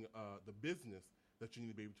relating the business that you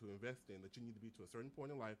need to be able to invest in, that you need to be to a certain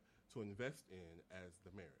point in life to invest in as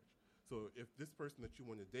the marriage. So if this person that you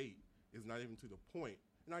want to date is not even to the point,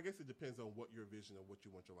 and I guess it depends on what your vision of what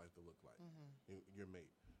you want your life to look like, your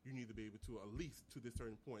mate. You need to be able to, at least to this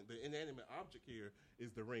certain point. The inanimate object here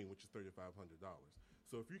is the ring, which is $3,500.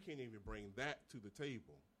 So if you can't even bring that to the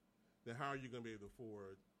table, then how are you going to be able to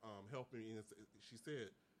afford helping me? She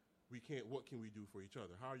said, what can we do for each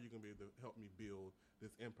other? How are you going to be able to help me build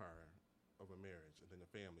this empire of a marriage and then a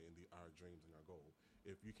family and our dreams and our goal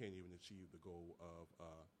if you can't even achieve the goal of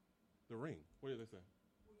the ring? What did they say?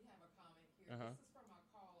 We have a comment here. This is from our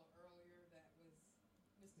caller earlier that was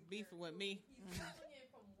Mr. Beefing with me. He's calling in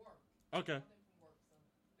from work. Okay. Calling in from work, so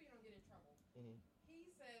we don't get in trouble. Mm-hmm. He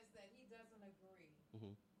says that he doesn't agree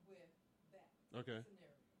with that Okay.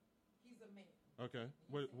 scenario. He's a man. Okay.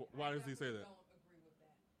 Why does he say that? Don't agree with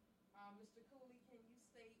that. Mr. Cooley, can you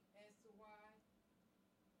state as to why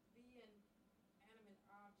being animate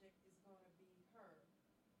object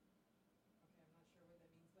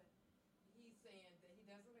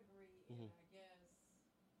And I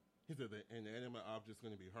guess. Is it the inanimate object's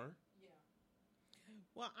going to be her? Yeah.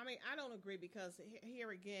 Well, I mean, I don't agree because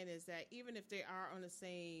here again is that even if they are on the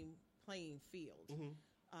same playing field,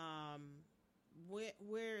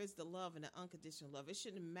 where is the love and the unconditional love? It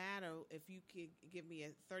shouldn't matter if you could give me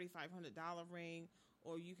a $3,500 ring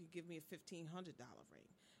or you could give me a $1,500 ring,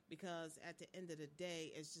 because at the end of the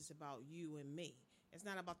day, it's just about you and me. It's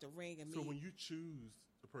not about the ring and me. So when you choose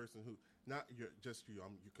the person who, not just you,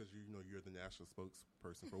 because you're the national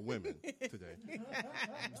spokesperson for women today.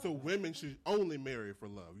 So women should only marry for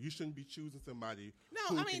love. You shouldn't be choosing somebody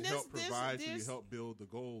who can help provide for you, help build the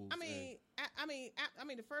goals. I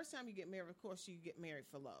mean, the first time you get married, of course, you get married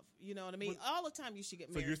for love. You know what I mean? All the time you should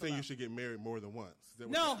get married. So you're saying love. You should get married more than once?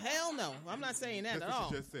 No, hell no. I'm not saying that That's at what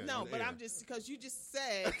all. you just said, no, but air. I'm just because you just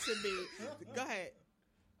said to me. Go ahead.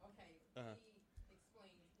 Okay. Uh-huh. He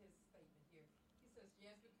explained his statement here. He says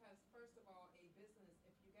yes, because first of all, a business,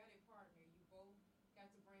 if you got a partner, you both got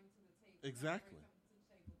to bring to the table. Exactly. Bring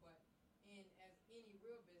something to the table, but as any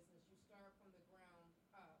real business, you start from the ground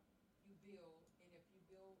up. You build, and if you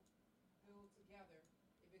build together,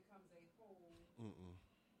 it becomes a whole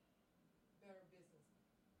better business.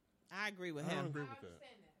 I agree with I him. don't agree with that.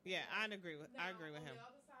 I understand that. Yeah, I agree with. Now, I agree with him. On the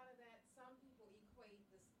other side of that, some people equate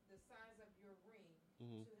the size of your ring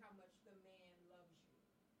to how much the man loves you.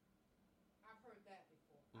 I've heard that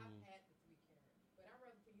before. I've had the 3 carat, but I'd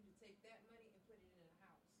rather for you to take that money and put it in a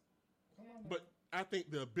house. Okay? But I think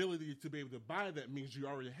the ability to be able to buy that means you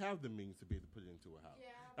already have the means to be able to put it into a house.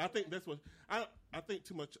 Yeah, I think that's what I think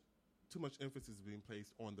too much emphasis is being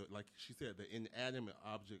placed on the, like she said, the inanimate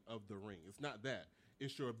object of the ring. It's not that.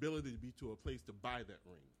 It's your ability to be to a place to buy that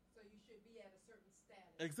ring. So you should be at a certain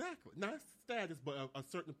status. Exactly. Not status, but a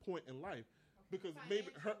certain point in life. Okay. Because maybe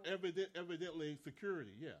her evidently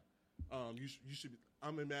security, yeah. You should be,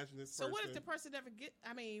 I'm imagining this So person. what if the person never get?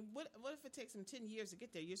 I mean, what if it takes them 10 years to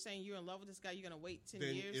get there? You're saying you're in love with this guy. You're going to wait 10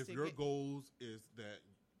 then years. if to your get... goals is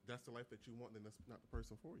that's the life that you want, then that's not the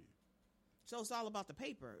person for you. So it's all about the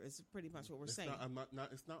paper. Is pretty much what we're saying.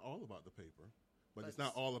 It's not all about the paper, but it's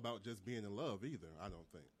not all about just being in love either. I don't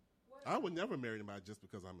think. I would never marry anybody just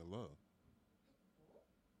because I'm in love.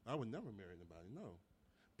 I would never marry anybody. No.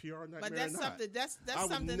 PR not. But marry that's not. something. That's I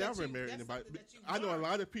would something. never that you, marry that's anybody. something that you I know a learned.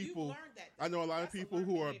 lot of people. You learned that. I know a lot of That's people learned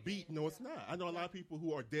who are behavior. beat. No, it's not. I know a lot of people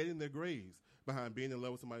who are dead in their graves behind being in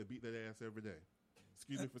love with somebody who beat their ass every day.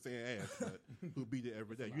 Excuse me for saying ass, but who beat it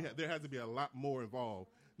every day. There has to be a lot more involved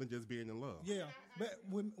than just being in love. Yeah, but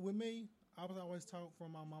with me, I was always taught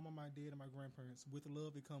from my mama, my dad, and my grandparents: with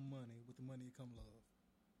love, it come money. With the money, it come love.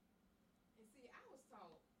 And see, I was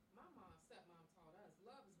taught, my stepmom taught us,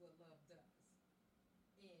 love is what love does.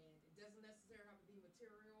 And it doesn't necessarily have to be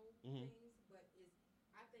material things, but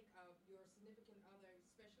I think of your significant other,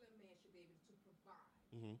 especially a man, should be able to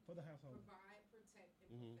provide. For the household. Provide, protect,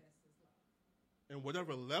 and profess his love. And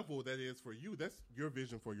whatever level that is for you, that's your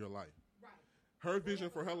vision for your life. Right. Her vision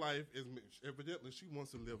for her life is evidently she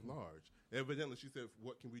wants to live large. Evidently she said,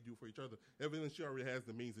 what can we do for each other? Evidently she already has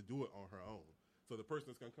the means to do it on her own. So the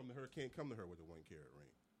person that's going to come to her can't come to her with a 1 carat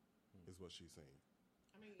ring, is what she's saying.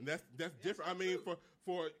 I mean, and that's different. I mean,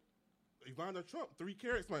 for Ivana Trump, 3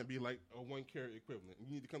 carats might be like a 1 carat equivalent.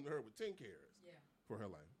 You need to come to her with 10 carats for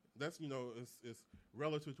her life. That's, it's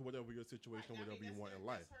relative to whatever your situation, right. whatever you want in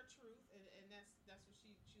life. That's her truth, and that's what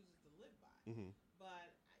she chooses to live by.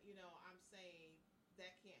 But I'm saying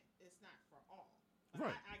that it's not for all.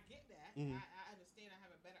 Right. I get that. I understand. I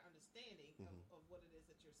have a better understanding of what it is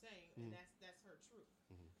that you're saying, and that's her truth.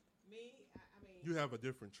 Me, I mean, you have a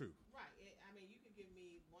different truth. Right. I mean, you could give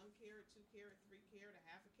me 1 carat, 2 carat, 3 carat, a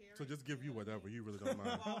half a carat. So just give you whatever. You really don't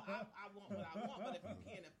mind. Well, I want what I want, but if you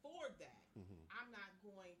can't afford that, I'm not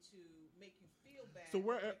going to make you feel bad. So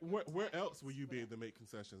where else will you be able to make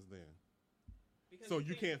concessions then? Because so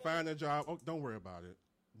you can't find a job. Oh, don't worry about it.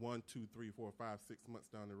 1, 2, 3, 4, 5, 6 months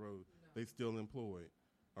down the road, they still employed.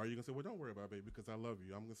 Are you gonna say, well, don't worry about it, baby, because I love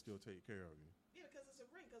you. I'm gonna still take care of you. Yeah, because it's a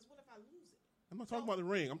ring. Because what if I lose it? I'm not talking about the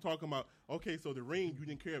ring. I'm talking about, okay, so the ring, you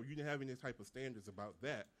didn't care. You didn't have any type of standards about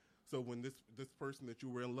that. So when this person that you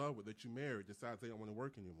were in love with, that you married, decides they don't want to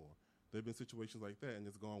work anymore. There have been situations like that, and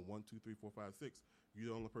it's gone 1, 2, 3, 4, 5, 6. You're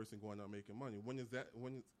the only person going out making money. When is that?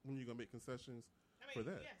 When are you gonna make concessions for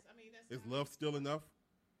that? Yes, I mean, that's is love still enough?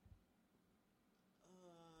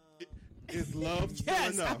 Is love still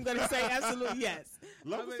yes, enough? I'm gonna say absolutely yes.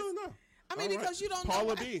 Love is still enough. I mean, because you don't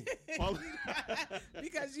Paula know. B.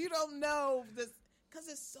 Because you don't know this. Because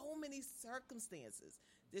there's so many circumstances.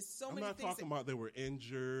 There's so I'm many not things. talking about they were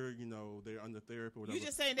injured, they're under therapy or whatever. You're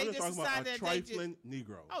just saying they I'm just talking about decided a trifling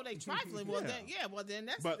Negro. Oh, they trifling. Well, then, well, then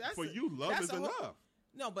that's. But that's for you, love is enough.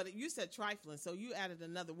 No, but you said trifling, so you added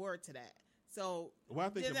another word to that. So I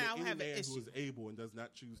think then I'll have any an man issue. who is able and does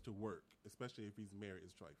not choose to work, especially if he's married,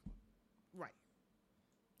 is trifling. Right.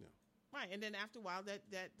 Yeah. Right, and then after a while,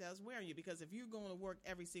 that does wear on you, because if you're going to work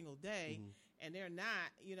every single day and they're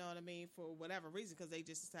not, you know what I mean, for whatever reason, because they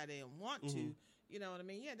just decided they don't want to, you know what I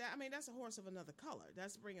mean? Yeah, that's a horse of another color.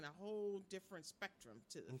 That's bringing a whole different spectrum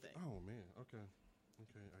to the thing. Oh man, okay,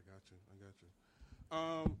 I got you.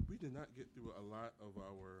 We did not get through a lot of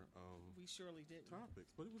our we surely didn't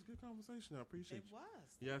topics, but it was good conversation. I appreciate it. It was.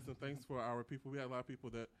 Yes, and thanks for our people. We had a lot of people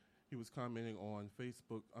that he was commenting on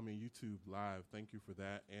YouTube Live. Thank you for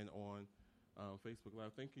that, and on Facebook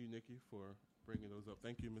Live. Thank you, Nikki, for bringing those up.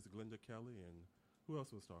 Thank you, Miss Glenda Kelly, and who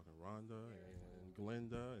else was talking? Rhonda and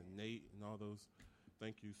Glenda and Nate and all those.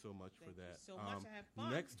 Thank you so much for that. So much. I had fun.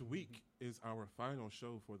 Next week is our final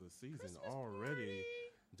show for the season already.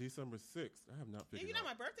 December 6th. I have not figured out. You know,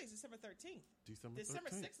 my birthday's December 13th. December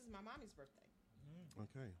 6th is my mommy's birthday.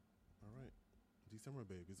 Okay. All right. December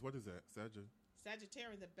babies. What is that?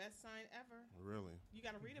 Sagittarius, the best sign ever. Really? You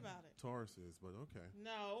got to read about it. Taurus is, but okay.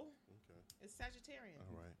 No. Okay. It's Sagittarian.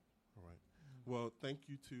 All right. Well, thank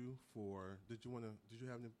you too for. Did you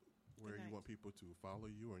have where you want people to follow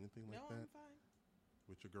you or anything like that? No, I'm fine.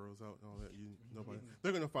 With your girls out and all that, nobody.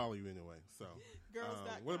 They're gonna follow you anyway. So,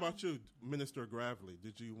 what about you, Minister Gravely?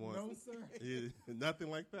 Did you want? No, sir. Nothing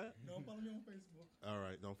like that. Don't follow me on Facebook. All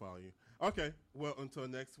right, don't follow you. Okay, well, until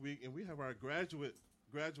next week, and we have our graduating.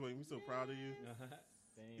 We're so proud of you.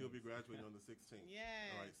 You'll be graduating on the 16th. Yeah.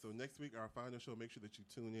 All right. So next week, our final show. Make sure that you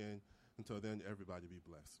tune in. Until then, everybody be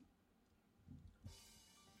blessed.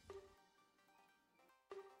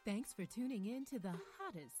 Thanks for tuning in to the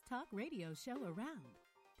hottest talk radio show around,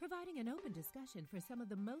 providing an open discussion for some of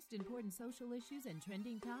the most important social issues and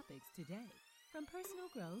trending topics today. From personal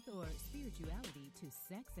growth or spirituality to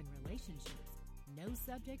sex and relationships, no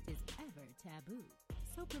subject is ever taboo.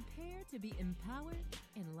 So prepare to be empowered,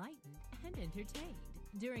 enlightened, and entertained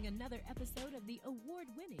during another episode of the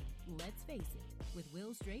award-winning Let's Face It with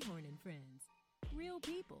Will Strayhorn and Friends. Real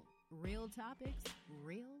people, real topics,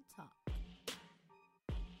 real talk.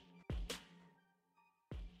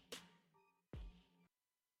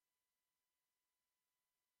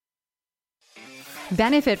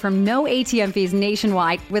 Benefit from no ATM fees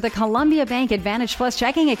nationwide with a Columbia Bank Advantage Plus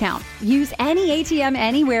checking account. Use any ATM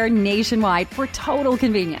anywhere nationwide for total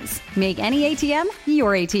convenience. Make any ATM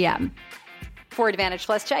your ATM. For Advantage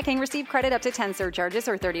Plus checking, receive credit up to 10 surcharges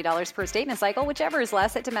or $30 per statement cycle, whichever is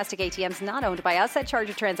less at domestic ATMs not owned by us at charge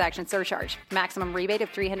of transaction surcharge. Maximum rebate of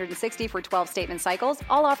 $360 for 12 statement cycles.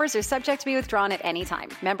 All offers are subject to be withdrawn at any time.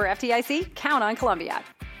 Member FDIC, count on Columbia.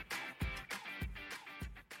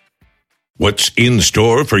 What's in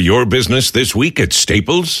store for your business this week at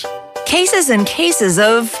Staples? Cases and cases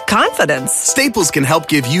of confidence. Staples can help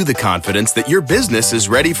give you the confidence that your business is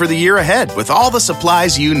ready for the year ahead with all the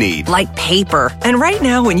supplies you need. Like paper. And right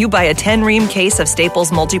now, when you buy a 10-ream case of Staples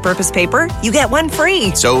multipurpose paper, you get one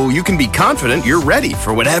free. So you can be confident you're ready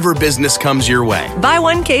for whatever business comes your way. Buy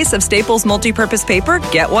one case of Staples multipurpose paper,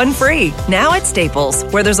 get one free. Now at Staples,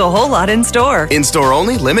 where there's a whole lot in store. In store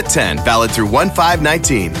only, limit 10, valid through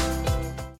 1/5/19.